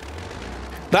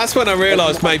 That's when I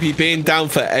realised maybe being down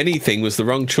for anything was the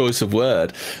wrong choice of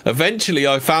word. Eventually,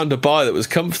 I found a buyer that was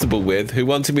comfortable with, who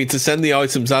wanted me to send the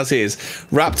items as is,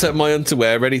 wrapped up my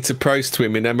underwear ready to post to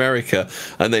him in America,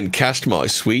 and then cashed my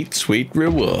sweet, sweet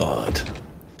reward.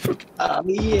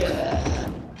 Yeah.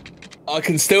 I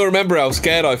can still remember how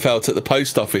scared I felt at the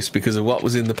post office because of what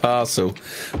was in the parcel.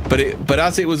 But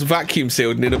as it was vacuum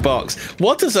sealed and in a box,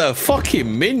 what does a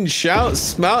fucking minge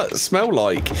smell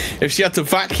like if she had to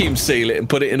vacuum seal it and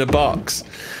put it in a box?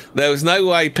 There was no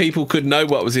way people could know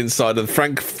what was inside, and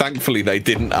thankfully they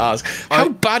didn't ask. How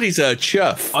bad is her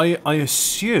chuff? I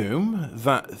assume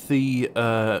that the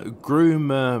groom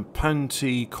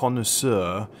panty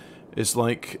connoisseur is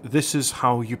like, this is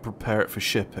how you prepare it for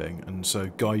shipping, and so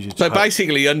guided. So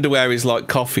basically, underwear is like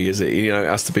coffee, is it? You know, it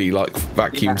has to be like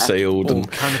vacuum sealed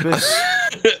and cannabis.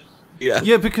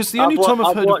 Yeah, because the only time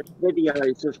I've heard watched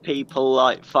videos of people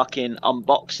like fucking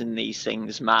unboxing these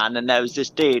things, man, and there was this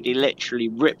dude, he literally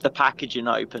ripped the packaging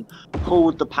open,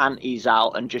 pulled the panties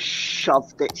out, and just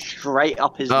shoved it straight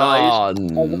up his nose.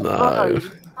 Oh no!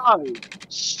 No,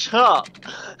 stop.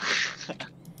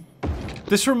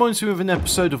 This reminds me of an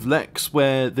episode of Lex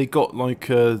where they got like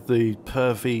the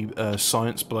pervy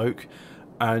science bloke,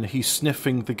 and he's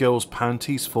sniffing the girl's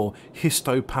panties for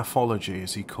histopathology,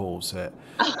 as he calls it,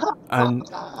 and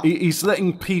he's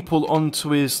letting people onto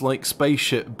his like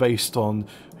spaceship based on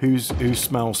who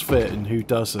smells fit and who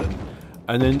doesn't.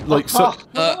 And then, like, so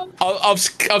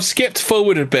I've skipped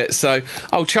forward a bit, so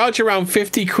I'll charge around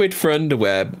 50 quid for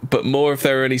underwear, but more if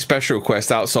there are any special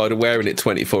requests outside of wearing it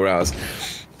 24 hours.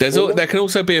 There can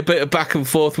also be a bit of back and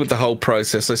forth with the whole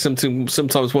process. I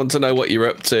sometimes want to know what you're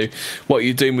up to, what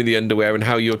you're doing with the underwear, and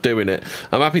how you're doing it.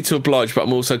 I'm happy to oblige, but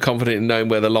I'm also confident in knowing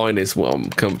where the line is, what I'm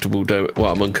uncomfortable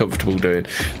doing.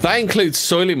 That includes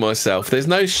soiling myself. There's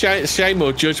no shame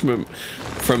or judgment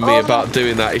from me about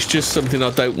doing that. It's just something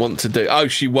I don't want to do. Oh,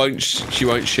 she won't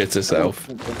shit herself.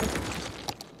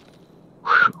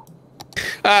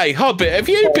 Hey, Hobbit, have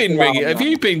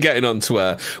you been getting onto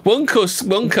her? One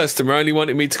customer only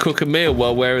wanted me to cook a meal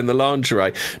while wearing the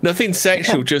lingerie. Nothing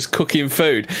sexual, just cooking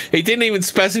food. He didn't even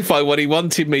specify what he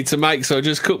wanted me to make, so I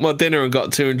just cooked my dinner and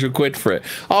got 200 quid for it.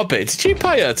 Hobbit, did you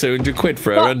pay her 200 quid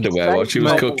for her underwear while she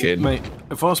was cooking? Mate,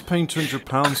 If I was paying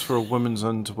 £200 for a woman's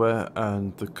underwear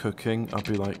and the cooking, I'd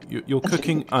be like, you're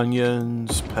cooking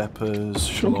onions, peppers,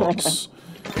 shallots.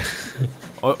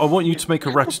 I want you to make a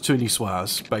ratatouille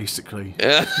soise, basically.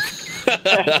 Yeah.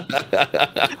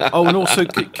 Oh, and also,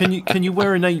 can you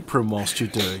wear an apron whilst you're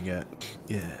doing it?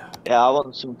 Yeah. Yeah, I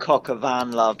want some cock of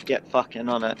van love. Get fucking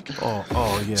on it.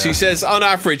 Oh yeah. She says, on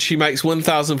average, she makes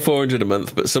 1,400 a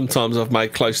month, but sometimes I've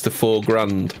made close to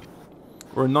 £4,000.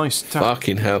 Or a nice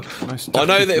fucking hell. Nice I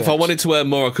know that if I wanted to earn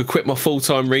more, I could quit my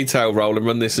full-time retail role and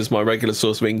run this as my regular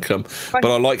source of income. But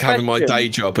I like having my day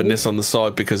job and this on the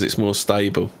side because it's more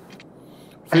stable.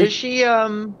 Has she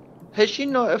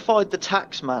notified the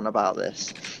tax man about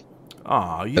this?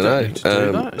 Ah, you don't need to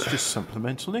do that. It's just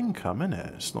supplemental income, isn't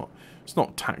it? It's not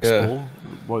taxable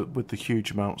with the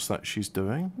huge amounts that she's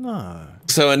doing. No.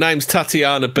 So her name's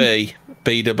Tatiana B.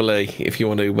 BEE, if you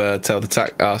want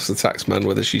to ask the tax man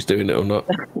whether she's doing it or not.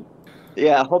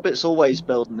 Yeah, Hobbit's always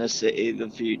building the city of the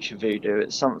future, Voodoo.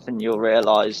 It's something you'll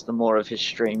realise the more of his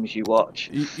streams you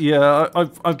watch. Yeah,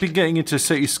 I've been getting into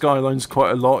City Skylines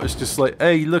quite a lot. It's just like,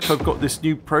 hey, look, I've got this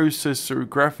new processor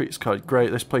graphics card.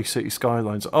 Great, let's play City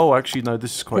Skylines. Oh, actually, no,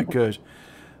 this is quite good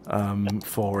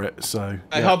for it. So.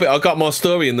 Hey, yeah. Hobbit, I got my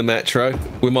story in the metro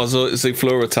with my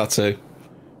Zooflora tattoo.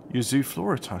 Your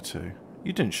Zooflora tattoo?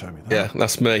 You didn't show me that. Yeah,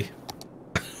 that's me.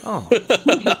 Oh.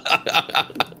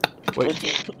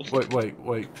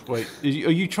 Wait. Are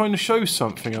you trying to show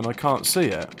something and I can't see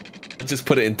it? I just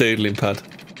put it in doodling pad.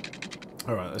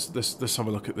 Alright, let's have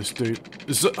a look at this dude.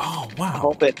 Oh,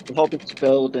 wow. Hobbit's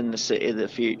building the city of the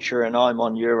future and I'm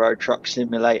on Euro Truck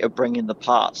Simulator bringing the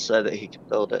parts so that he can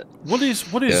build it. What is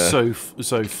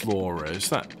Zooflora?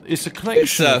 It's a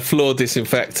collection. It's floor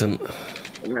disinfectant.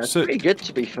 Yeah, it's pretty good,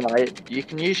 to be fair. You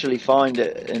can usually find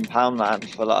it in Poundland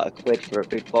for like £1 for a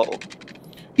big bottle.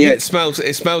 Yeah, it smells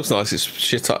nice. It's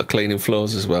shit out of cleaning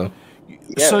floors as well.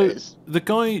 Yeah, so the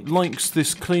guy likes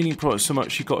this cleaning product so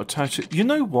much he got a tattoo. You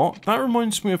know what? That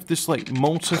reminds me of this like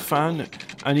Malta fan,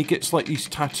 and he gets like these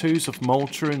tattoos of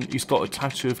Malta, and he's got a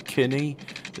tattoo of Kinney,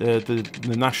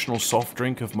 the national soft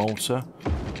drink of Malta.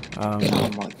 Oh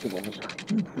my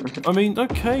god. I mean,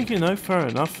 okay, fair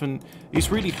enough, and he's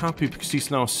really happy because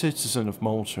he's now a citizen of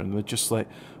Malta, and they're just like,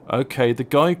 okay, the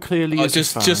guy clearly is a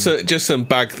fan. just some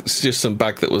bag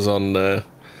that was on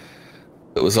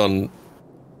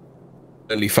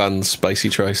OnlyFans, Spacey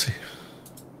Tracy.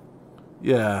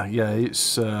 Yeah,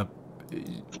 it's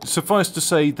suffice to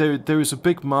say there is a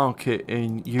big market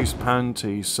in used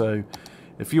panties, so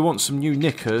if you want some new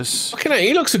knickers,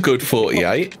 he looks a good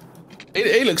 48.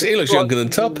 He looks younger than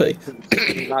Toppy.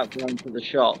 Without going to the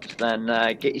shops, then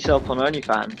get yourself on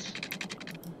OnlyFans.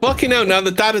 Fucking hell! Now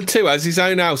the dad of two has his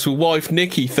own house with wife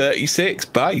Nikki, 36,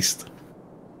 based.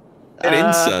 Get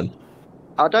in, son.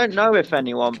 I don't know if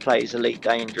anyone plays Elite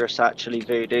Dangerous actually,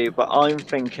 Voodoo, but I'm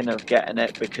thinking of getting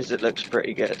it because it looks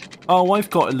pretty good. Oh, I've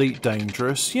got Elite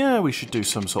Dangerous. Yeah, we should do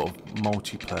some sort of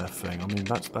multiplayer thing. I mean,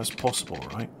 that's possible,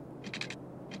 right?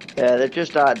 Yeah, they've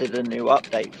just added a new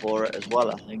update for it as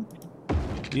well, I think.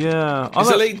 Yeah.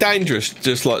 Is Elite Dangerous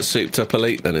just like souped up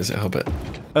Elite then, is it, Hobbit?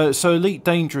 So Elite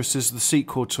Dangerous is the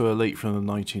sequel to Elite from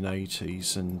the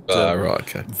 1980s, and right,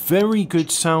 okay. Very good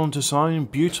sound design,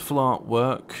 beautiful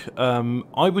artwork.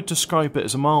 I would describe it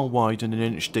as a mile wide and an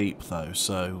inch deep, though.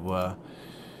 So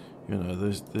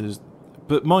there's.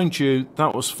 But mind you,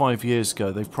 that was 5 years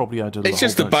ago. They've probably added. It's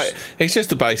just a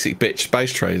basic bitch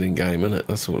space trading game, isn't it?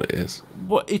 That's all it is.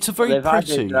 Well, it's a very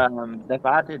pretty. They've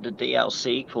added a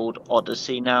DLC called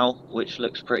Odyssey now, which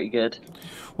looks pretty good.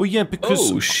 Well, yeah,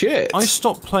 because shit. I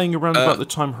stopped playing around about the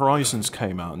time Horizons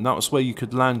came out, and that was where you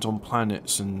could land on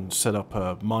planets and set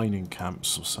up mining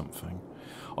camps or something.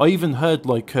 I even heard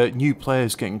like new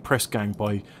players getting press ganged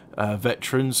by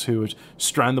veterans who would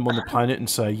strand them on the planet and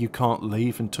say, "You can't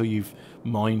leave until you've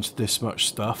mined this much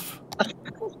stuff."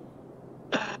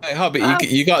 Hey, Hobbit,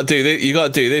 you got to do this. You got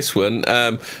to do this one.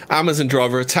 Amazon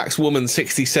driver attacks woman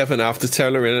 67 after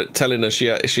telling her she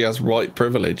has white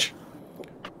privilege.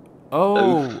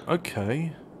 Oh,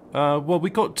 okay. Well, we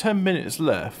got 10 minutes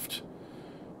left.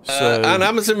 So... An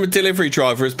Amazon delivery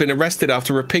driver has been arrested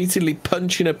after repeatedly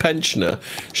punching a pensioner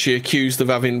she accused of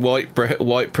having white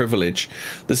privilege.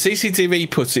 The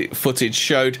CCTV footage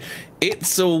showed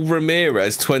Itzel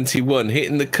Ramirez, 21,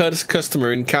 hitting the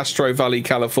customer in Castro Valley,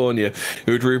 California,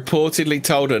 who had reportedly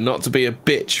told her not to be a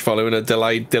bitch following a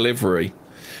delayed delivery.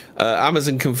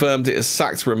 Amazon confirmed it has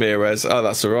sacked Ramirez. Oh,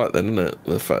 that's all right then, isn't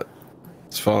it?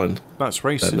 It's fine. That's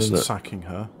racist, sacking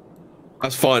her.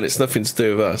 That's fine. It's nothing to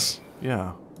do with us.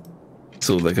 Yeah. That's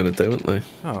all they're going to do, aren't they?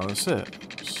 Oh, that's it.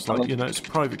 It's like, you know, it's a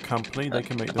private company. They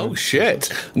can make their own shit.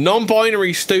 decisions.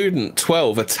 Non-binary student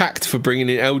 12 attacked for bringing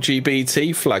an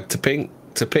LGBT flag to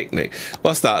picnic.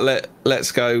 What's that?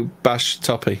 Let's go bash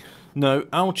Toppy. No,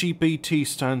 LGBT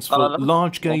stands for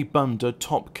large gay bunda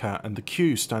top cat, and the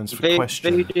Q stands for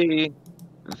question.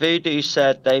 Voodoo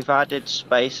said they've added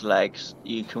space legs.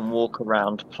 You can walk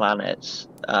around planets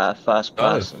first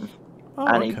person.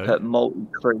 And he put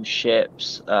multi-cruise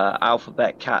ships.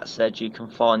 Alphabet Cat said you can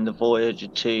find the Voyager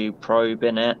 2 probe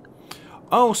in it.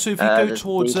 Oh, so if you go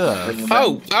towards Earth...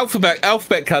 Oh,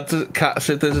 Alphabet Cat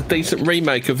said there's a decent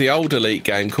remake of the old Elite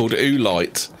game called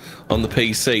Oolite on the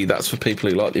PC. That's for people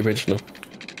who like the original.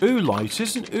 Oolite?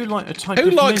 Isn't Oolite a type of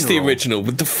mineral? Who likes the original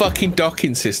with the fucking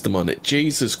docking system on it?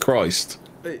 Jesus Christ.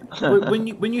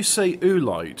 When you say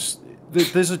Oolite,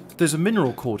 there's a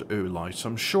mineral called Oolite.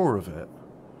 I'm sure of it.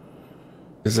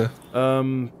 Is there? Let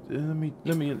me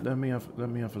have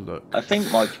a look. I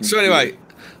think my computer... So anyway,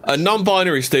 a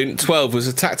non-binary student 12 was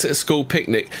attacked at a school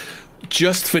picnic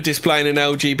just for displaying an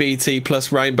LGBT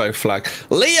plus rainbow flag.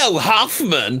 Leo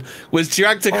Hoffman was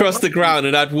dragged across the ground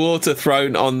and had water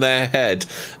thrown on their head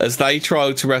as they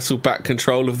tried to wrestle back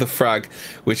control of the flag,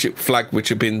 which had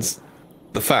been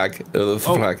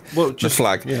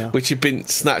which had been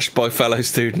snatched by fellow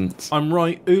students. I'm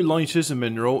right. Oolite is a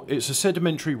mineral. It's a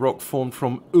sedimentary rock formed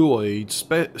from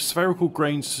ooids, spherical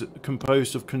grains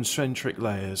composed of concentric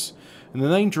layers. And the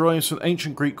name derives from the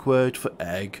ancient Greek word for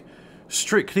egg.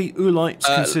 Strictly, oolites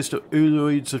consist of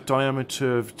ooids of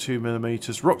diameter of 2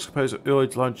 millimeters. Rocks composed of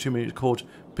ooids large 2 millimeters called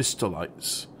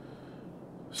pistolites.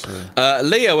 So.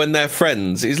 Leo and their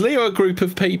friends. Is Leo a group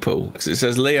of people? Because it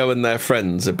says Leo and their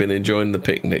friends have been enjoying the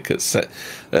picnic at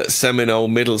Seminole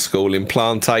Middle School in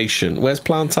Plantation. Where's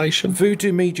Plantation?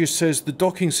 Voodoo Media says the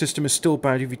docking system is still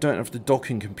bad if you don't have the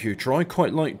docking computer. I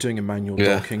quite like doing a manual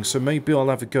docking, so maybe I'll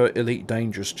have a go at Elite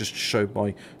Dangerous just to show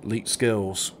my elite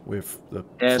skills with the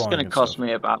it's going to cost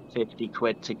me about 50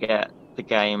 quid to get the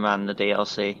game and the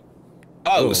DLC.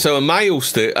 Oh, so a male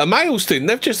student,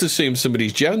 they've just assumed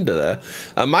somebody's gender there.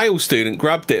 A male student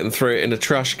grabbed it and threw it in a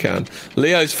trash can.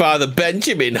 Leo's father,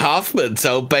 Benjamin Hoffman,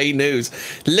 told Bay News,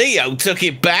 Leo took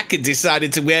it back and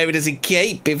decided to wear it as a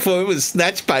cape before it was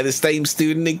snatched by the same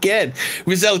student again,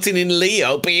 resulting in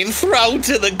Leo being thrown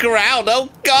to the ground. Oh,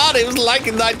 God, it was like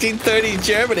in 1930s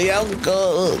Germany. Oh,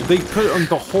 God. They put it on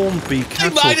the Hornby cattle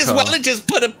They might as car. well have just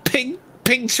put a pink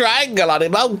triangle on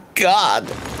him. Oh,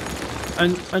 God.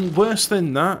 And worse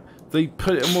than that, they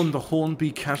put him on the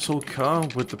Hornby cattle car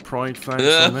with the pride flags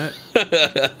on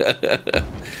it.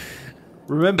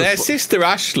 Remember, their sister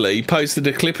Ashley posted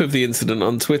a clip of the incident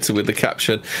on Twitter with the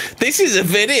caption, "This is a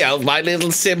video of my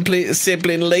little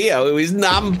sibling Leo, who is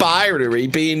non-binary,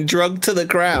 being drugged to the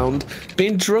ground,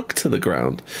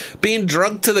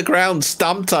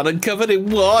 stomped on and covered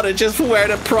in water just for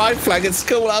wearing a pride flag at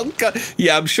school." Oh, God.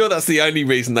 Yeah, I'm sure that's the only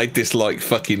reason they dislike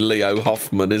fucking Leo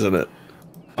Hoffman, isn't it?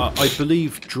 I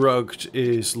believe drugged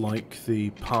is like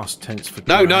the past tense for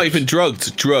dragged. No, not even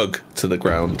drugged. Drug to the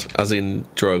ground, as in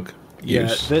drug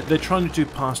use. Yeah, they're trying to do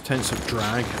past tense of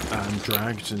drag and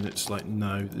dragged, and it's like,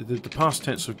 no, the past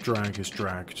tense of drag is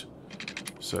dragged.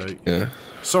 So, yeah.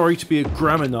 Sorry to be a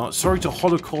grammar nut. Sorry to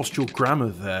holocaust your grammar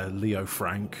there, Leo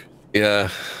Frank. Yeah.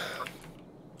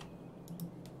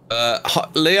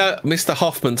 Mr.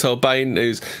 Hoffman told Bain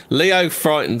News, Leo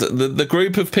frightened. The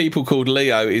group of people called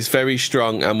Leo is very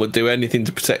strong and would do anything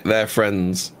to protect their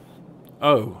friends.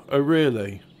 Oh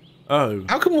really? Oh.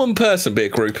 How can one person be a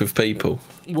group of people?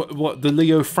 What the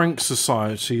Leo Frank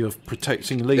Society of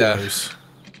Protecting Leos?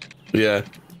 Yeah.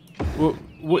 What?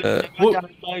 I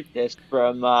download this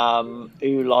from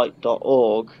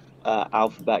oolite.org,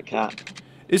 Alphabet Cat.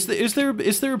 Is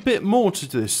there a bit more to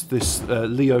this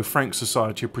Leo Frank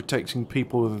Society of Protecting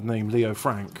People with the name Leo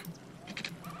Frank?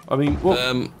 I mean,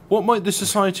 what might the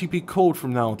society be called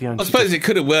from now? I suppose it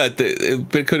could have worked. It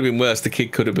could have been worse. The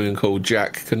kid could have been called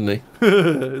Jack, couldn't he?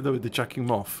 The jacking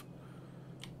him off.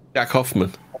 Jack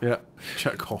Hoffman. Yeah,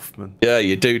 Jack Hoffman. Yeah,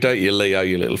 you do, don't you, Leo?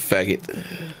 You little faggot.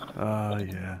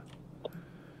 Yeah.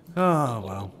 Oh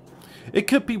well, it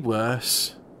could be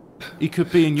worse. He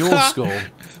could be in your school.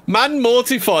 Man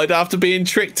mortified after being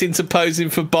tricked into posing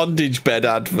for bondage bed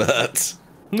adverts.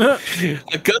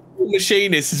 A gun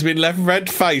machinist has been left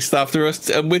red-faced after us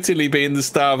unwittingly being the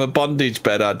star of a bondage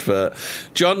bed advert.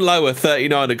 John Lower,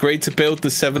 39, agreed to build the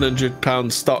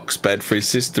 £700 stocks bed for his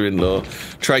sister-in-law,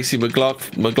 Tracy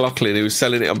McLaughlin, who was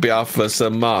selling it on behalf of her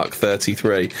son Mark,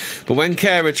 33. But when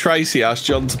carer Tracy asked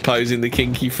John to pose in the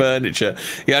kinky furniture,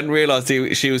 he hadn't realised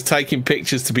she was taking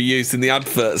pictures to be used in the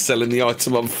advert selling the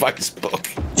item on Facebook.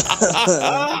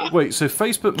 Wait, so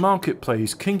Facebook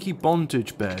Marketplace, kinky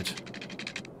bondage bed.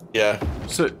 Yeah.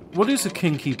 So, what is a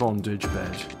kinky bondage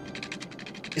bed?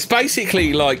 It's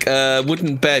basically like a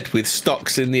wooden bed with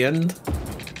stocks in the end.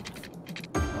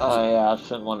 Oh yeah, I've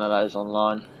seen one of those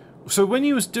online. So when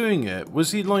he was doing it,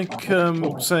 was he like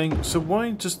saying, so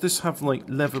why does this have like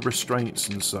leather restraints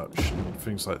and such and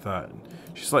things like that? And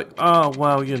she's like, oh,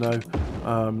 well, you know,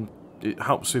 it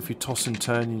helps if you toss and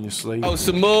turn in your sleep. Oh,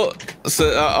 some more.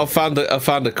 So I found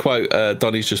a quote.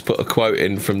 Donnie's just put a quote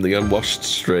in from the Unwashed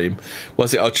stream.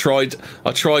 Was it? I tried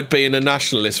being a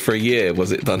nationalist for a year.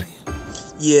 Was it, Donnie?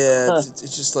 Yeah,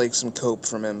 it's just like some cope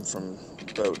from him from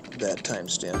about that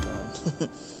timestamp on.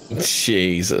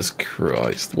 Jesus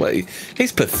Christ! Wait,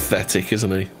 he's pathetic,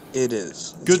 isn't he? It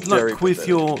is. Good luck with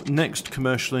your next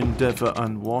commercial endeavour,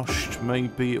 Unwashed.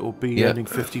 Maybe it'll be earning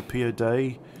 50p a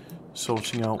day.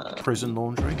 Sorting out prison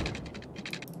laundry.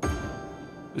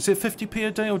 Is it 50p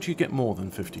a day, or do you get more than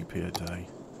 50p a day?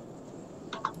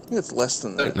 I think it's less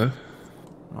than that.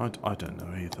 I don't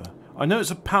know either. I know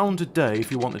it's £1 a day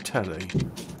if you want the telly.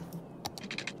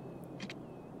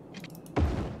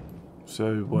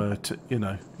 So, you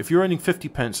know, if you're earning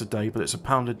 50p a day, but it's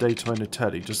 £1 a day to own a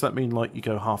telly, does that mean like you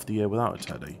go half the year without a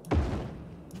telly?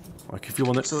 Like if you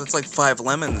want it. So it's like 5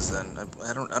 lemons then.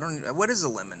 I don't. What is a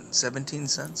lemon? 17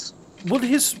 cents. Well,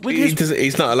 he's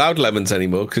not allowed lemons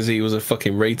anymore because he was a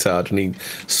fucking retard and he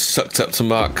sucked up to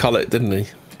Mark Collett, didn't he?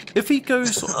 If he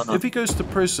goes to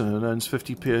prison and earns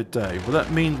 50p a day, will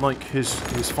that mean like his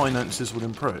finances will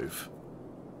improve?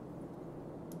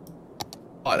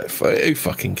 I don't. Who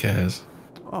fucking cares?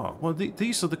 Oh well,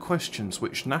 these are the questions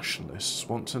which nationalists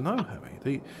want to know,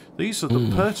 Harry. These are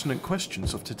the pertinent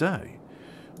questions of today.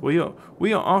 We are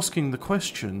asking the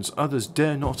questions others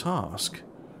dare not ask.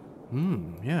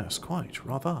 Yes, quite,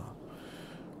 rather.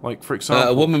 Like, for example...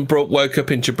 a woman woke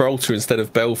up in Gibraltar instead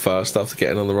of Belfast after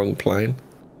getting on the wrong plane.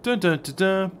 Hang on,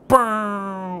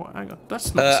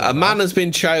 that's not so a man has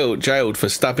been jailed for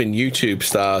stabbing YouTube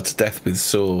star to death with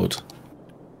sword.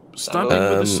 Stabbing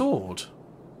with a sword?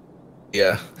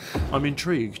 Yeah. I'm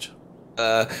intrigued.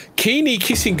 Kini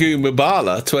Kisingu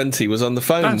Mubala, 20, was on the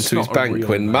phone to his bank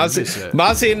when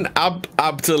Mazin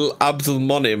Abdul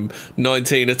Monim,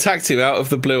 19, attacked him out of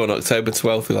the blue on October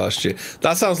 12th last year.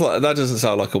 That doesn't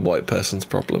sound like a white person's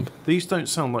problem. These don't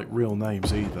sound like real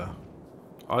names either.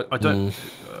 I don't.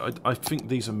 I think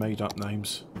these are made up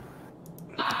names.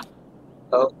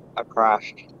 Oh, I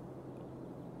crashed.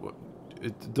 What,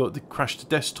 it crashed the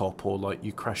desktop, or like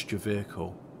you crashed your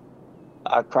vehicle?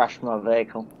 I crashed my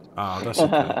vehicle. Ah, that's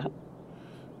okay.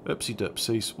 Oopsie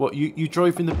doopsies. What, you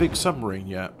drove in the big submarine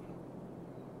yet?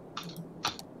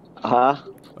 Huh?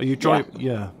 Are you driving?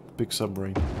 Yeah, big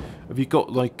submarine. Have you got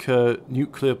like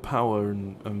nuclear power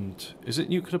and is it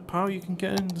nuclear power you can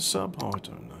get in the sub? Oh, I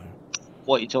don't know.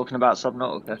 What are you talking about,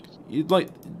 Subnautica?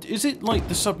 Is it like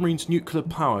the submarine's nuclear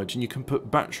powered and you can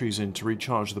put batteries in to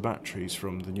recharge the batteries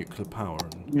from the nuclear power?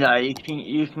 No, you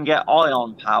can get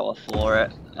ion power for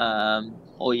it,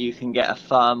 or you can get a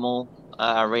thermal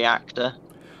reactor,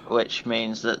 which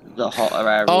means that the hotter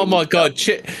area. Oh my god!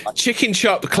 Chicken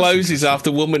shop closes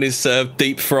after woman is served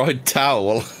deep fried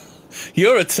towel.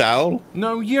 You're a towel.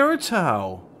 No, you're a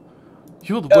towel.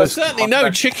 You're the worst. Certainly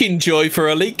no chicken joy for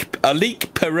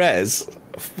Alik Perez.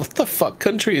 What the fuck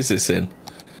country is this in?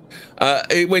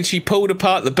 When she pulled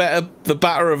apart the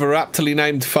batter of her aptly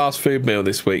named fast food meal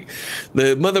this week,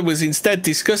 the mother was instead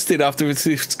disgusted after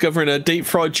discovering her deep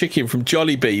fried chicken from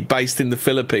Jollibee, based in the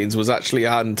Philippines, was actually a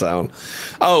hand town.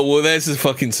 Oh well, there's a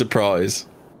fucking surprise.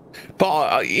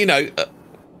 But you know,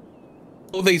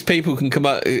 all these people can come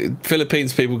out.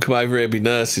 Philippines people come over here and be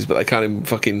nurses, but they can't even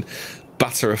fucking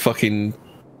batter a fucking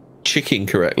chicken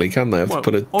correctly, can they? Have to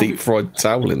put a deep fried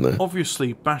towel in there.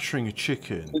 Obviously, battering a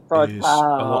chicken is a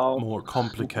lot more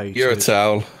complicated. You're a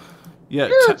towel. Yeah,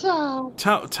 You're a towel.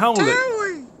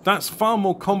 Toweling. That's far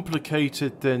more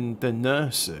complicated than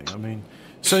nursing. I mean,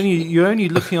 you're only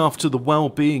looking after the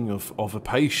well-being of a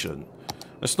patient.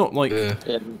 It's not like,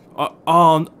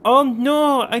 oh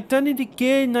no, I done it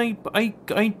again.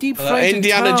 I deep fried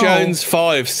Indiana Jones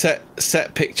 5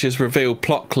 set pictures reveal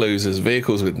plot clues as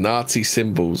vehicles with Nazi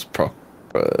symbols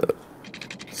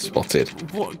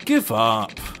spotted. What? Give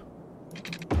up.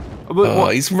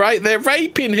 He's right. They're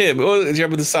raping him. Oh, do you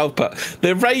remember the South Park?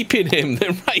 They're raping him.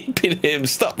 They're raping him.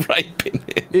 Stop raping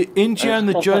him.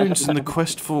 Indiana Jones and the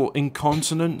Quest for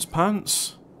Incontinence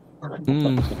Pants.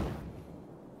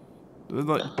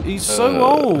 Like, he's so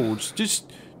old.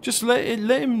 Just let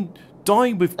him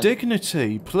die with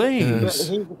dignity, please.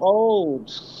 He's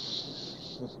old.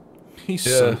 He's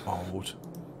so old.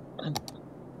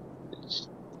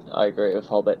 I agree with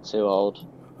Hobbit. Too old.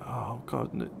 Oh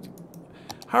God.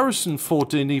 Harrison Ford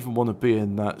didn't even want to be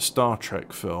in that Star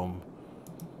Trek film.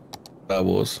 Star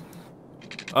Wars.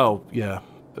 Oh yeah,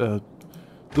 the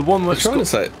one that's trying to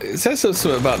say it says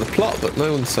something about the plot, but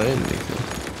no one's saying anything.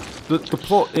 The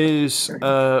plot is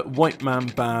white man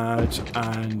bad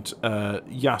and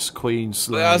Yas Queen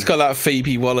slay. It's got that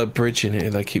Phoebe Waller-Bridge in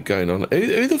it. They keep going on.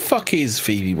 Who the fuck is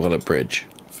Phoebe Waller-Bridge?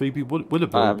 Phoebe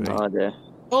Waller-Bridge. I have no idea.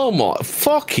 Oh my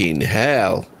fucking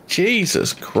hell!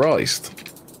 Jesus Christ!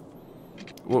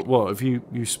 What have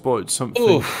you spotted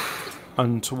something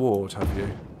untoward? Have you?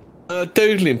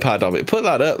 Doodling pad of it. Put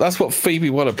that up. That's what Phoebe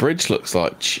Waller-Bridge looks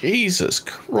like. Jesus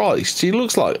Christ! She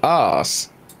looks like arse.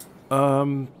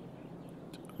 I'm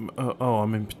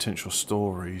in potential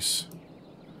stories.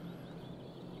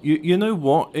 You know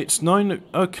what? It's 9.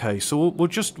 Okay, so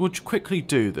we'll quickly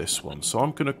do this one. So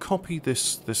I'm going to copy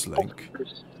this link,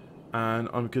 and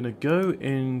I'm going to go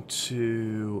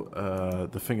into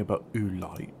the thing about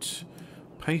Oolite.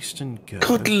 Paste and go.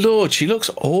 Good lord, she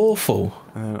looks awful.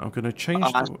 And I'm going to change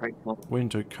the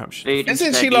window caption.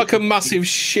 Isn't she like a massive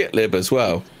shit lib as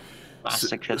well?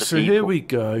 So here we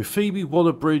go. Phoebe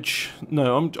Waller-Bridge.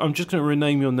 No, I'm just going to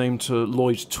rename your name to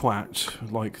Lloyd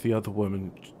Twat, like the other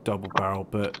woman, Double Barrel,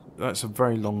 but that's a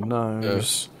very long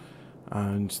nose. Yeah.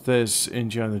 And there's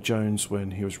Indiana Jones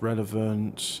when he was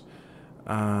relevant.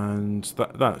 And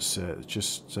that's it.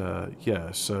 Just,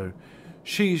 yeah, so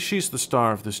she's the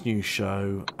star of this new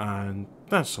show, and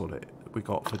that's all we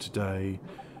got for today.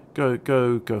 Go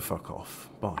fuck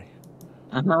off. Bye.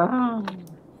 Go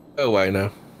away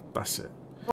now. That's it.